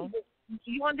not wrong.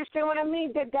 Do you understand what I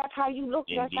mean? That's how you look.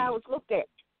 That's how it's looked at.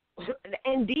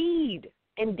 Indeed.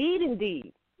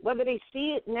 Whether they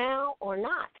see it now or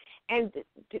not. And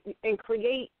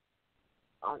create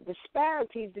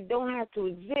disparities that don't have to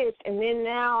exist. And then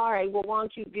now, all right, well, why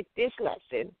don't you get this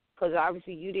lesson? Because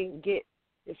obviously you didn't get,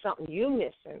 there's something you're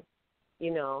missing,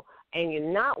 and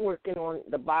you're not working on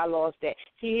the bylaws that,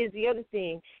 see, here's the other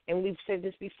thing, and we've said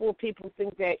this before, people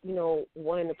think that,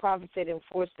 when the prophet said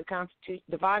enforce the Constitution,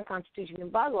 divine Constitution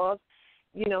and bylaws,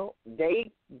 they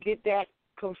get that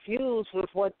confused with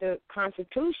what the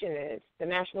Constitution is, the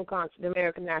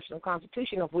American National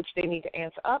Constitution, of which they need to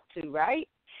answer up to, right?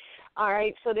 All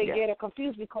right, so they get it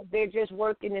confused because they're just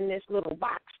working in this little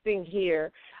box thing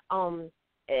here, and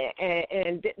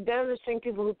they're the same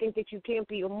people who think that you can't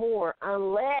be a Moor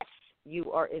unless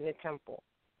you are in the temple.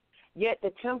 Yet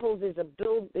the temples is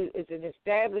an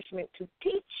establishment to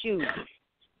teach you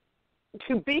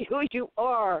to be who you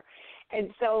are,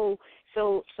 and so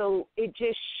it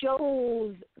just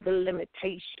shows the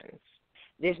limitations.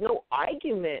 There's no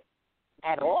argument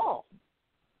at all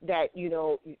that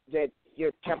that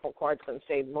your temple card's going to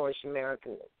say Moorish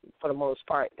American for the most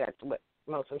part. That's what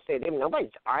most of them say.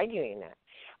 Nobody's arguing that.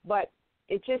 But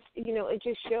it just, it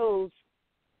just shows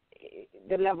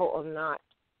the level of not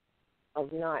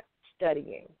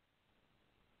studying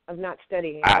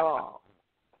at all.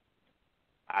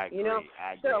 I agree.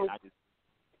 I agree. So,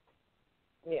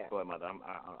 yeah. Go ahead, Mother.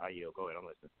 I yield. Go ahead. I'm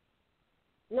listening.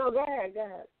 No, go ahead.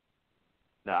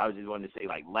 No, I was just wanting to say,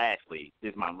 lastly,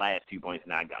 this is my last 2 points,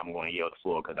 and I'm going to yield the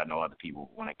floor because I know other people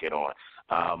want to get on.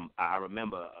 I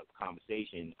remember a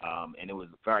conversation, and it was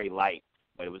very light,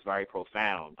 but it was very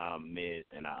profound, Ms.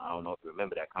 And I don't know if you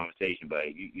remember that conversation, but,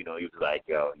 he was like,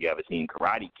 yo, you ever seen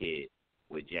Karate Kid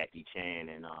with Jackie Chan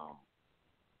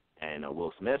and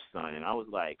Will Smith's son? And I was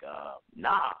like,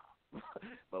 nah.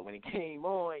 But when it came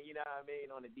on,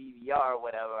 on the DVR or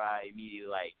whatever, I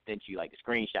immediately sent you a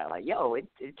screenshot, yo,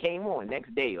 it came on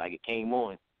next day, it came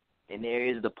on. And there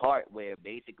is the part where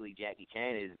basically Jackie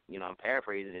Chan is, I'm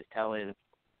paraphrasing, is telling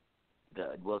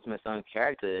the Will Smith's son's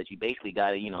character that you basically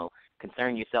got to,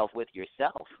 concern yourself with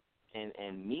yourself.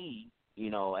 And me,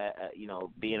 being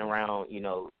around,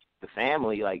 the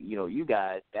family, you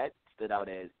guys, that stood out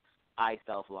as I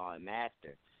self-law and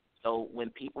master. So when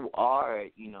people are,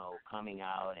 coming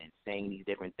out and saying these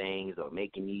different things or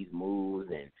making these moves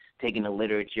and taking the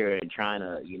literature and trying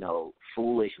to,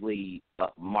 foolishly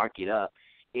mark it up,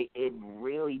 it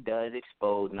really does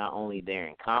expose not only their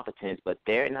incompetence, but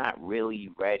they're not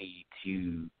really ready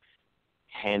to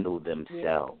handle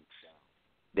themselves.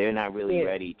 They're not really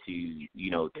ready to,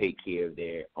 take care of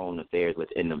their own affairs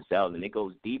within themselves. And it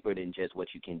goes deeper than just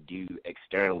what you can do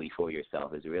externally for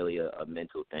yourself. It's really a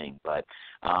mental thing. But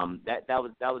that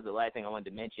was the last thing I wanted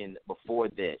to mention before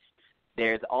this.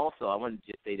 There's also, I wanted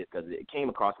to just say this because it came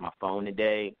across my phone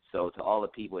today. So to all the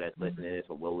people that's listening to this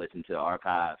or will listen to the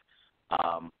archive,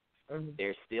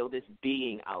 there's still this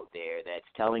being out there that's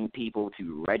telling people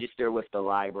to register with the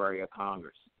Library of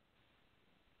Congress.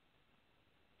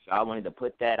 So I wanted to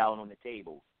put that out on the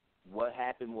table. What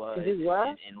happened was, in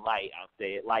light, I'll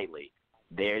say it lightly,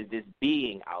 there's this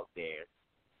being out there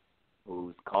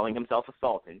who's calling himself a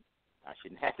sultan. I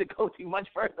shouldn't have to go too much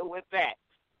further with that,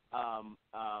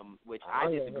 which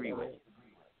I disagree with.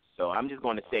 So I'm just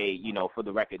going to say, for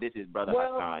the record, this is Brother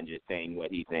Hassan just saying what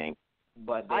he thinks.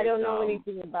 But I don't know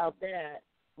anything about that,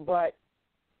 but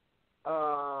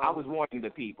I was warning the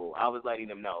people. I was letting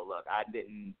them know, look, I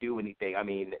didn't do anything. I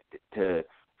mean, to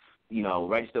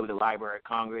register with the Library of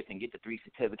Congress and get the 3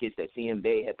 certificates that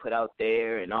CMB had put out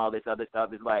there and all this other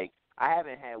stuff. It's I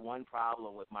haven't had one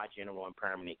problem with my general and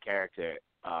permanent character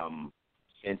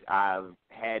since I've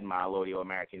had my loyal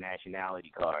American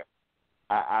nationality card.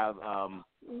 I've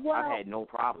had no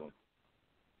problem.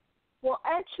 Well,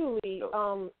 actually,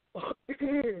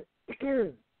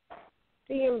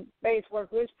 CM-based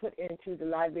work was put into the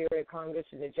Library of Congress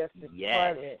and the Justice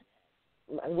Department,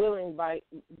 willing by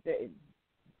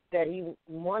that he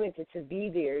wanted it to be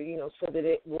there, so that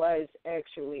it was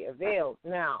actually availed.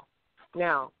 Now,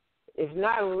 it's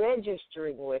not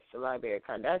registering with the Library of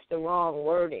Congress. That's the wrong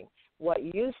wording. What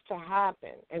used to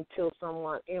happen until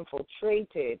someone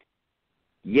infiltrated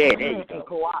and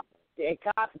co-opt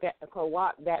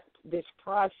this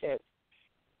process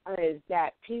is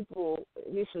that people,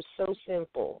 this was so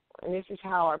simple, and this is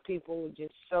how our people were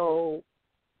just so,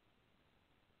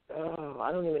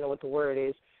 I don't even know what the word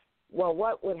is. Well,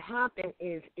 what would happen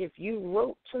is if you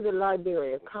wrote to the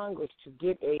Library of Congress to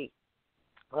get a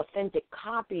authentic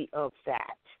copy of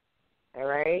that, all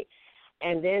right,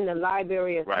 and then the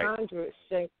Library of Congress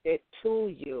sent it to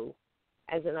you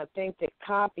as an authentic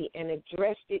copy and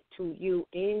addressed it to you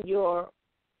in your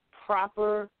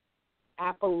proper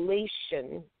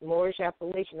appellation, Moorish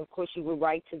appellation. Of course, you would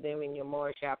write to them in your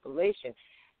Moorish appellation.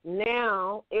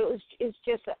 Now, it's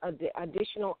just an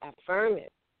additional affirming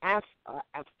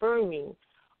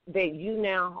that you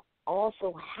now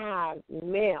also have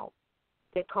mail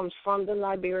that comes from the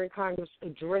Library of Congress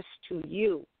addressed to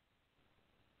you.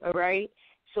 All right?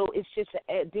 So it's just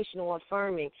an additional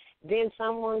affirming. Then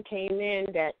someone came in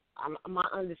that my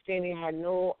understanding had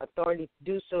no authority to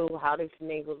do so, how they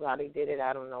finagled, how they did it,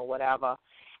 I don't know, whatever.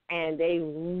 And they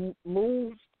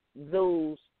moved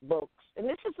those books, and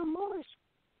this is a Moorish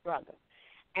brother,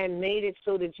 and made it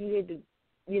so that you had to,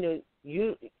 you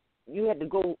had to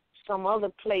go some other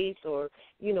place or,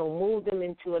 move them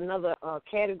into another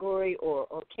category or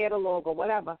catalog or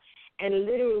whatever, and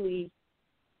literally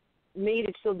made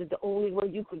it so that the only way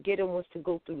you could get them was to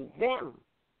go through them.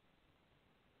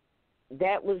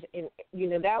 That was,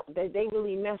 that they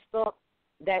really messed up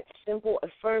that simple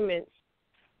affirmance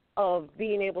of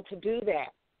being able to do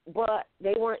that. But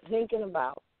they weren't thinking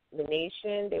about the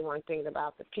nation. They weren't thinking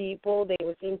about the people. They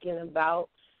were thinking about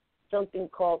something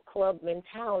called club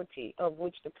mentality, of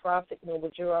which the Prophet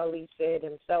Noble Ali said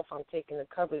himself, I'm taking the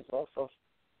covers off of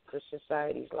the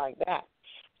societies like that.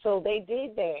 So they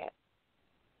did that,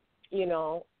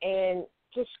 and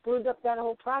just screwed up that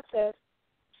whole process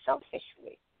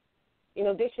selfishly.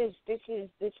 This is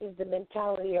the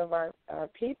mentality of our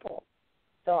people.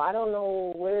 So I don't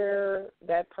know where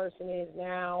that person is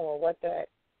now or what that,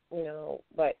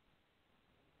 but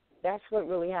that's what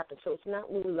really happened. So it's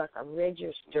not really like a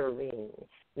registering.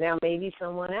 Now maybe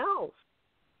someone else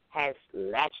has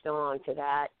latched on to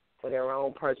that for their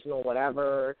own personal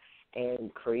whatever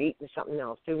and creating something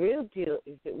else. The real deal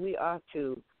is that we are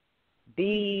to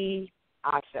be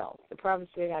ourselves. The Prophet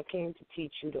said, I came to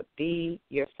teach you to be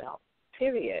yourself,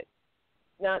 period.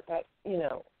 Not that,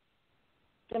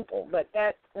 simple, but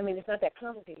it's not that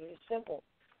complicated. It's simple.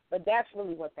 But that's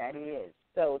really what that is.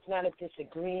 So it's not a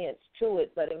disagreement to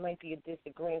it, but it might be a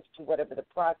disagreement to whatever the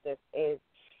process is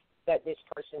that this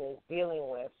person is dealing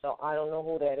with. So I don't know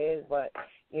who that is, but,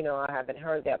 I haven't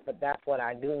heard that, but that's what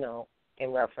I do know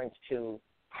in reference to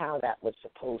how that was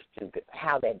supposed to,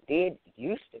 how that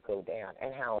used to go down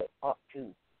and how it ought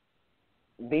to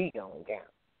be going down.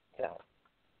 So,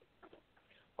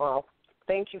 well,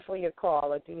 thank you for your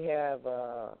call. I do have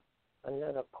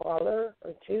another caller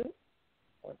or two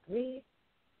or three,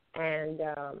 and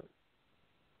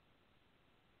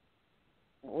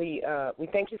we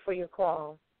thank you for your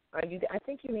call. I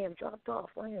think you may have dropped off.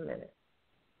 Wait a minute.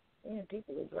 Yeah,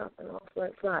 people are dropping off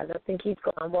like flies. I think he's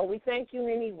gone. Well, we thank you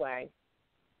anyway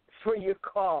for your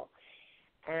call,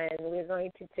 and we're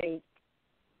going to take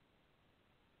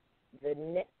the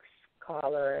next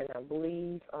caller, and I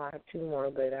believe I have two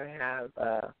more, but I have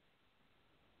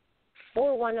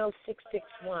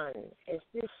 410661. Is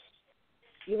this,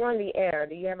 you're on the air.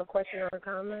 Do you have a question or a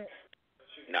comment?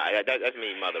 No, that's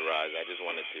me, Mother Roz. I just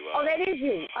wanted to... oh, that is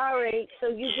you. All right. So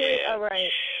you did. All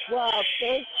right. Well,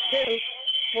 thank you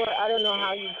for, I don't know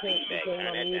how you became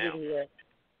unmuted here.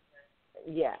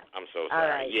 Yeah. I'm so sorry.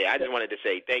 Right. Yeah, I just wanted to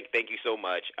say thank you so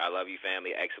much. I love you,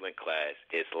 family. Excellent class.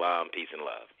 Islam, peace and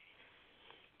love.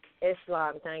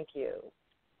 Islam, thank you.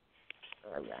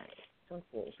 All right.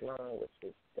 Something's wrong with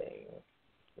this thing.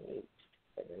 Mute.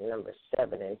 Number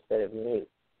 7 instead of mute.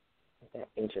 Is that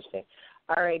interesting?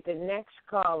 All right, the next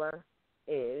caller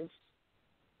is,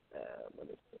 what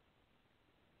is it?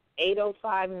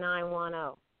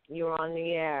 805910. You're on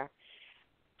the air.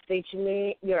 State your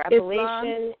name, your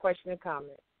appellation, question or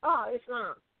comment. Oh,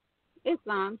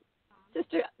 Islam.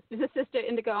 Sister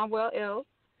Indigo, I'm well ill.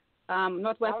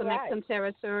 Northwest of Mexican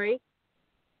Territory,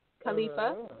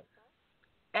 Khalifa.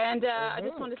 And I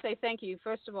just want to say thank you,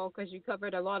 first of all, because you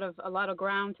covered a lot of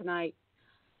ground tonight.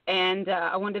 And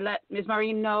I wanted to let Ms.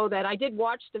 Maureen know that I did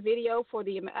watch the video for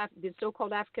the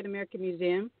so-called African American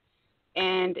Museum,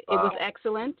 and it was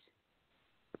excellent.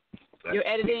 Your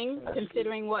editing,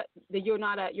 considering you're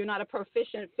not a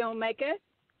proficient filmmaker,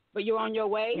 but you're on your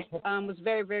way, was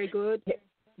very, very good.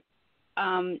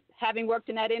 Having worked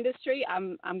in that industry,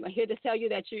 I'm here to tell you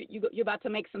that you're about to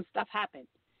make some stuff happen.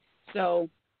 So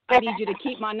I need you to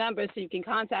keep my number so you can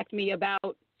contact me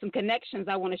about some connections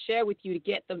I want to share with you to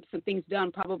get some things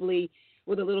done, probably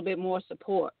with a little bit more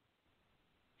support.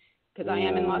 Because I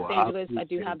am in Los Angeles, I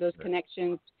do have those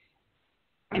connections,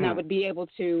 and I would be able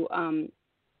to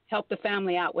help the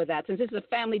family out with that. Since this is a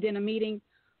family dinner meeting,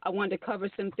 I wanted to cover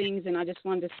some things, and I just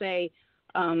wanted to say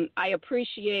I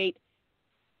appreciate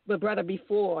the brother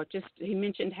before. Just he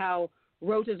mentioned how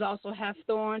roses also have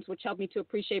thorns, which helped me to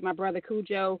appreciate my brother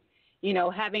Cujo. You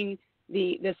know, having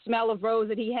the smell of rose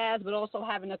that he has, but also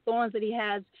having the thorns that he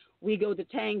has. We go to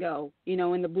tango, you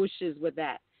know, in the bushes with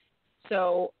that.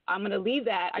 So I'm going to leave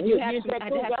that. I had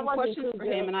some questions for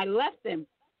him, and I left them.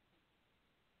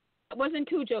 It wasn't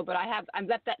Cujo, but I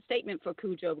left that statement for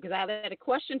Cujo because I had a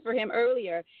question for him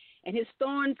earlier, and his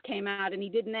thorns came out, and he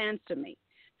didn't answer me.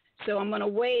 So I'm going to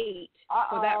wait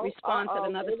for that response at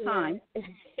another time.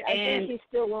 I think he's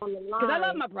still on the line. Because I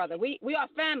love my brother. We are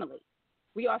family.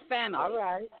 We are family. All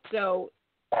right. So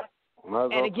at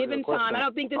a given time, I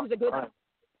don't think this is a good time.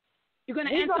 You're going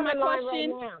to answer my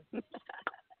question? Right.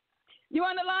 You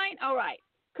on the line? All right.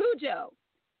 Cujo,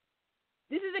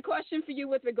 this is a question for you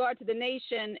with regard to the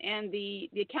nation and the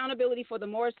accountability for the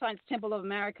Moorish Temple of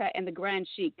America and the Grand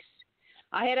Sheiks.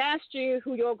 I had asked you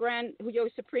who your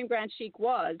Supreme Grand Sheik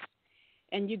was,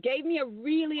 and you gave me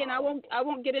and I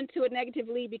won't get into it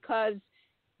negatively because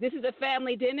this is a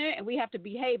family dinner and we have to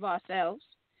behave ourselves.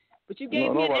 But you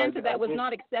gave me an answer that was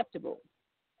not acceptable.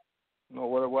 No,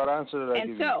 what answer did I give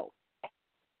you? And so,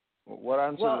 what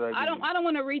answer did I give you? I don't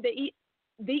want to read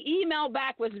the email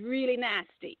back was really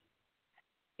nasty.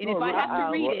 And if I have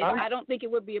to read it, I don't think it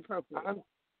would be appropriate.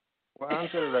 What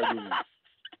answer did I give you?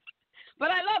 But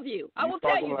I love you. I will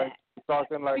tell you that.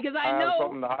 Talking like because I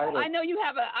know you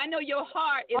have I know your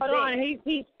heart is Hold there. on,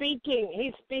 he's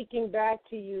speaking back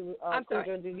to you. I'm sorry.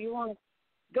 Cujo, did you want to?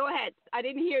 Go ahead. I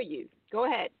didn't hear you. Go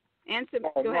ahead. Answer.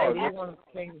 Go ahead.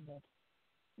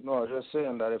 No, just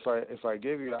saying that if I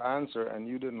gave you the answer and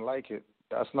you didn't like it,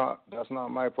 that's not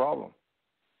my problem.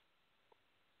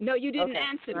 No, you didn't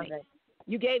answer me. Okay.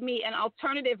 You gave me an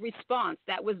alternative response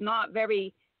that was not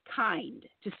very kind,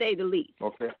 to say the least.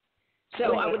 Okay.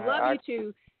 So I would love you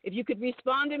to, if you could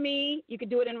respond to me, you could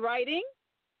do it in writing,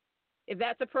 if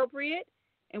that's appropriate,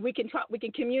 and we can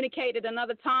communicate at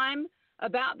another time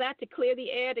about that to clear the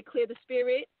air, to clear the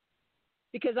spirit,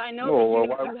 because I know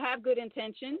that you have good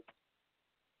intentions.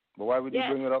 But why would you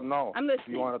bring it up now? I'm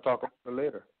listening. You want to talk about it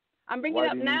later? I'm bringing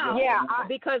it up now.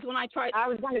 Because when I tried, I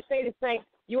was going to say the same.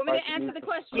 You want me to answer the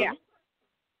question? Yeah.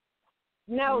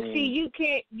 No, see, you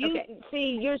can't.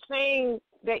 See, you're saying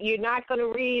that you're not going to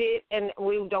read it, and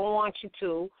we don't want you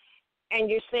to, and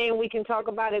you're saying we can talk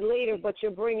about it later, but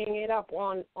you're bringing it up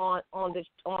on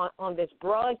this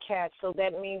broadcast, so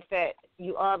that means that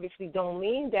you obviously don't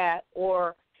mean that,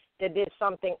 or that there's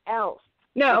something else.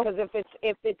 No, because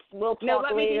if it's we'll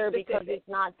talk later because it's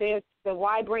not this, then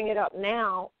why bring it up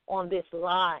now on this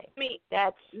line?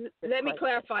 Let me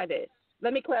clarify this.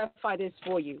 Let me clarify this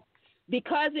for you.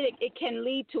 Because it can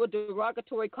lead to a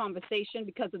derogatory conversation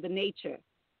because of the nature.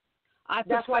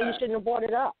 That's why you shouldn't have brought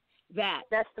it up.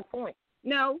 That's the point.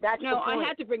 No, I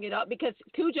had to bring it up because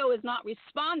Cujo is not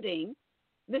responding.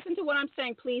 Listen to what I'm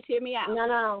saying. Please hear me out.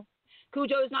 No.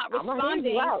 Cujo is not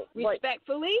responding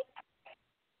respectfully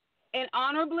and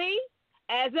honorably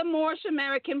as a Moorish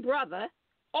American brother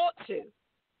ought to.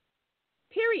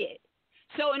 Period.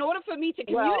 So in order for me to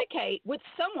communicate with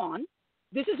someone,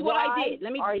 this is what I did.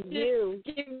 Let me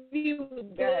give you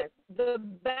the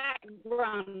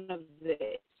background of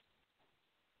this.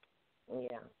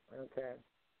 Yeah, okay.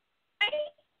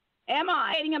 Am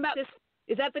I writing about this?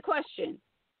 Is that the question?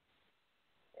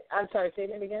 I'm sorry, say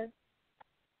that again.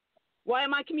 Why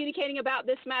am I communicating about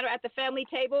this matter at the family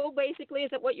table, basically?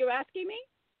 Is that what you're asking me?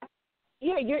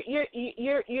 Yeah,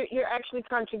 you're actually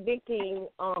contradicting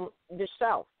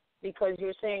yourself. Because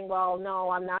you're saying, well,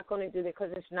 no, I'm not going to do it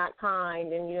because it's not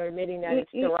kind, and you're admitting that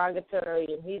it's derogatory,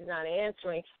 and he's not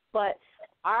answering. But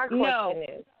our question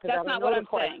is, that's not what I'm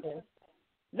saying.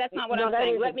 That's not what I'm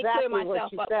saying. Let me clear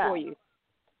myself up for you.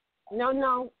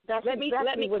 No, that's let me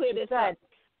clear this up.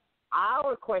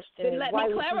 Our question is, let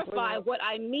me clarify what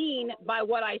I mean by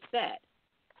what I said.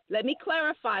 Let me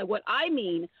clarify what I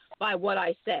mean by what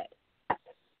I said.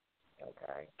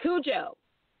 Okay. Cujo,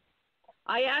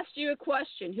 I asked you a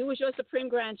question. Who was your Supreme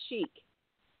Grand Sheik?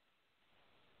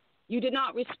 You did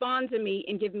not respond to me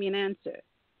and give me an answer.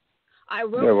 I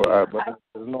wrote.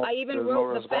 I even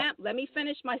wrote the fam. Let me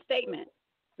finish my statement.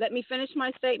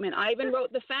 I even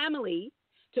wrote the family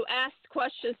to ask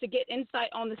questions to get insight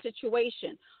on the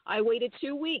situation. I waited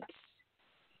 2 weeks.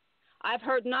 I've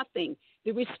heard nothing.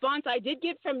 The response I did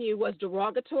get from you was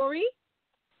derogatory.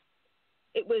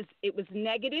 It was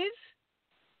negative.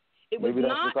 It was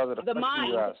not the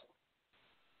mind.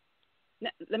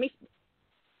 Let me.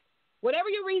 Whatever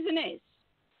your reason is,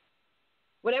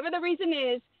 whatever the reason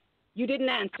is, you didn't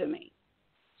answer me.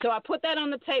 So I put that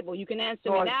on the table. You can answer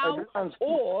me now,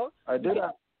 or I did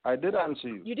answer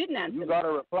you. You didn't answer. You got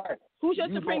a reply. Who's your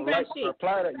Supreme Grand Sheik?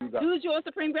 Reply that you got. Who's your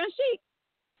Supreme Grand Sheik?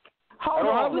 Hold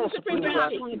on. Who's the Supreme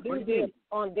Grand Sheik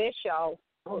on this show?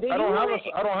 I don't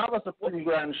have a Supreme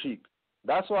Grand Sheik.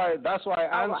 That's why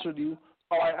I answered you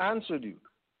how I answered you.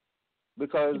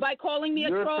 Because by calling me a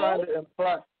you're troll. Trying to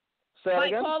imply. Say by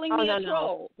again? Calling me a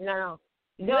troll. No,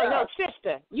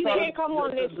 sister. You can't come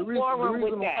on this forum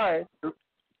with that.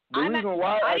 The reason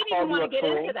why I didn't even want to get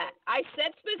troll, into that. I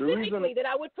said specifically that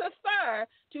I would prefer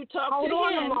to talk to him.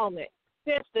 Hold on a moment.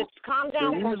 Sister, calm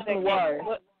down for a second.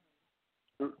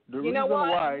 The reason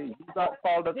why you got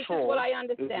called a troll is what I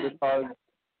understand.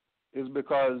 is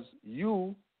because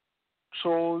you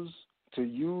chose to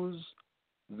use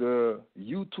the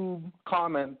YouTube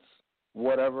comments,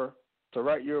 whatever, to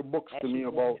write your books to me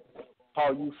about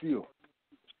how you feel.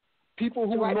 People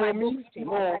who know me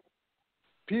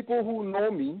people who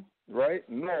know me, right,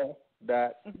 know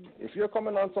that if you're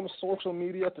coming on some social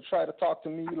media to try to talk to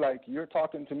me like you're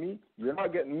talking to me, you're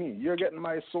not getting me. You're getting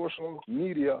my social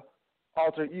media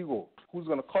alter ego, who's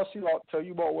going to cuss you out, tell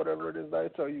you about whatever it is that I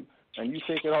tell you, and you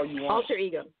take it how you want. Alter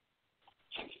ego.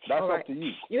 That's up to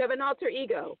you. You have an alter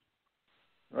ego.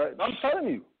 Right? I'm telling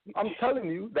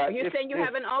you that you're saying you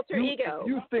have an alter ego.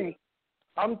 You think,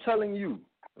 I'm telling you,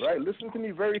 right? Listen to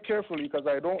me very carefully because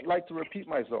I don't like to repeat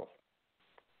myself.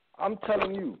 I'm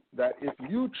telling you that if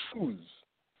you choose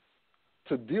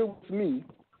to deal with me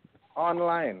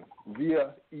online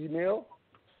via email,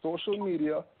 social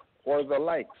media, or the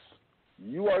likes,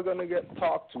 you are going to get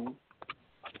talked to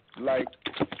like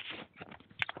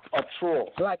a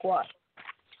troll. Like what?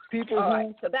 People all who.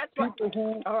 Right. So that's people what,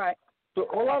 who. All right. So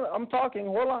hold on, I'm talking.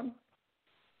 Hold on.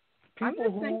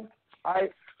 People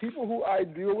who I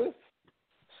deal with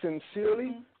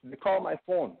sincerely, they call my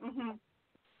phone. Mm-hmm.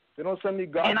 They don't send me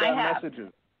goddamn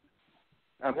messages.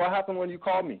 And what happened when you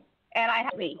called me? And I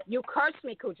have me. You cursed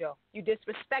me, Cujo. You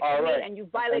disrespected me, and you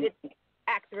violated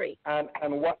Act 3. And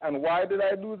why did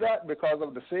I do that? Because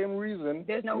of the same reason.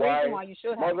 There's no reason why you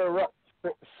should have.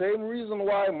 Same reason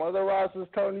why Mother Ross is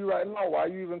telling you right now. Why are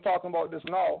you even talking about this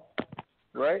now?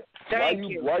 Right? Why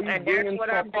you bringing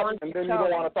stuff up and then you don't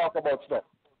want to talk about stuff?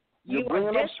 You're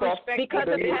bringing up stuff because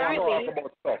and then you don't want to talk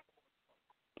about stuff.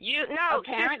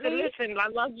 Apparently, listen, I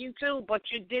love you too, but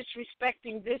you're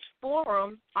disrespecting this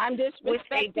forum. I'm disrespecting. With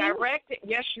a direct,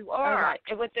 yes, you are. Right.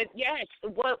 With the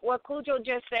what Cujo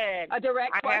just said. A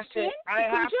direct question.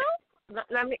 Cujo?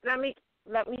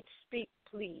 Let me speak,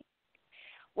 please.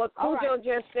 What Cujo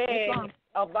just said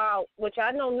about, which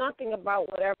I know nothing about,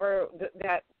 whatever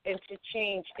that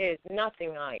interchange is,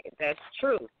 nothing on it. That's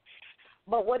true.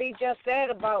 But what he just said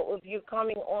about if you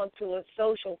coming onto a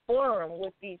social forum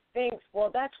with these things,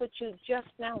 well, that's what you just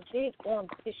now did on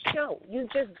this show. You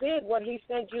just did what he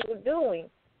said you were doing.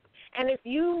 And if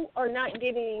you are not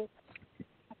getting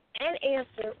an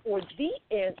answer or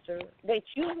the answer that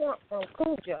you want from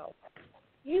Cujo,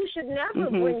 you should never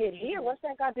bring it here. What's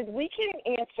that got to do? We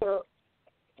can't answer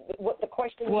what the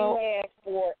question you asked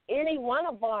for any one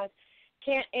of us.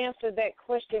 Can't answer that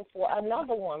question for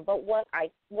another one. But what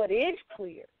is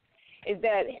clear is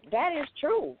that is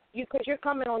true. Because you're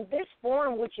coming on this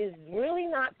forum, which is really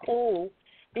not cool,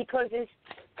 because it's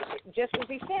just as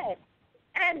he said.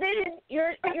 And then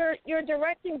you're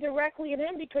directing directly at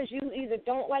him because you either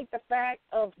don't like the fact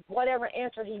of whatever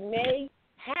answer he may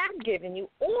have given you,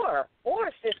 or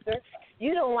sister,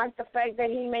 you don't like the fact that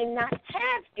he may not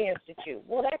have answered you.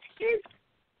 Well, that's his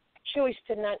choice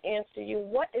to not answer you.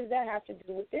 What does that have to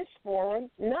do with this forum?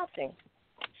 Nothing.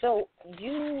 So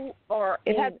you are.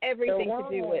 It has everything to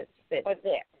do with it.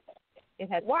 It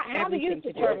has. How do you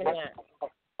determine that?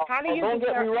 How do you don't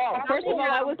get me wrong. First of all,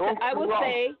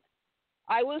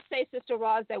 I will say, Sister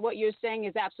Roz, that what you're saying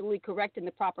is absolutely correct in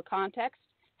the proper context.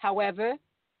 However,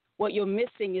 what you're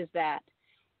missing is that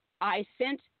I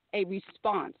sent a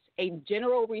response, a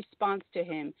general response to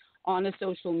him on a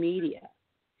social media.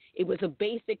 It was a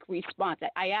basic response.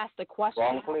 I asked a question.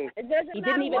 Wrong place. It doesn't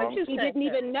matter what you He said. didn't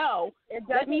even know.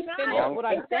 Let me finish what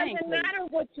I'm saying. It doesn't matter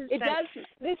what you said. It does.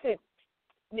 Listen.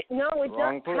 No, it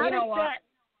doesn't. How you know does what? that?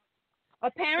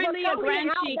 Apparently, a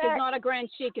grand sheik is not a grand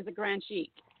sheik. Is a grand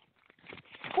sheik.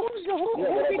 Who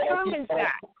determines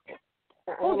that?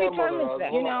 Who determines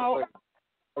that? You know.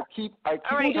 Who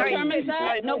determines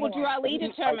that? Noble Drew Ali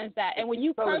determines that. And when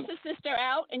you curse a sister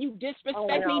out and you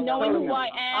disrespect me, knowing who I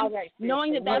am,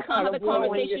 knowing that that's not how the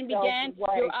conversation began,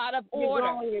 you're out of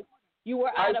order. You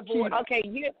were out of order. Okay,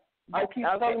 I keep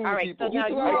telling all right. people. So now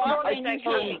you hold on a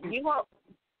second. You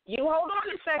hold on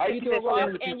a second. You threw a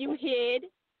rock and you hid.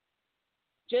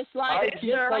 Just like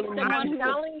someone who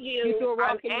telling you, you threw a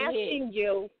rock and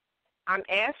I'm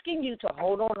asking you to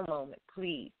hold on a moment,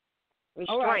 please.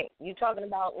 Restraint. Right. You talking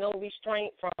about no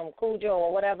restraint from Cujo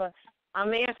or whatever.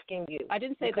 I'm asking you. I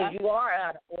didn't say because that. you are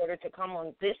out of order to come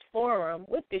on this forum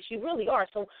with this. You really are.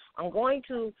 So I'm going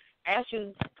to ask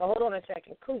you to hold on a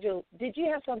second. Cujo, did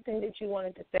you have something that you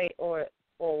wanted to say or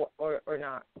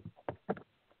not?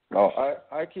 No,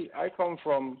 I come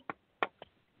from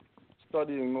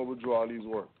studying Noble Drew Ali's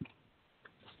work.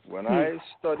 When I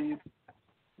studied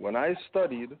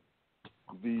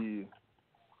the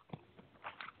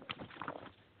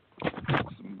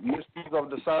mysteries of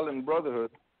the Silent Brotherhood,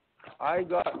 I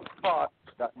got taught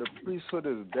that the priesthood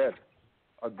is dead.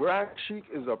 A grand sheik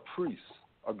is a priest.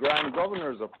 A grand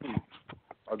governor is a priest.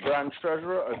 A grand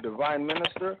treasurer, a divine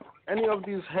minister, any of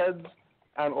these heads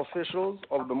and officials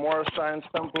of the Moorish Science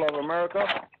Temple of America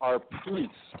are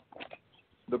priests.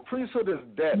 The priesthood is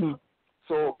dead.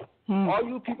 So all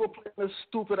you people playing this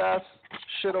stupid ass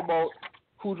shit about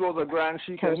Cujo's a grand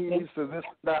sheik and he needs to this,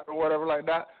 that, or whatever like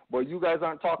that, but you guys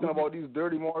aren't talking about these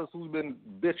dirty Moors who's been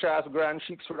bitch-ass grand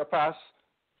sheiks for the past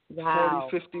 40,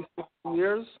 50, 60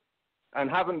 years and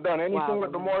haven't done anything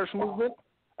with the Moorish movement.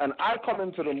 And I come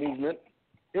into the movement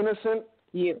innocent,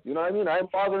 you know what I mean? I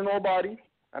ain't bother nobody,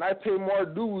 and I pay more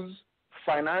dues,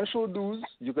 financial dues.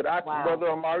 You could ask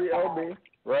Brother Amari Elbe,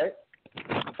 right?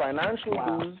 Financial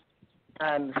dues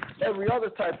and every other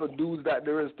type of dues that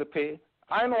there is to pay.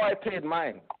 I know I paid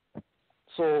mine.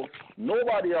 So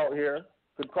nobody out here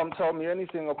could come tell me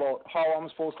anything about how I'm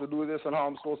supposed to do this and how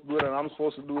I'm supposed to do it and I'm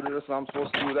supposed to do this and I'm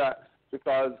supposed to do that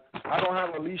because I don't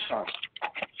have a leash on.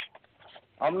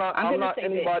 I'm not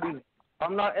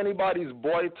anybody's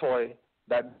boy toy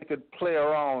that they could play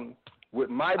around with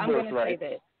my birthright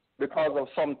because of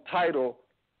some title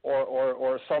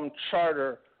or some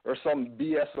charter or some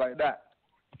BS like that.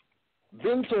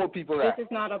 Been told people that. This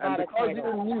is not about a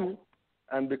title.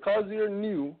 And because you're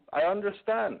new, I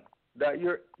understand that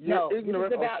you're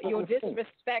ignorant. This is about your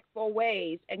disrespectful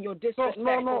ways and your disrespectful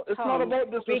No, it's not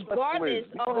about disrespectful regardless ways.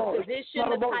 of the position,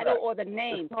 the title, or the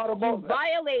name.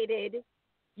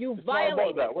 You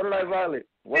violated. That. What did I violate?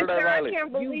 I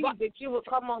can't believe that you would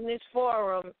come on this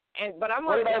forum, but I'm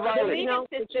going to believe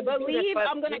it, sister. Believe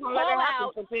I'm going to call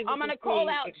out. I'm going to call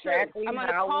out truth. I'm going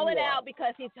to call it out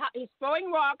because he's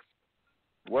throwing rocks.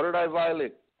 What did I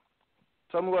violate?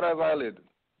 Tell me what I violated.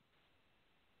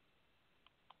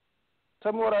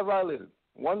 Tell me what I violated.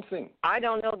 One thing. I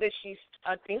don't know that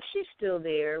I think she's still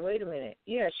there. Wait a minute.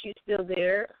 Yeah, she's still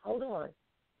there. Hold on.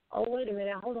 Oh, wait a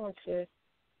minute. Hold on, sis.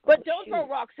 But don't throw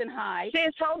rocks and hide.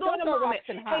 Sis, hold on a moment.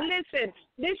 Hey,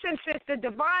 listen, sis. The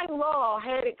divine law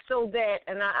had it so that,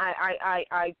 and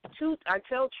I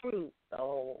tell truth.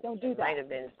 Oh, don't do that. Might have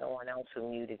been someone else who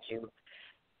muted you.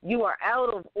 You are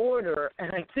out of order,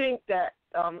 and I think that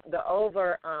I'm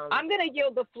going to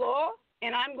yield the floor,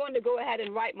 and I'm going to go ahead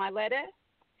and write my letter,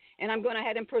 and I'm going to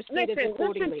head and proceed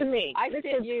accordingly. Listen to me. I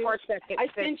sent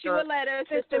you a letter,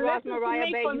 Sister Ross Mariah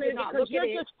Bay. You did not look at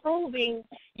it.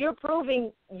 You're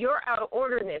proving your out of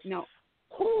orderness. No.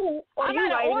 I'm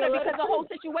out of order because the whole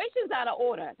situation's out of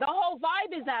order. The whole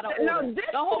vibe is out of order.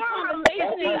 The whole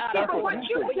conversation is out of order.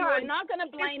 But you are not going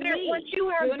to blame me.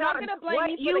 You're not going to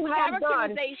blame me for the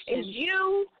characterization. Is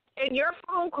you and your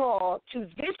phone call to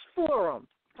this forum.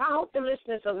 I hope the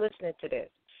listeners are listening to this.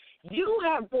 You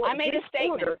have brought I made this a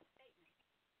statement. Order.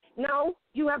 No,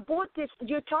 you have brought this.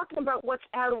 You're talking about what's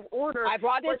out of order. I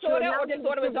brought this order, or this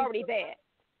order is already there.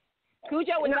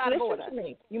 Cujo is out of order.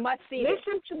 You must see this.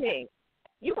 Listen to me.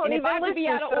 You and if I have to be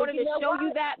out of order to show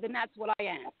you that, then that's what I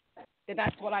am.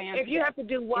 If you have to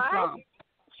do what?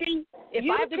 See, if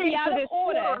I have to be out of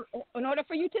order, in order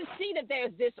for you to see that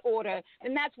there's disorder,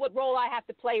 then that's what role I have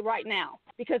to play right now.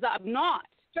 Because I'm not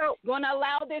going to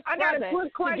allow this brother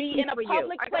to be in a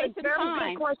public place and time. I got a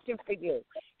very good question for you.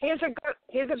 Here's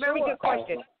a very good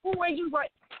question. Who are you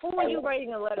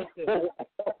writing a letter to?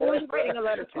 Who are you writing a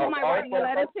letter to? Who am I writing a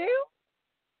letter to?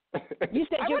 You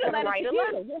said you were going to write a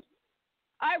letter.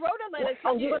 I wrote a letter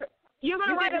to you. You're going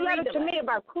to write a letter to me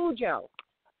about Cujo.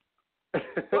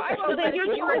 Well, I wrote a letter to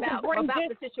you about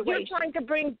the situation.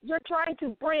 You're trying to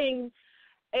bring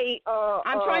a.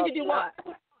 I'm trying to do what?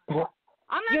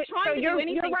 I'm not trying to do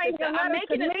anything. I'm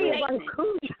making a statement.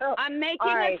 I'm making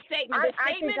a statement. The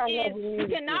statement is you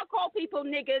cannot call people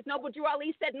niggas. Noble Drew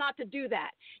Ali said not to do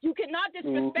that. You cannot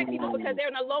disrespect people because they're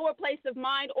in a lower place of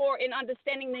mind or in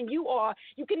understanding than you are.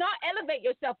 You cannot elevate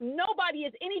yourself. Nobody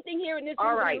is anything here in this room.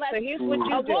 All right, so here's what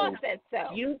you do. Allah said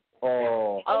so.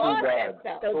 Allah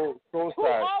said so. So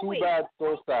sad. Too bad,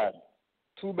 so sad.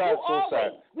 Too bad, so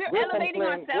sad. We're elevating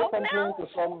ourselves now. To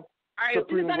some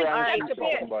Supreme Grand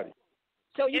somebody.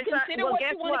 So you consider what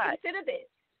you want to consider this.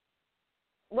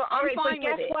 Well, all right, but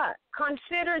guess what?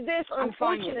 Consider this,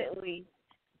 unfortunately.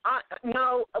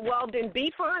 No, well, then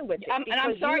be fine with it. And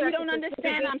I'm sorry you don't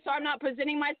understand. I'm sorry I'm not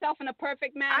presenting myself in a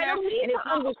perfect manner. I don't need to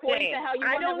understand.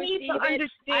 I don't need to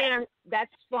understand.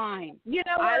 That's fine. You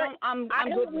know what?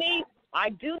 I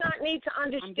do not need to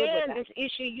understand this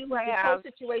issue you have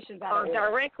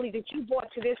directly that you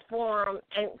brought to this forum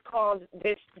and caused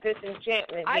this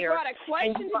enchantment here. I brought a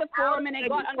question to the forum and it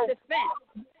got under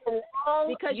defense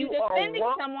because you're defending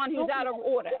someone who's out of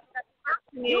order.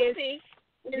 You see.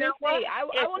 I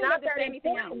won't have to say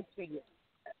anything else.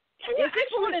 It's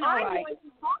important, all right.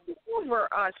 Over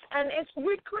us, and it's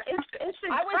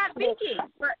I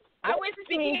was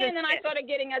speaking, and then I started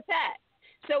getting attacked.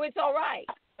 So it's all right.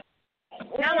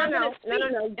 No.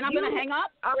 And I'm going to hang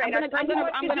up. All right, I'm going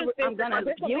to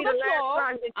yield the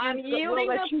floor. I'm yielding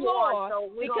the floor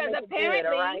because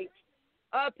apparently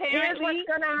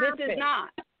this is not.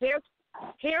 Here's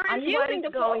what is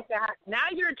going to happen. Now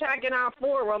you're attacking our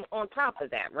forum on top of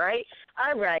that, right?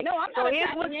 All right. No, I'm not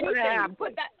attacking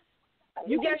anything.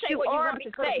 You can say what you want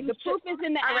to say. The proof is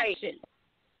in the action.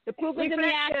 The proof is in the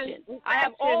action. I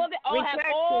have all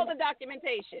the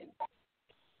documentation.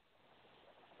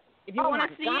 If you want to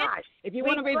see it, if you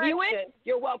want to review it,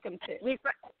 you're welcome to. If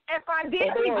I did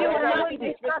review it, I wouldn't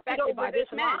be disrespected over this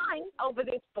line, over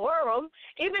this forum.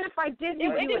 Even if I did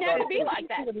review it, it didn't have to be like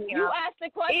that. You asked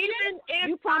the question. Even if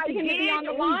you prompted him to be on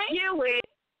the line.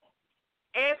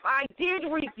 If I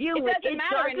did review it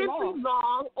doesn't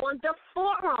belong on the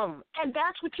forum, and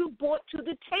that's what you brought to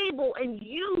the table. And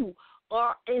you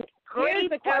are in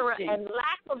grave error and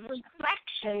lack of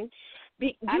reflection.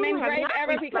 I'm in grave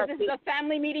error because this is a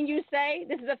family meeting, you say.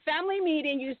 This is a family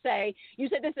meeting, you say. You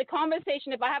said this is a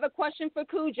conversation. If I have a question for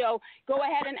Cujo, go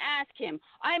ahead and ask him.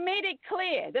 I made it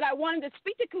clear that I wanted to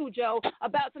speak to Cujo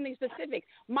about something specific.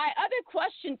 My other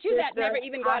question to that never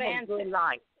even got answered.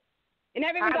 It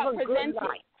never even got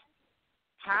presented.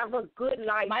 Have a good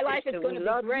life. My life is going to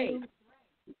be great.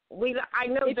 I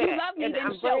know if you love me,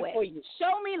 then show it.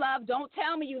 Show me love. Don't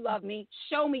tell me you love me.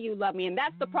 Show me you love me. And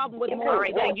that's the problem with Moor.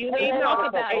 You need to talk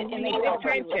about it and they don't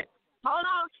attention. Hold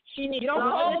on. You don't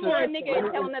call them a nigga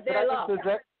and tell them that they're loved.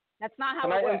 That's not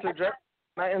how it works. Can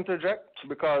I interject?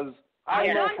 Because I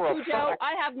know for a fact.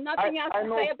 I have nothing else to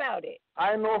say about it.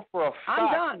 I know for a fact.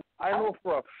 I'm done. I know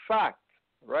for a fact,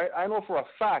 right? I know for a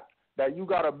fact that you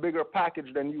got a bigger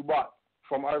package than you bought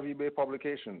from RV Bay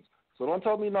Publications. So don't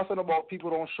tell me nothing about people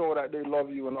don't show that they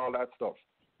love you and all that stuff.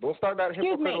 Don't start that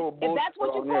hypocritical bullshit. If that's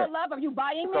what you call love, are you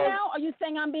buying me now? Are you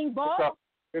saying I'm being bought?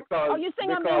 Are you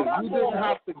saying I'm being bought? You didn't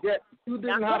have to get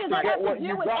what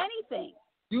you got. Anything?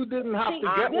 You didn't have to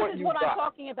get what you got. This is what I'm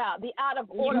talking about, the out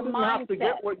of order mindset. You didn't have to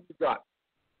get what you got,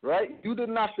 right? You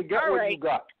didn't have to get what you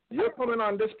got. You're coming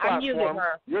on this platform.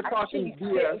 You're talking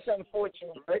BS. It's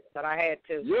unfortunate that I had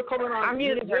to. You're coming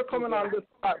on this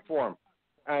platform.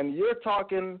 And you're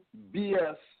talking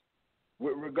BS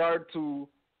with regard to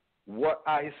what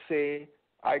I say,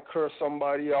 I curse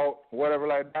somebody out, whatever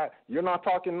like that. You're not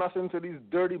talking nothing to these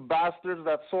dirty bastards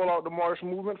that sold out the Moorish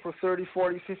movement for 30,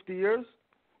 40, 50 years.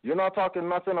 You're not talking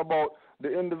nothing about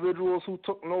the individuals who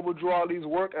took Noble Drew Ali's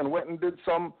work and went and did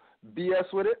some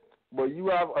BS with it. But you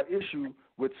have an issue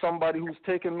with somebody who's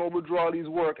taking Noble Drew Ali's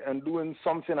work and doing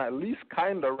something at least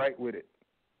kind of right with it.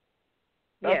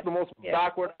 That's the most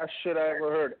backward ass shit I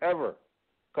ever heard, ever.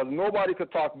 Because nobody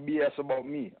could talk BS about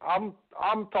me. I'm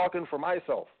talking for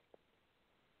myself.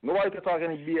 Nobody could talk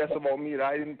any BS about me that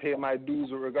I didn't pay my dues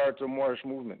with regard to the Moorish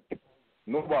movement.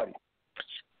 Nobody.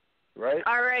 Right?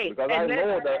 All right. Because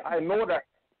I know that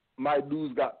my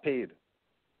dues got paid.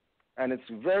 And it's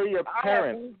very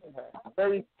apparent,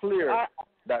 very clear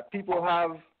that people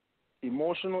have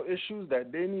emotional issues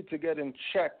that they need to get in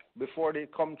check before they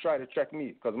come try to check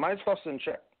me, because my stuff's in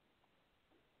check.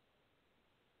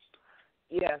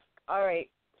 Yes. All right.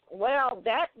 Well,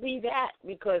 that be that,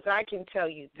 because I can tell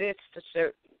you this for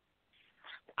certain.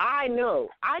 I know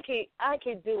I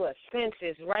could do a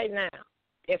census right now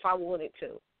if I wanted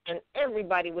to. And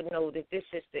everybody would know that this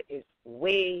sister is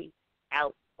way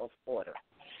out of order.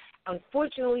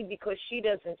 Unfortunately, because she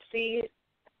doesn't see it,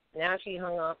 now she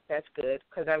hung up. That's good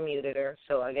because I muted her.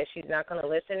 So I guess she's not going to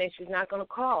listen and she's not going to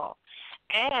call.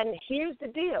 And here's the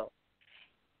deal.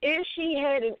 If she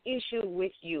had an issue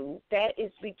with you, that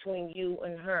is between you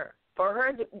and her. For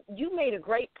her, you made a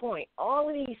great point. All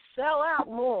of these sell-out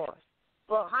Moors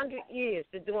for 100 years,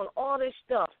 they're doing all this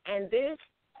stuff. And this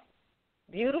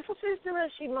beautiful sister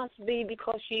as she must be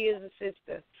because she is a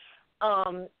sister,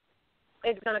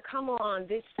 is going to come on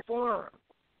this forum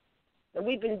that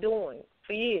we've been doing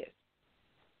for years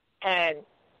and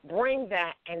bring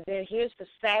that. And then here's the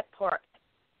sad part,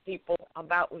 people,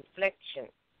 about reflection.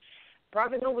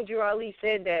 Prophet Noble Ali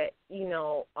said that,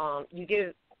 you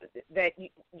give that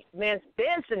man's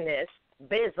business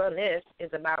is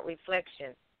about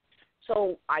reflection.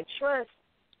 So I trust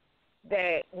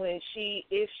that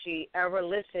if she ever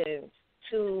listens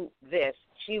to this,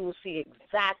 she will see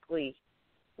exactly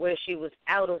where she was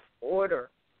out of order.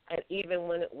 And even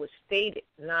when it was stated,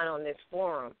 not on this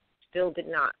forum, still did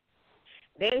not.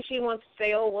 Then she wants to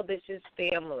say, oh, well, this is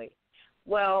family.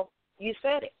 Well, you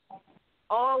said it.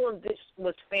 All of this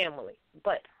was family,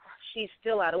 but she's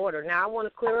still out of order. Now, I want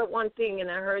to clear up one thing, and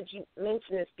I heard you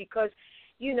mention this because,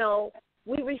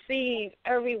 we receive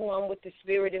everyone with the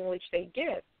spirit in which they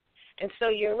give. And so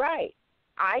you're right.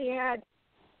 I had,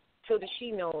 so that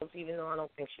she knows, even though I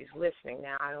don't think she's listening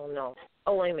now, I don't know.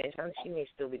 Oh, wait a minute, she may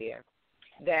still be there.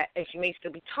 And she may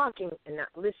still be talking and not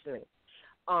listening.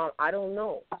 I don't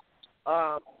know.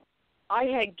 I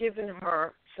had given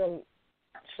her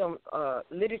some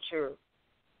literature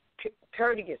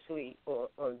courteously or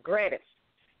gratis.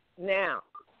 Now,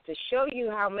 to show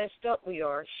you how messed up we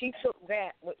are, she took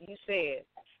that, what you said,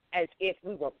 as if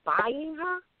we were buying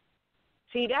her.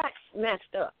 See, that's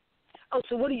messed up. Oh,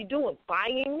 so what are you doing,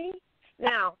 buying me?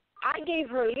 Now, I gave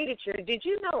her literature. Did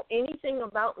you know anything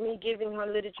about me giving her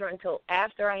literature until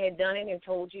after I had done it and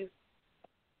told you?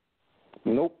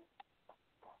 Nope.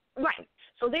 Right.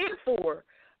 So therefore,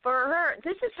 for her,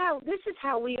 this is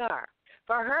how we are.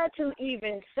 For her to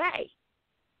even say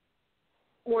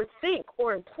or think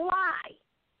or imply,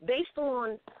 based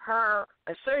on her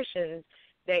assertions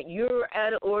that you're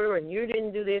out of order and you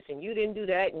didn't do this and you didn't do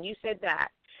that and you said that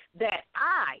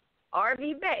I,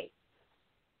 R.V. Bay,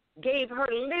 gave her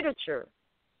literature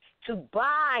to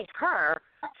buy her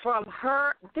from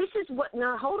her. This is what,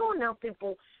 now hold on now,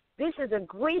 people. This is a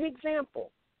great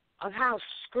example of how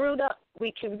screwed up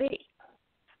we can be.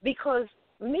 Because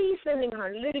me sending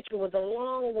her literature was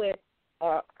along with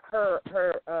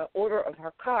her order of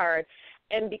her card,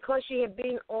 and because she had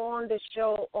been on the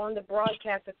show, on the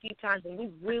broadcast a few times, and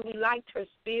we really liked her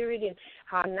spirit and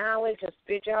her knowledge of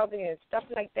spirituality and stuff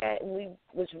like that, and we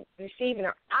was receiving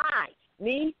her.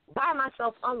 Me, by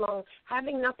myself alone,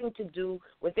 having nothing to do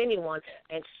with anyone,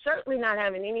 and certainly not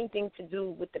having anything to do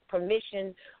with the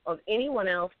permission of anyone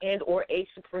else and or a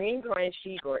Supreme Grand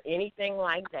Sheik or anything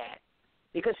like that.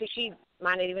 Because she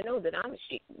might not even know that I'm a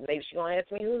sheik. Maybe she's going to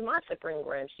ask me who's my Supreme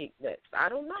Grand Sheik next. I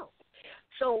don't know.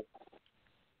 So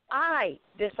I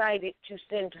decided to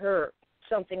send her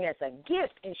something as a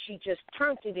gift, and she just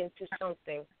turned it into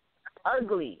something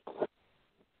ugly.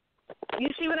 You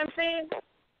see what I'm saying?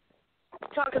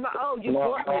 Talk about, you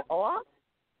bought me off?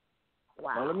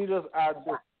 Wow. Now let me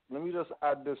just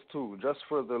add this too, just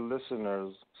for the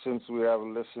listeners, since we have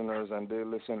listeners and they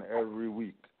listen every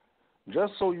week.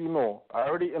 Just so you know, I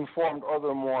already informed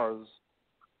other Moors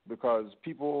because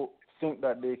people think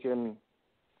that they can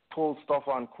pull stuff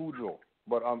on Cujo,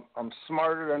 but I'm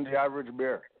smarter than the average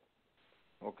bear.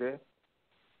 Okay?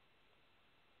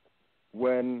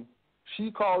 When she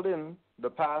called in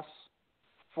the past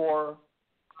 4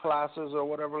 classes or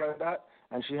whatever like that,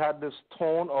 and she had this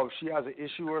tone of she has an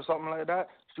issue or something like that,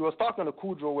 she was talking to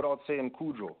Cujo without saying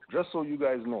Cujo, just so you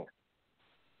guys know.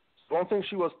 Don't think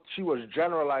she was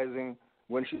generalizing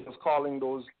when she was calling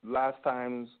those last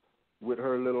times with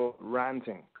her little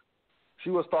ranting. She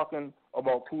was talking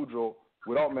about Cujo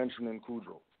without mentioning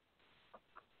Cujo,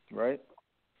 right?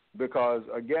 Because,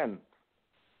 again,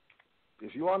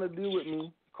 if you want to deal with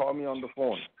me, call me on the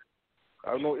phone.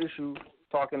 I have no issue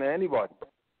talking to anybody.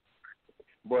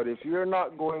 But if you're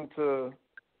not going to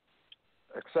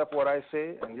accept what I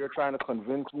say and you're trying to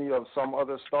convince me of some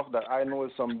other stuff that I know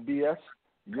is some BS,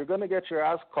 you're going to get your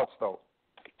ass cussed out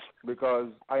because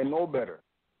I know better.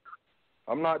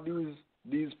 I'm not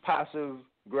these passive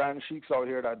grand sheiks out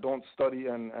here that don't study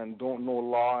and don't know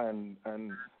law and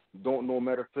don't know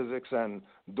metaphysics and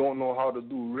don't know how to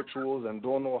do rituals and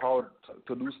don't know how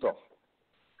to do stuff.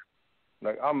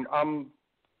 Like I'm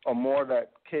a Moor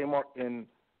that came up in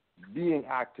being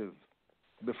active.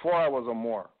 Before I was a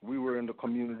Moor, we were in the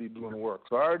community doing work.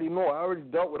 So I already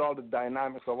dealt with all the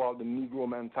dynamics of all the Negro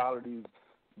mentalities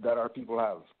that our people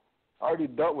have. I already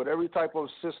dealt with every type of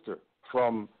sister,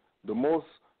 from the most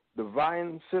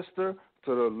divine sister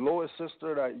to the lowest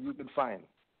sister that you could find.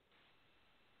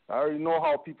 I already know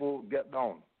how people get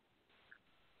down.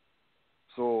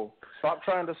 So stop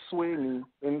trying to sway me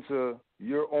into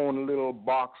your own little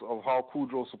box of how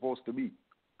Kudro's supposed to be.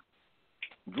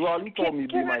 Drew, you told me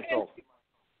to be myself.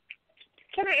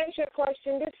 Can I answer a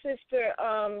question? This sister,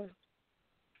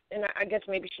 and I guess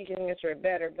maybe she can answer it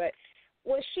better, but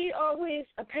was she always,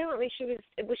 apparently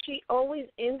was she always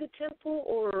in the temple,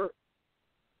 or,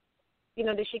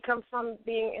 did she come from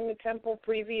being in the temple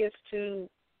previous to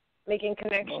making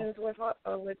connections with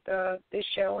this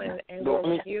show and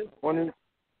with you?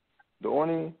 The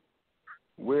only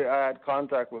way I had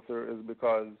contact with her is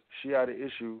because she had an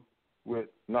issue with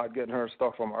not getting her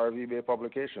stuff from RV Bay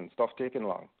Publications, stuff taken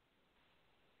long.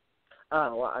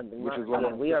 Oh, well,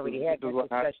 we already had that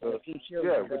discussion a few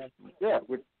children.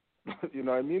 You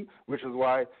know what I mean? Which is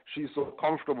why she's so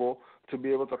comfortable to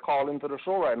be able to call into the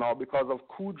show right now, because of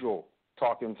Kudro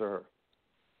talking to her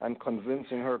and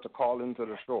convincing her to call into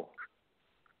the show.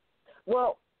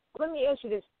 Well, let me ask you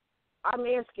this. I'm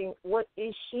asking, what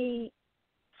is she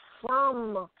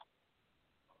from?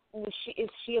 Is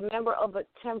she a member of a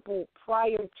temple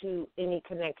prior to any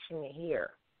connection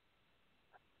here?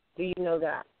 Do you know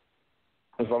that?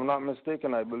 If I'm not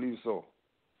mistaken, I believe so.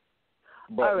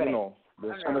 But,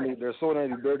 there's so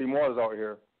many dirty Moors out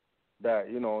here that,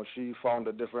 she found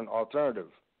a different alternative.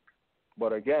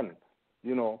 But again,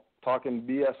 talking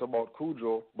BS about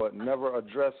Kudro, but never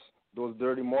address those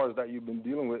dirty Moors that you've been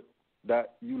dealing with,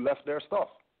 that you left their stuff.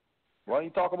 Why don't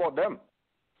you talk about them?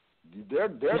 They're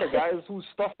the guys whose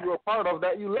stuff you're a part of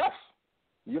that you left.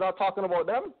 You're not talking about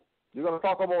them? You're going to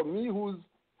talk about me who's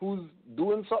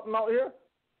doing something out here?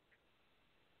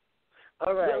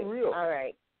 All right. Get real. All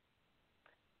right.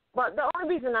 But the only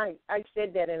reason I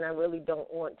said that, and I really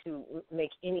don't want to make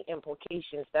any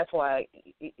implications, that's why,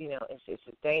 it's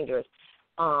dangerous.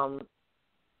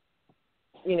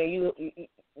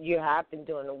 You have been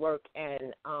doing the work,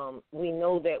 and we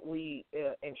know that we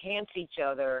enhance each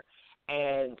other,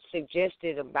 and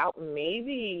suggested about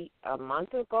maybe a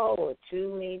month ago or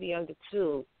two, maybe under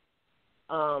two,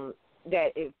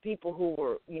 that if people who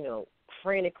were,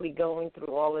 frantically going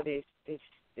through all of this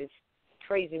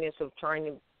craziness of trying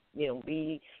to,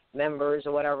 be members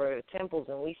or whatever of temples,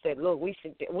 and we said, look,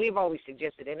 we've always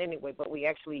suggested it anyway, but we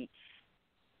actually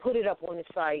put it up on the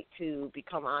site to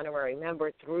become honorary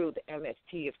member through the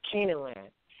MST of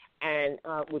Canaanland, and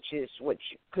which is what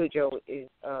Kudro is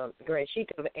Grand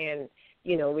Sheik of, and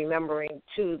remembering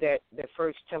too that the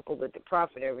first temple that the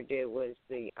prophet ever did was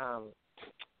the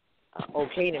Old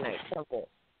Canaanite temple.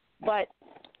 But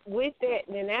with that,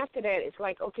 and then after that, it's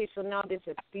like, okay, so now there's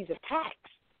these attacks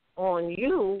on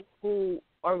you who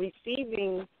are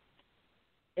receiving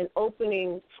an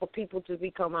opening for people to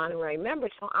become honorary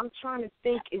members. So I'm trying to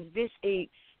think, is this a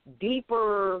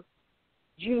deeper,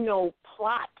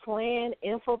 plot, plan,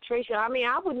 infiltration? I mean,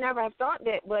 I would never have thought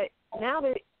that, but now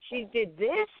that she did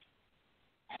this,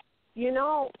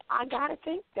 I got to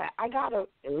think that. I got to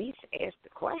at least ask the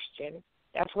question.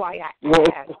 That's why I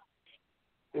asked.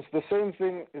 It's the same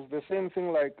thing. It's the same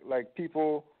thing like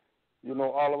people,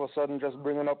 all of a sudden just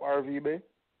bringing up RV Bay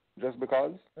just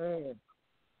because.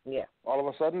 Yeah. All of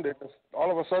a sudden,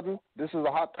 this is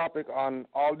a hot topic on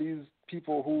all these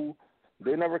people who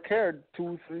they never cared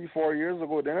 2, 3, 4 years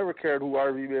ago. They never cared who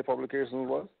RV Bay Publications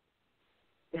was.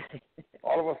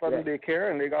 All of a sudden, they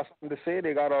care and they got something to say.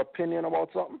 They got an opinion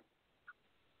about something,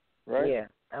 right? Yeah.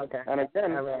 Okay. And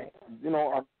again, right.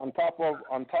 on top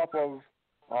of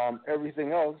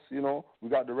everything else, we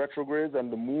got the retrogrades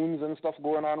and the moons and stuff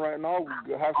going on right now.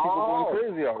 We have people going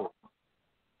crazy out here.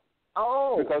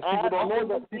 Because people don't know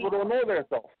that. People don't know their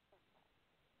self.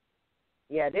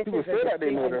 Yeah, this people is say that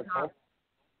they know their self.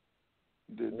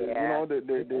 They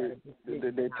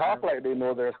talk like they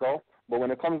know their self, but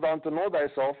when it comes down to know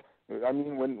thyself, I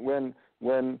mean,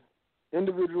 when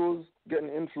individuals getting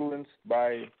influenced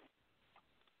by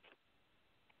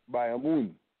a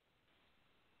moon,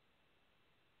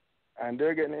 and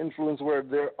they're getting influenced where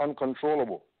they're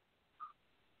uncontrollable,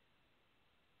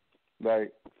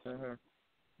 like. Mm-hmm.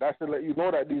 That's to let you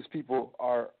know that these people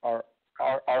are the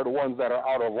ones that are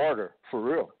out of order, for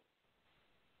real.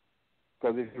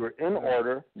 Because if you were in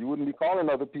order, you wouldn't be calling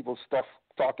other people's stuff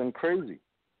talking crazy.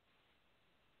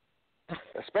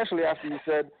 Especially after you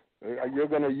said you're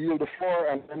going to yield the floor,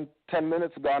 and then 10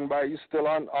 minutes gone by, you still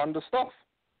on the stuff.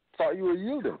 Thought you were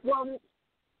yielding. Well,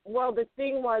 Well, the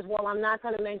thing was, I'm not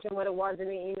going to mention what it was in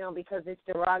the email because it's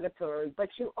derogatory, but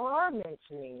you are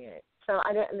mentioning it. So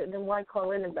then why call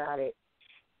in about it?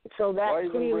 So that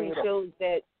clearly shows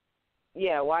that,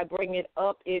 why bring it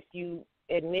up if you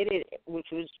admitted,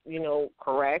 which was,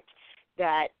 correct,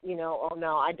 that, oh,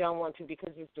 no, I don't want to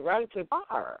because it's derogatory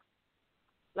bar.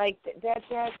 Like, that's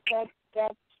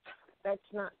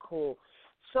not cool.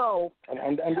 So,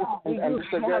 and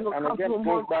this again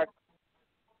goes back.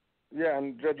 Yeah,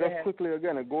 and just quickly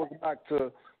again, it goes back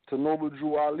to Noble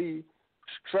Drew Ali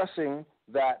stressing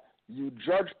that you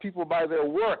judge people by their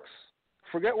works.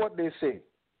 Forget what they say.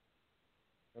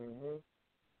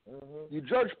 You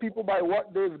judge people by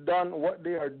what they've done, what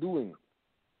they are doing.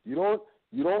 You don't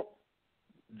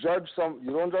judge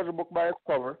a book by its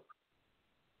cover.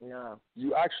 No.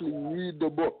 You actually read the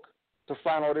book to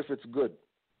find out if it's good.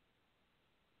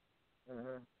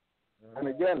 And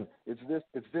again, it's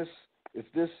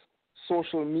this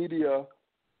social media,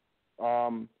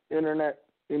 internet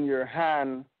in your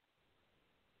hand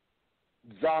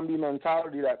zombie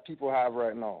mentality that people have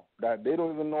right now, that they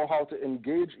don't even know how to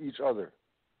engage each other.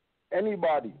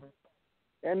 Anybody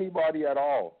at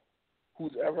all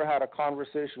who's ever had a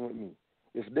conversation with me,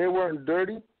 if they weren't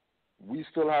dirty, we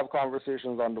still have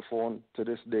conversations on the phone to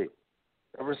this day,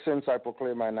 ever since I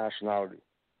proclaimed my nationality.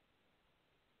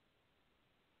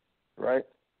 Right?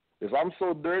 If I'm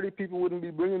so dirty, people wouldn't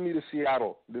be bringing me to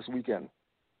Seattle this weekend.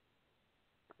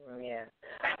 Yeah.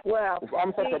 Well, if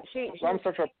I'm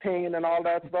such a pain and all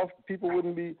that stuff, people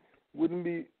wouldn't be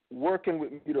working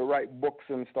with me to write books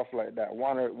and stuff like that.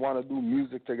 Want to do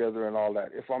music together and all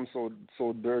that. If I'm so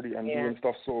dirty and doing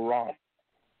stuff so wrong,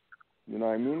 you know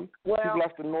what I mean? Well, people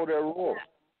have to know their role.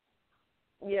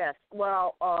 Yes.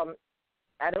 Well,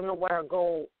 I don't know what her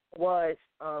goal was,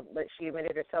 but she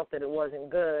admitted herself that it wasn't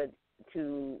good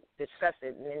to discuss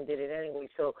it, and then did it anyway.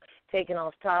 So, taking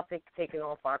off topic, taking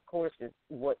off our course is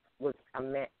what was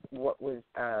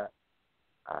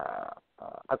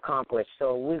accomplished.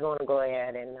 So we're going to go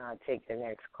ahead and take the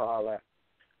next caller.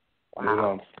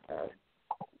 Wow,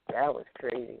 that was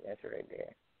crazy. That's right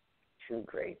there. True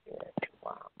craziness.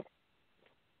 Wow.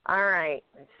 All right.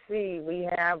 Let's see. We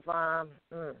have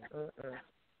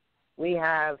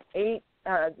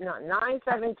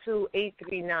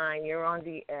 972-839. You're on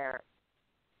the air.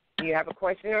 Do you have a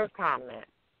question or a comment?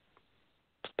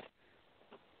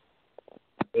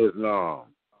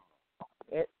 Islam.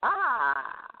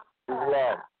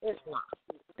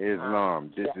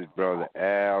 Islam. This is Brother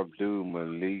Abdul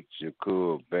Malik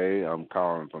Shakur Bey. I'm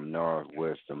calling from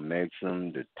northwestern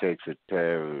Maxim, the Texas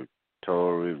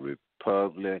Territory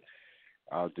Republic.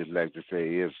 I would just like to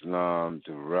say Islam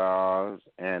to Raz,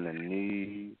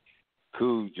 Anani,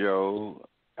 Cujo.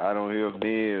 I don't hear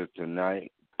Miz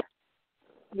tonight.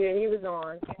 Yeah, he was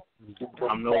on.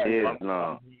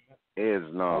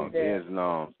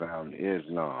 Islam, family,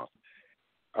 Islam.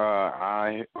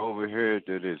 I overheard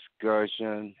the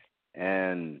discussion,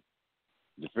 and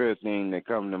the first thing that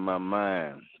come to my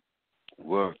mind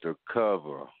was the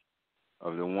cover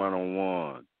of the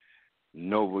 101.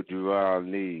 Noble Drew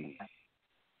Ali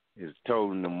is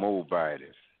toting the Moabite,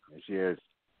 and she has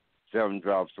 7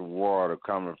 drops of water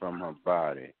coming from her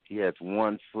body. He has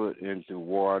 1 foot into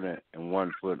water and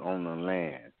 1 foot on the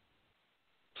land.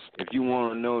 If you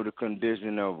want to know the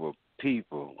condition of a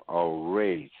people or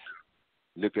race,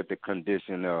 look at the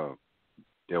condition of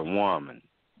the woman,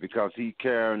 because he's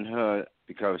carrying her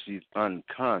because she's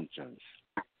unconscious.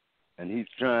 And he's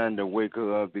trying to wake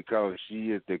her up because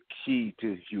she is the key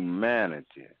to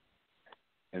humanity.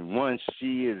 And once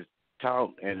she is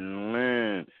taught and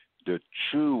learned the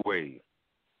true way,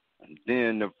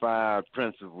 then the 5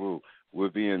 principles will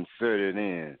be inserted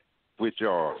in, which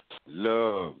are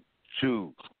love,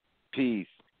 truth, peace,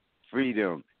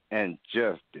 freedom, and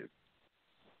justice.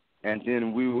 And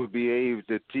then we will be able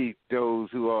to teach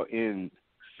those who are in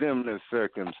similar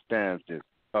circumstances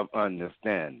of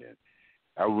understanding.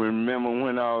 I remember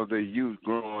when I was a youth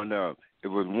growing up, it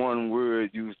was one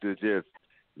word used to just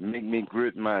make me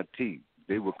grit my teeth.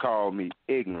 They would call me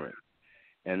ignorant.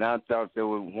 And I thought that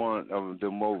was one of the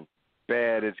most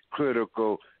baddest,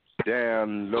 critical,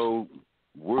 down low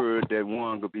word that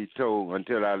one could be told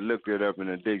until I looked it up in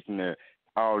the dictionary.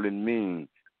 All it means,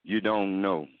 you don't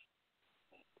know.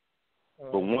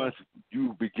 But once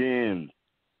you begin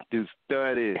to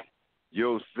study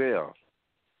yourself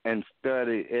and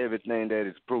study everything that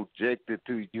is projected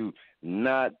to you,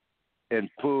 not and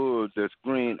pull the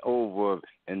screen over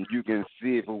and you can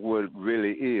see it for what it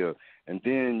really is. And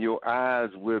then your eyes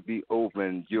will be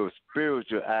open, your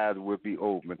spiritual eyes will be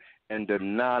open, and the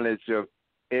knowledge of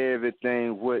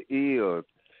everything what is,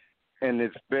 and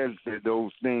especially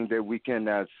those things that we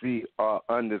cannot see or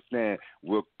understand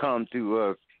will come to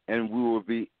us, and we will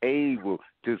be able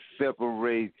to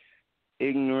separate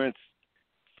ignorance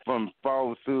from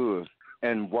falsehood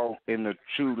and walk in the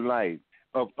true light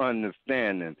of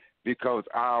understanding, because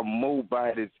our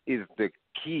Moabite is the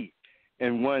key.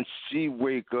 And once she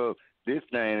wake up, this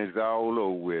thing is all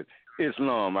over with.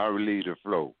 Islam, I relieve the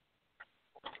flow.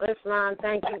 Islam,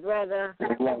 thank you, brother.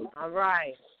 All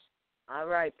right. All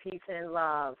right. Peace and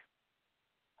love.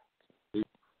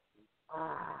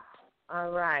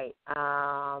 All right.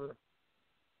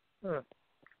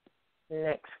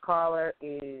 Next caller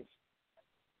is,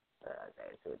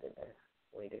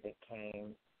 where did it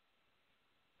came?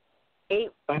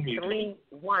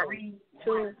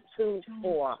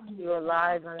 831-224. You're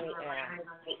live on the air.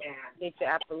 It's your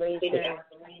appellation,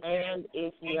 and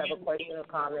if you have a question or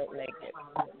comment, make it.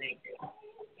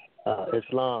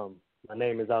 Islam. My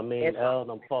name is Amin L,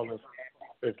 and I'm calling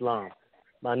Islam.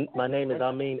 My name is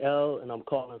Amin L, and I'm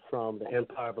calling from the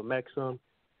Empire of Amexem,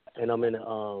 and I'm in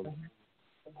the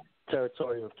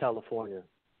territory of California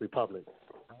Republic.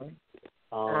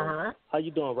 How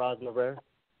you doing, Rosmarie?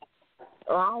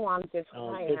 Oh, I'm just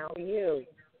fine. How are you?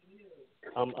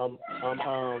 I'm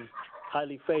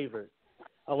highly favored.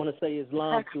 I want to say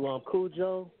Islam to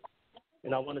Cujo,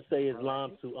 and I want to say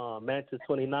Islam to Mantis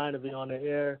 29 to be on the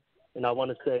air, and I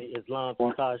want to say Islam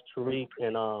to Taj Tariq,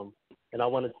 and I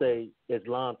want to say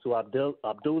Islam to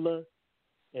Abdullah,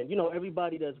 and you know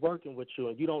everybody that's working with you.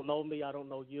 And you don't know me, I don't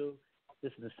know you.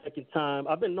 This is the second time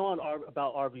I've been knowing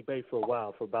about RV Bay for a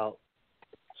while, for about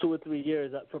 2 or 3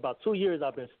 years. For about 2 years,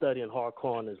 I've been studying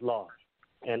hardcore on his law,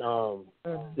 and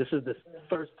this is the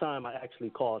first time I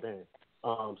actually called in.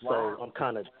 So I'm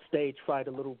kind of stage fright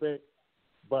a little bit,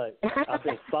 but I've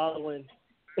been following.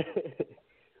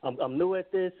 I'm new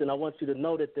at this, and I want you to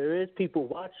know that there is people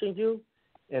watching you,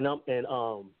 and I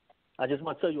just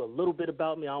want to tell you a little bit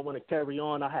about me. I don't want to carry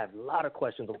on. I have a lot of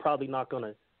questions. I'm probably not going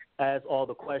to ask all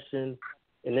the questions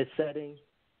in this setting,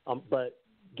 but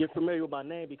get familiar with my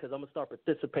name because I'm going to start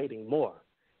participating more.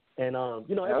 And,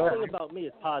 you know, everything about me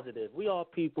is positive. We all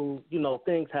people, you know,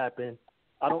 things happen.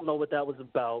 I don't know what that was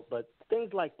about, but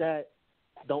things like that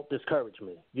don't discourage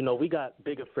me. You know, we got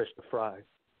bigger fish to fry.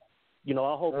 You know,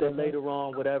 I hope that later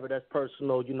on, whatever that's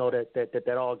personal, you know,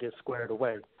 that all gets squared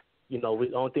away. You know,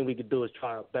 the only thing we could do is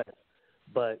try our best.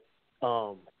 But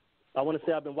I want to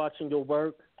say I've been watching your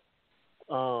work,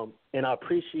 and I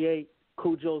appreciate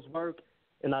Cujo's work.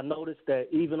 And I noticed that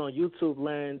even on YouTube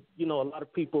land, you know, a lot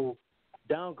of people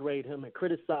downgrade him and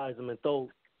criticize him and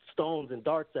throw stones and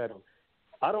darts at him.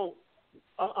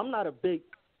 I'm not a big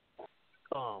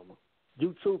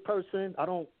YouTube person.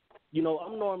 I'm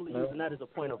normally using that as a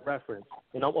point of reference.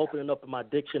 And I'm opening up in my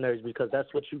dictionaries because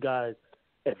that's what you guys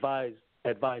advise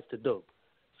to do.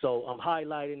 So I'm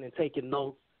highlighting and taking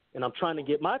notes, and I'm trying to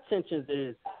get, my attention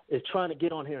is trying to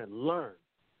get on here and learn.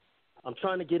 I'm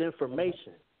trying to get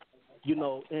information. You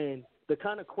know, and the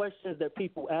kind of questions that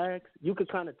people ask, you can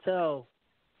kind of tell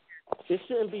it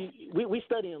shouldn't be. We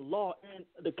study in law, and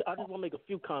I just want to make a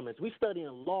few comments. We study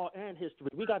in law and history.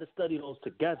 We got to study those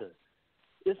together.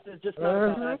 This is just not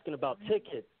about asking about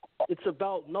tickets. It's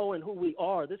about knowing who we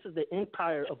are. This is the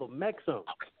empire of Amexem.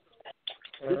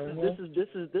 This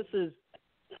is.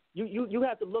 You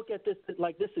have to look at this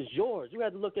like this is yours. You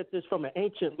have to look at this from an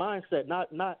ancient mindset,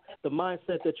 not the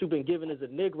mindset that you've been given as a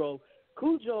Negro.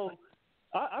 Cujo.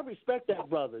 I respect that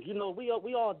brother. You know, we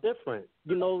all different.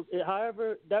 You know,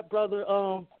 however that brother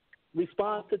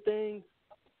responds to things,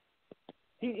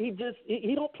 he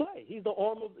don't play. He's the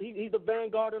arm of he's the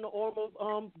vanguard in the arm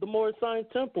of the Moorish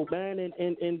Temple, man.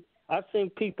 And I've seen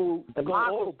people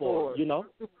go overboard. You know,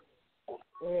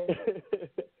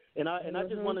 and I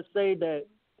just want to say that,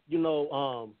 you know,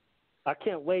 I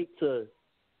can't wait to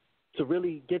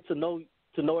really get to know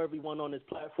everyone on this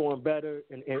platform better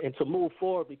and to move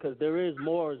forward, because there is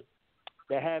more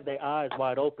that have their eyes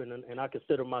wide open, and I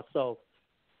consider myself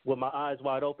with my eyes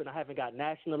wide open. I haven't got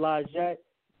nationalized yet.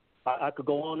 I could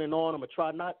go on and on. I'm going to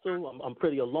try not to. I'm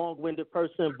pretty a long-winded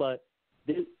person, but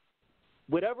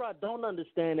whatever I don't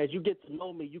understand, as you get to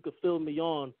know me, you can fill me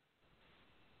on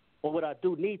what I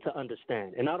do need to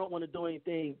understand. And I don't want to do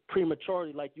anything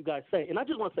prematurely like you guys say. And I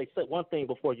just want to say one thing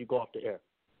before you go off the air.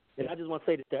 And I just want to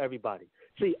say this to everybody.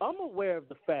 See, I'm aware of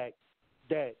the fact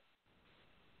that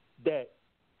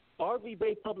RV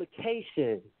Bay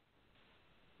Publication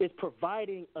is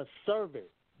providing a service.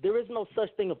 There is no such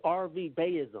thing of RV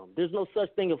Bayism. There's no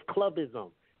such thing of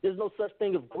clubism. There's no such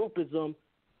thing of groupism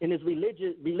and this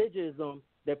religionism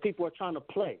that people are trying to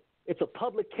play. It's a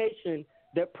publication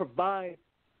that provides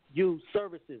you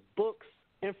services, books,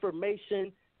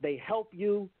 information. They help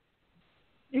you.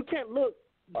 You can't look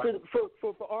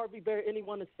for RB Bear,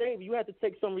 anyone to save, you have to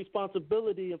take some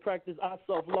responsibility and practice I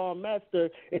self-law and master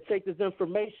and take this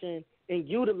information and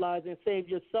utilize and save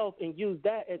yourself and use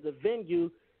that as a venue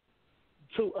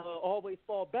to always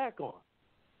fall back on.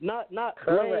 Not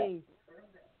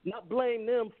blame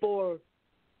them for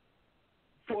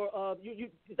you.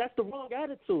 That's the wrong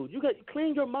attitude. You got to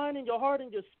clean your mind and your heart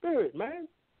and your spirit, man.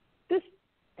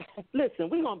 Listen,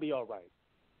 we're gonna be all right.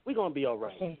 We're gonna be all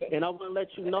right. And I want to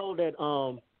let you know that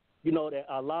that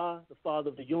Allah, the Father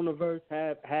of the universe,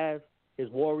 have His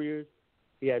warriors.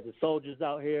 He has His soldiers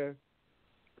out here.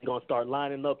 He's gonna start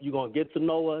lining up. You're gonna get to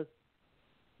know us.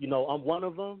 I'm one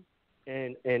of them,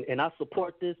 and I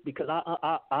support this because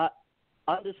I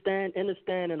understand,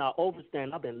 and I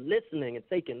overstand. I've been listening and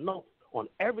taking notes on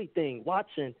everything,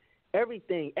 watching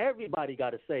everything everybody got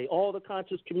to say, all the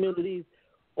conscious communities,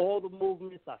 all the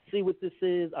movements. I see what this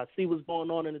is. I see what's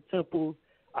going on in the temples.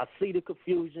 I see the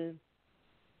confusion.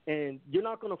 And you're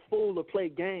not going to fool or play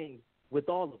games with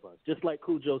all of us, just like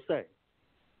Cujo said.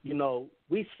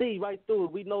 We see right through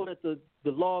it. We know that the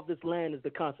law of this land is the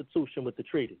Constitution with the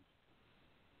treaties.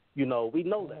 We know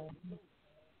that.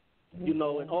 And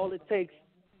all it takes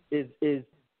is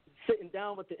sitting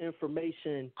down with the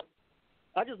information.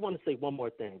 I just want to say one more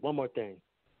thing.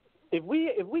 If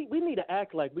we need to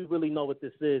act like we really know what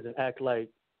this is and act like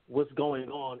what's going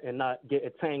on and not get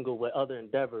entangled with other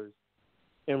endeavors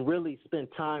and really spend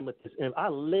time with this. And I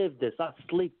live this, I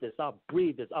sleep this, I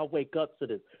breathe this, I wake up to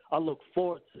this. I look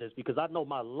forward to this because I know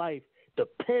my life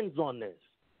depends on this.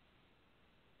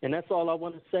 And that's all I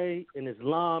want to say in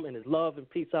Islam, and his love and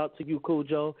peace out to you,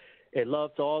 Cujo, and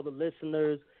love to all the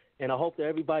listeners. And I hope that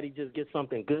everybody just gets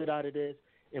something good out of this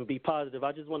and be positive.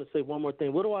 I just want to say one more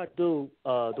thing. What do I do?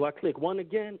 Do I click one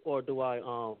again, or do I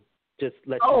just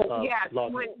let you log in?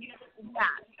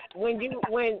 When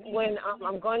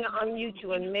I'm going to unmute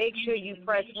you, and make sure you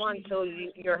press 1 so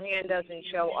your hand doesn't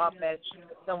show up as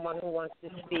someone who wants to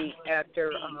speak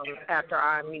after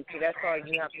I unmute you. That's all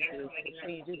you have to do. Make sure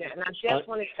you do that. And I just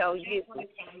want to tell you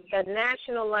that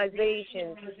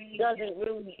nationalization doesn't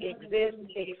really exist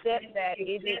except that it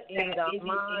is in the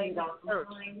mind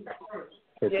first.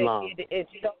 It's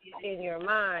stuck in your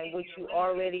mind, which you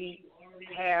already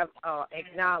have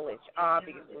acknowledged,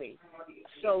 obviously.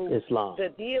 So Islam. The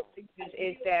deal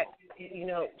is that,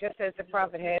 just as the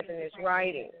Prophet has in his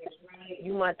writing,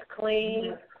 you must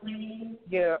claim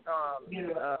your,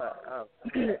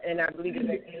 and I believe you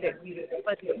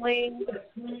must claim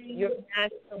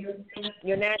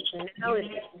your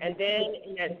nationality. And then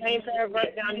in that same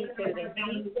paragraph down, he says,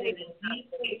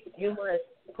 you must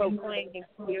proclaim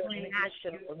your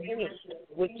national opinion,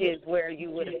 which is where you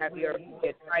would have your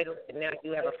title, and now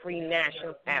you have a free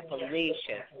national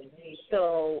appellation.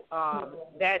 So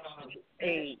that's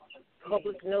a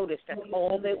public notice. That's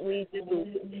all that we do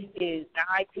is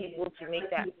guide people to make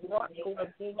that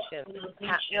proclamation.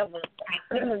 However,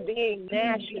 being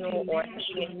national or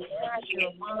having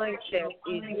national mindset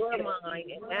is your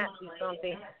mind, and that is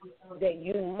something that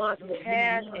you must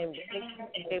have and be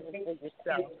able for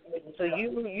yourself. So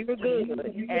you're good,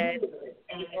 and you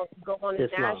go on the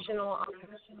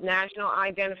national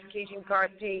identification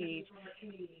card page.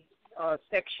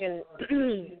 Section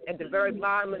at the very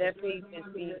bottom of that page is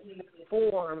the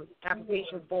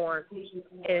application form,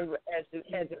 and as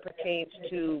it pertains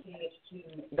to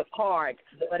the card.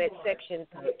 But at section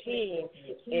 13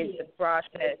 is the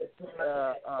process,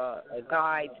 a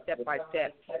guide step by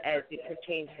step as it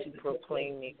pertains to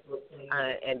proclaiming,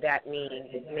 and that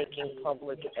means making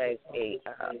public as a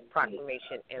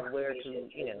proclamation, and where to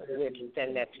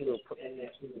send that to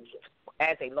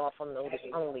as a lawful notice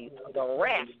only. The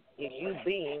rest is you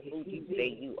being who you say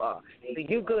you are. So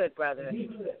you good, brother.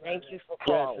 Thank you for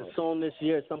calling.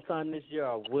 Yes, sometime this year,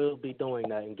 I will be doing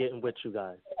that and getting with you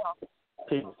guys.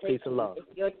 Peace and love.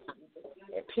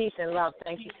 Peace and love.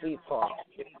 Thank you for your call.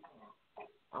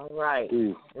 All right.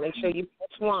 Make sure you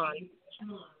press 1.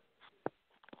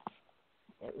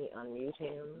 Let me unmute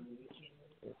him.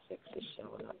 The 6 is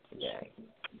showing up today.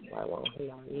 Why won't he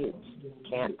unmute?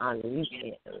 Can't unmute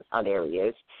him. Oh, there he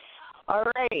is. All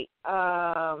right.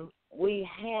 We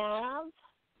have.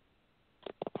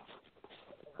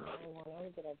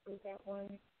 Did I do that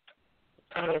one?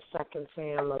 And a second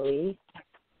family.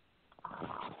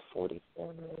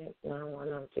 44 minutes.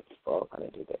 91064. I'm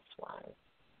going to do this one.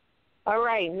 All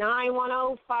right.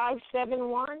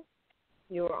 910-571.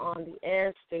 You're on the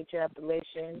air. State your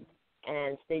appellation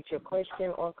and state your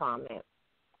question or comment.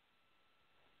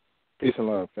 Peace and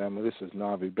love, family. This is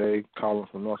Navi Bey calling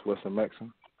from Northwestern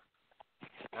Mexican.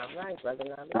 All right, brother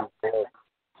Navi.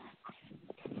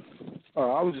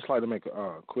 I would just like to make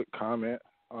a quick comment.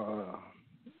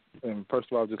 And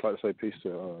first of all, I'd just like to say peace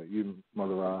to you,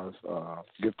 Mother Roz.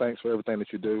 Give thanks for everything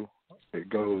that you do. It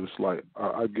goes like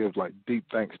I give like deep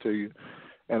thanks to you.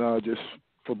 And just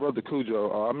for Brother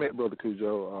Cujo, I met Brother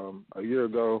Cujo a year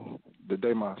ago, the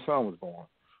day my son was born,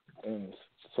 in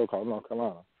so-called North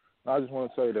Carolina. I just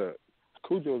want to say that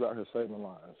Cujo's out here saving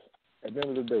lives. At the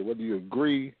end of the day, whether you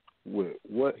agree with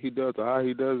what he does or how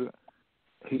he does it,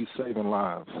 he's saving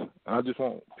lives. And I just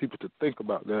want people to think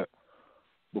about that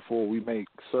before we make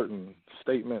certain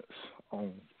statements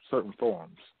on certain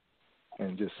forums.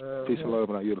 And just peace and love,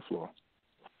 and I yield the floor.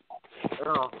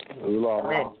 Oh,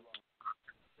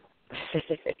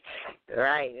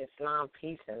 right, Islam,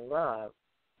 peace and love.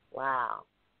 Wow,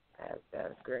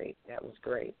 that's great. That was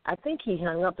great. I think he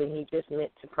hung up and he just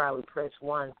meant to probably press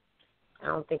 1. I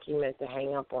don't think he meant to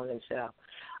hang up on himself.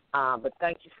 But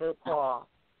thank you for the call.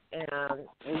 And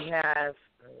we have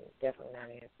definitely not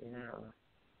answering now.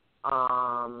 I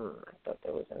thought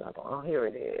there was another one. Oh, here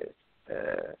it is.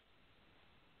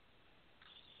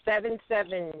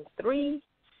 773-619.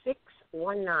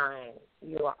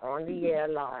 You are on the air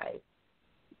live.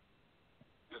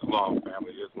 Islam,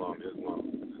 family, Islam. This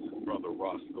is Brother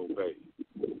Roscoe Bay.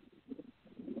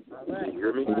 All right. Can you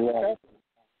hear me?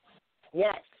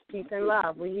 Yes, peace and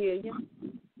love. We hear you.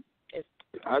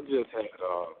 I just had,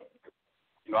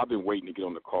 I've been waiting to get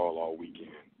on the call all weekend.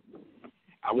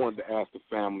 I wanted to ask the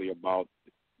family about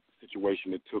the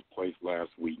situation that took place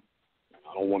last week.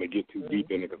 I don't want to get too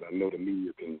deep in it because I know the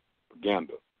media can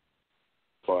propaganda.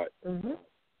 But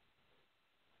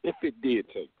if it did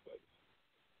take place,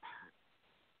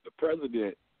 the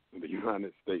President of the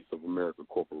United States of America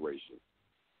Corporation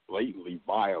blatantly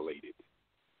violated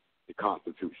the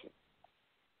Constitution.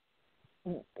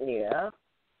 Yeah.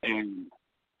 And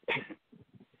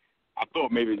I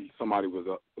thought maybe somebody else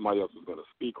was going to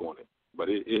speak on it, but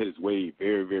it is weighed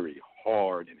very, very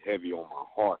hard and heavy on my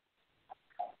heart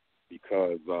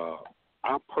because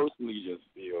I personally just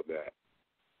feel that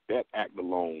act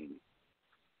alone,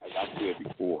 as I said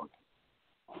before,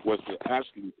 was to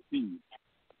actually see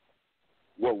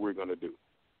what we're going to do.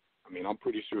 I mean, I'm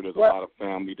pretty sure there's a lot of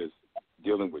family that's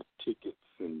dealing with tickets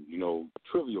and,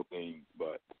 trivial things,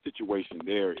 but the situation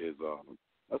there is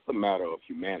that's a matter of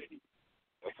humanity.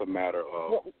 That's a matter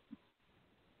of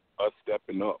us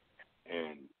stepping up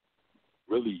and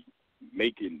really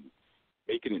making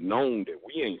it known that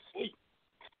we ain't asleep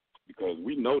because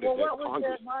we know that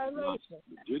Congress is not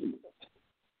legitimate.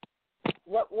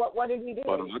 What did he do?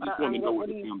 But I just want to know what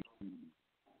the family.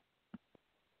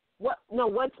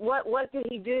 What did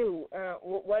he do?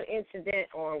 What incident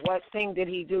or what thing did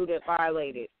he do that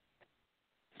violated?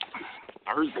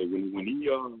 Thursday when he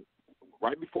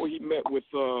right before he met with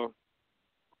the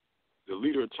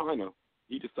leader of China,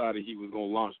 he decided he was going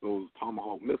to launch those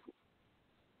Tomahawk missiles,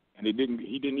 and he didn't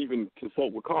even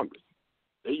consult with Congress.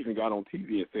 They even got on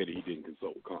TV and said that he didn't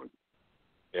consult with Congress.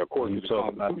 And according to the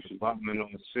Constitution, bombing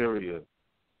on Syria.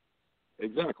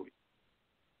 Exactly.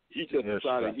 He just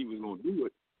decided he was going to do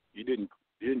it. He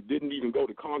didn't even go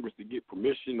to Congress to get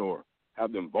permission or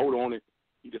have them vote on it.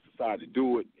 He just decided to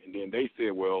do it, and then they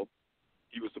said, well,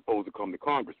 he was supposed to come to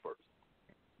Congress first.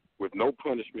 With no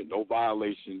punishment, no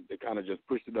violation, they kind of just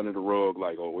pushed it under the rug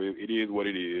like, oh, it is what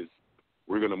it is.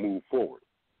 We're going to move forward.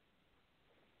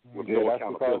 With no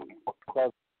accountability.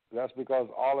 That's because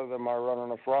all of them are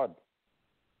running a fraud.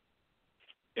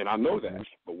 And I know that.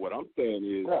 But what I'm saying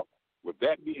is, with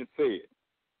that being said,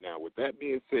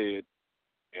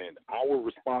 and our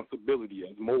responsibility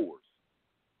as Moors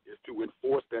is to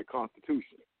enforce that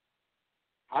Constitution,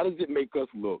 how does it make us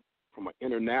look from an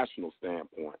international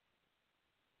standpoint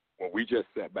when we just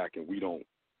sat back and we don't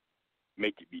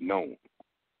make it be known?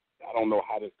 I don't know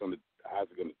how's it going to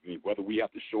be, whether we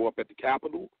have to show up at the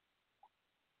Capitol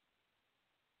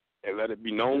and let it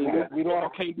be known that we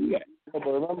can't do that. But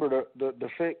remember, the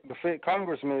fake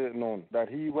Congress made it known that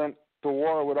he went to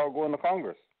war without going to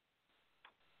Congress.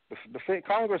 The fake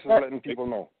Congress is letting people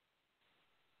know.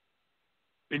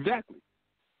 Exactly.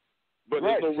 But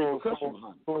there's no repercussion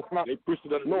behind it. So it's not, they pushed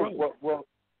it under the rug.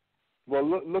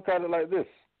 Well, look at it like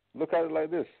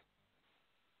this.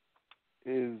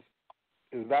 Is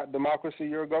that democracy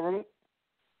your government?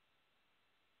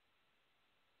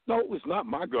 No, it's not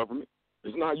my government.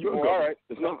 It's not your government. All right.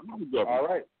 It's not my government. All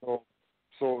right.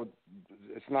 So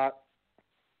it's not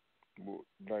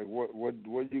like what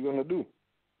are you gonna do?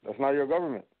 That's not your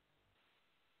government.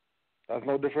 That's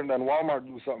no different than Walmart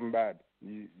do something bad.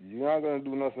 You're not gonna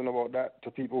do nothing about that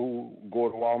to people who go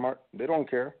to Walmart. They don't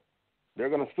care. They're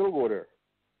gonna still go there.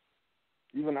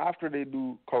 Even after they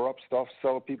do corrupt stuff,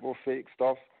 sell people fake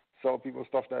stuff, sell people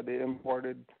stuff that they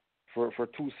imported for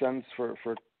 2 cents for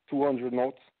 200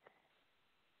 notes.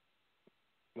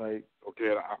 Like,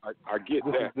 okay, I get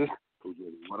that.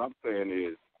 What I'm saying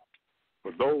is,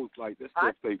 for those, like,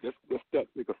 let's take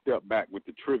a step back with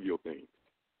the trivial things.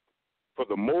 For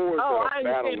the Moors that are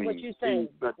battling things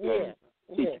such as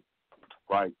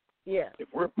right? Yeah. If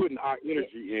we're putting our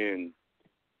energy in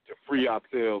to free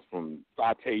ourselves from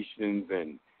citations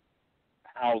and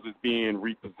houses being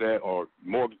repossessed or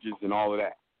mortgages and all of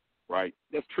that, right?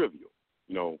 That's trivial.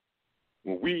 You know,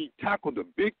 when we tackle the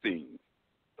big things,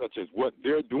 such as what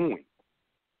they're doing,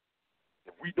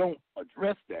 if we don't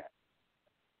address that,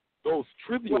 those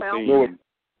trivial things are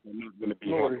not going to be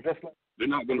handled. They're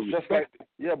not going to respect it.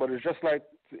 Yeah, but it's just like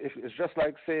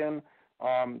saying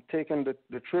taking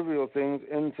the trivial things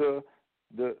into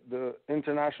the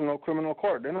International Criminal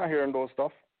Court. They're not hearing those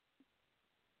stuff.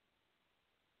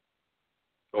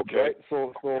 Okay. Right?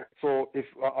 So if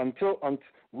until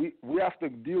we have to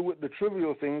deal with the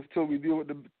trivial things till we deal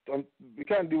with we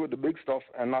can't deal with the big stuff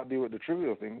and not deal with the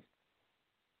trivial things.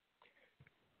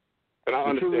 And I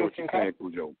understand what you're saying,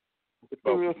 Cujo. The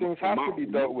trivial things have to be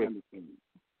dealt with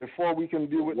before we can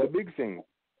deal with the big things.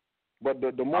 But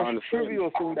the most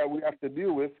trivial thing that we have to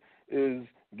deal with is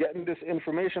getting this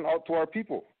information out to our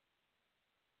people.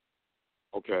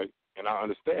 Okay, and I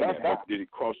understand that. But did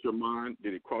it cross your mind?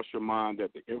 Did it cross your mind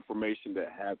that the information that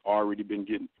has already been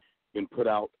put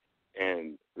out,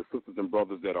 and the sisters and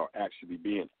brothers that are actually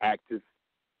being active,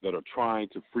 that are trying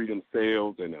to free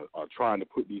themselves and are trying to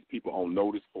put these people on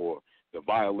notice for the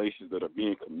violations that are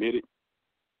being committed,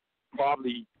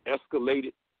 probably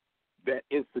escalated that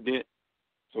incident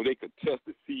so they could test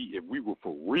to see if we were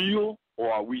for real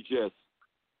or are we just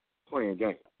playing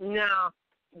games? No,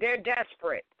 they're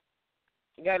desperate.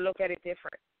 You got to look at it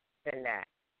different than that.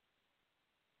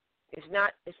 It's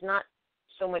not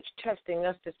so much testing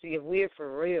us to see if we're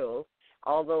for real,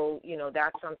 although, you know,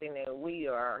 that's something that we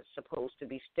are supposed to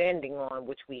be standing on,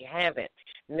 which we haven't.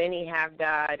 Many have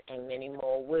died and many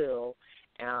more will.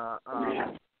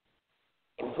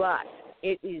 But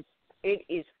it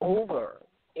is over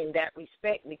in that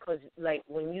respect because, like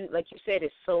you said,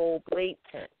 it's so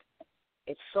blatant.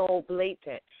 It's so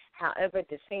blatant. However, at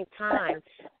the same time,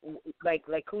 like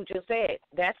Cujo said,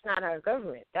 that's not our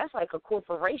government. That's like a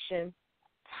corporation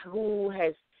who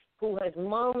has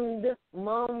mummed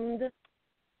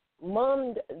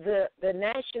the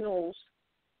nationals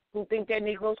who think they're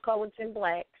Negroes, coloreds, and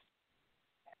blacks,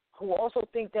 who also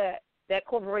think that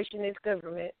corporation is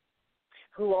government,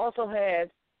 who also has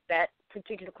that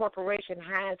particular corporation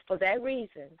has, for that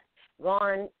reason,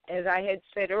 gone, as I had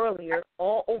said earlier,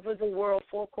 all over the world,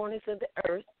 four corners of the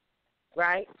earth,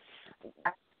 right,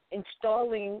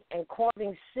 installing and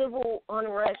causing civil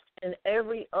unrest in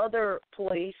every other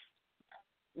place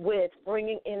with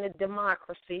bringing in a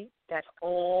democracy. That's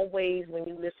always, when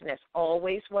you listen, that's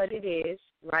always what it is,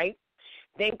 right?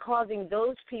 Then causing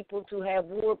those people to have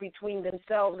war between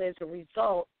themselves as a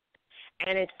result.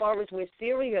 And as far as where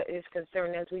Syria is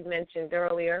concerned, as we mentioned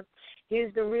earlier,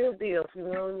 here's the real deal. If you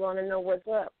really want to know what's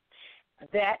up,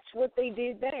 that's what they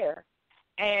did there.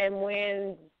 And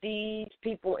when these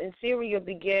people in Syria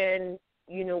began,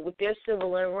 you know, with their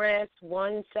civil unrest,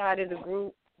 one side of the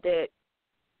group that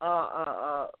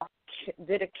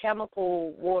did a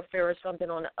chemical warfare or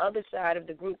something on the other side of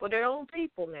the group were their own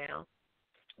people now,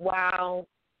 while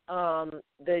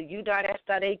the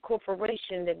U.S.A.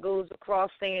 corporation that goes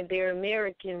across saying they're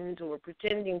Americans or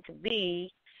pretending to be,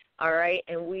 all right,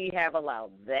 and we have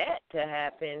allowed that to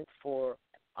happen for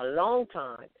a long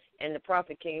time, and the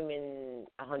prophet came in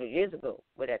 100 years ago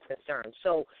where that's concerned.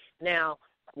 So now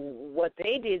what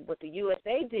they did, what the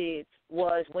USA did,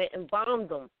 was went and bombed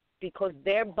them because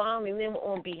they're bombing them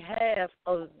on behalf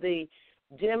of the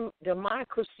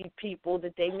democracy people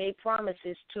that they made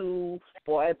promises to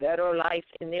for a better life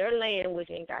in their land,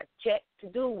 which ain't got jack to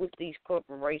do with these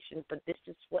corporations, but this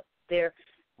is what their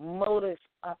modus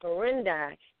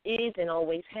operandi is and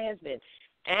always has been.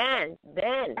 And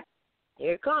then,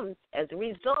 here it comes, as a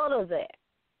result of that,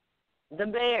 the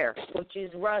bear, which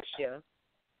is Russia,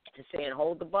 is saying,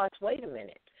 hold the bus, wait a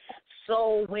minute.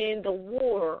 So when the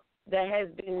war that has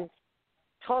been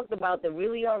talked about that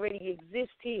really already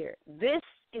exists here, this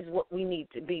is what we need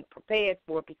to be prepared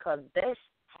for because this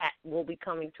will be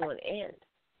coming to an end.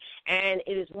 And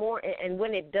it is more, and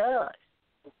when it does,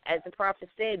 as the prophet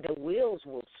said, the wheels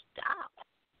will stop.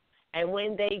 And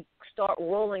when they start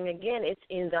rolling again, it's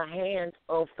in the hands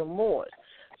of the Moors.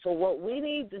 So what we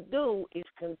need to do is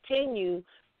continue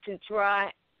to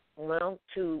try,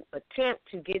 to attempt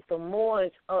to get the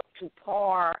Moors up to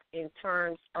par in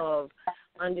terms of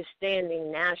understanding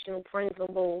national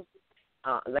principles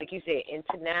like you said,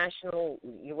 international.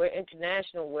 We're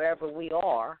international wherever we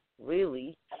are,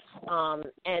 really,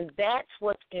 and that's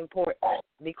what's important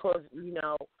because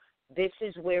this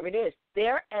is where it is.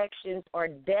 Their actions are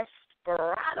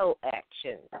desperado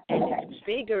actions, and it's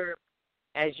bigger.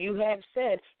 As you have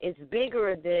said, it's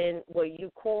bigger than what you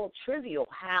call trivial.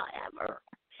 However,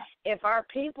 if our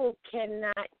people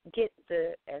cannot get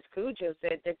as Cujo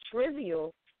said, the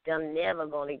trivial, they're never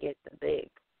going to get the big.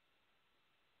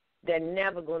 They're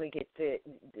never going to get the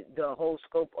whole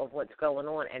scope of what's going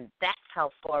on, and that's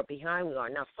how far behind we are.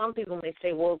 Now, some people may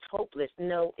say, well, it's hopeless.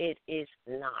 No, it is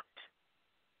not.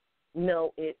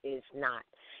 No, it is not.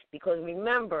 Because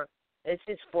remember, this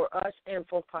is for us and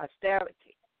for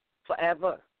posterity.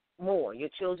 Forever more. Your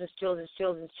children's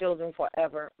children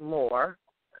forever more.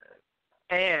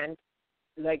 And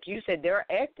like you said, there are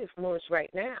active Moors right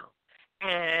now.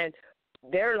 And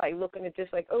they're like looking at this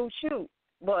like, oh, shoot.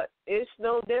 But it's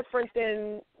no different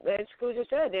than, as Cujo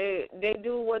said, they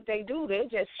do what they do. They're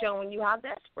just showing you how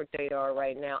desperate they are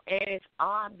right now. And it's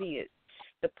obvious.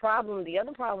 The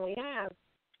other problem we have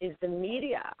is the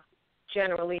media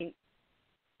generally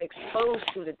exposed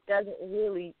to it doesn't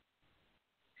really,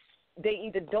 they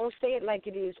either don't say it like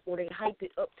it is or they hype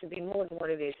it up to be more than what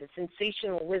it is. It's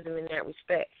sensationalism in that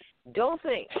respect. Don't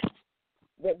think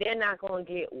that they're not going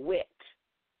to get whipped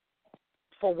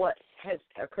for what has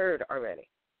occurred already.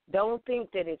 Don't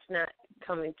think that it's not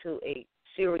coming to a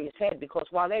serious head because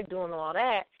while they're doing all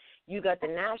that, you got the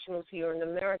nationals here in the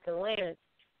American land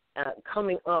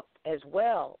coming up as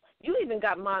well. You even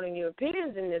got modern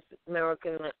Europeans in this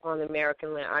on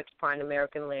American land, occupying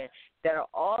American land, that are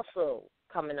also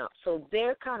coming up. So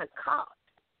they're kind of caught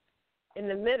in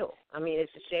the middle. I mean,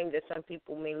 it's a shame that some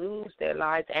people may lose their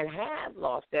lives and have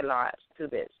lost their lives to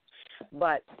this.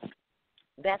 But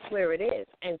that's where it is.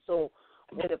 And so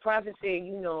when the prophet said,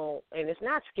 and it's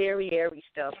not scary, airy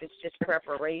stuff, it's just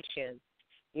preparation.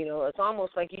 It's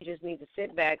almost like you just need to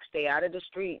sit back, stay out of the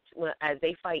streets as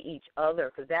they fight each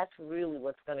other, because that's really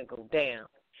what's going to go down.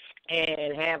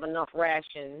 And have enough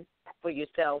ration for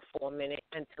yourself for a minute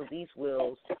until these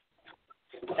wheels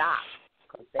stop,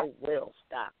 because they will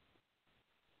stop.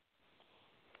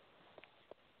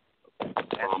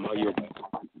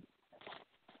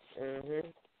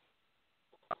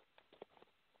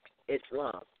 It's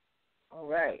love. All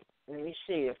right. Let me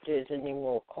see if there's any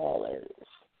more callers.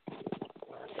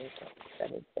 I think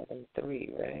that's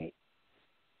 773, right?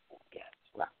 Yes.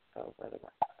 Wow. Oh, brother.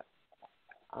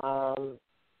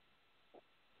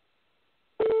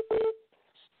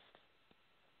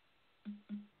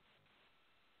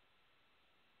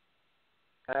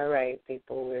 All right,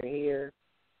 people, we're here.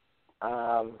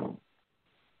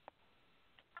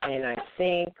 And I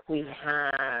think we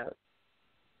have,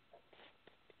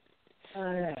 all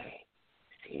right,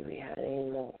 see if we have any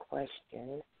more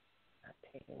questions. Not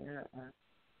taking that one.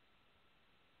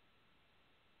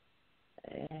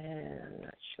 And I'm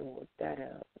not sure what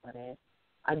that one is.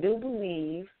 I do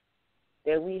believe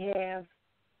that we have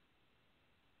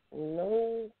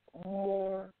no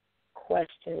more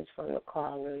questions from the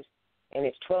callers, and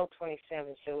it's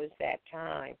 12:27, so it's that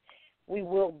time. We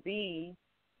will be,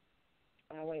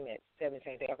 wait a minute,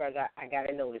 7:17. I got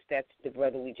to notice that's the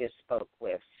brother we just spoke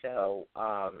with, so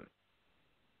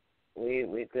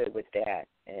we're good with that,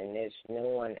 and there's no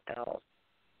one else.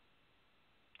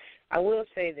 I will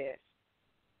say this.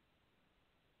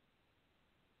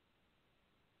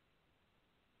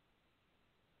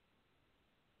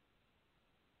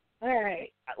 All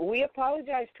right. We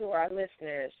apologize to our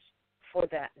listeners for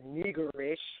that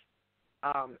niggerish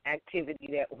activity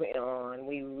that went on.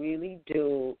 We really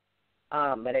do.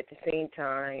 But at the same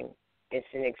time, it's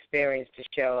an experience to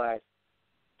show us,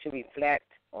 to reflect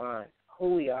on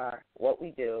who we are, what we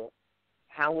do,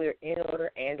 how we're in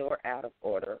order and or out of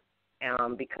order.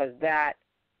 Because that,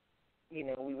 we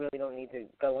really don't need to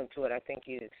go into it. I think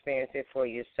you experienced it for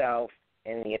yourself,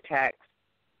 and the attacks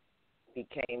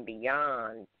became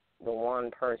beyond the one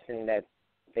person that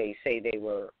they say they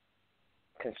were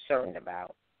concerned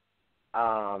about.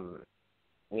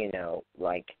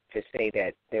 Like to say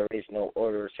that there is no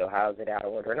order, so how's it out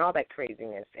of order, and all that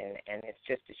craziness, and it's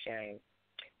just a shame.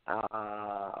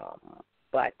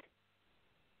 But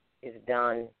it's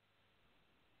done.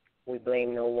 We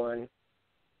blame no one.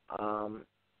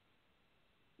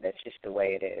 That's just the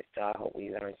way it is. So I hope we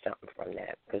learn something from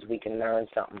that, because we can learn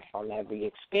something from every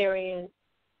experience.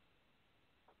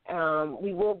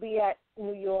 We will be at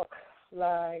New York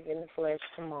live in the flesh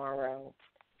tomorrow,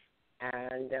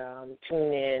 and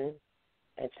tune in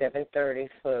at 7:30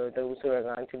 for those who are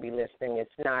going to be listening. It's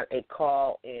not a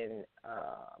call-in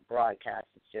broadcast;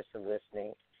 it's just a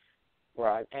listening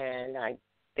broadcast. And I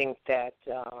think that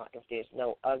if there's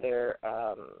no other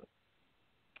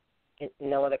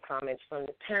comments from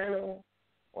the panel,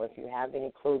 or if you have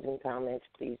any closing comments,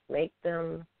 please make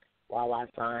them while I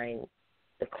find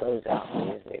the closeout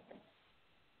music.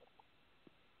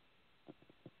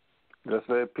 Just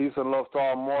say peace and love to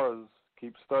all Moors.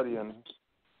 Keep studying.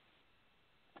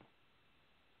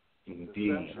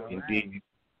 Indeed.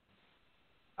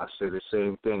 I say the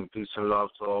same thing. Peace and love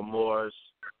to all Moors.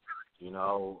 I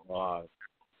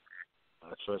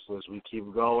trust as we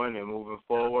keep going and moving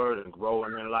forward and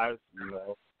growing in life,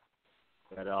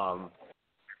 that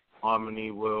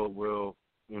harmony will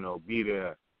be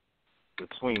there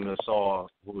between us all,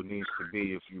 who it needs to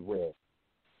be, if you will.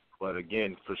 But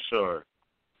again, for sure,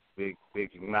 big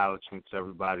acknowledgement to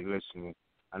everybody listening.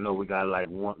 I know we got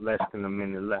less than a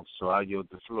minute left, so I'll yield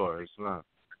the floor. Islam.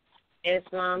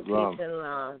 Islam, peace and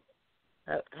love.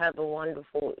 Have a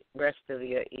wonderful rest of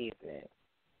your evening.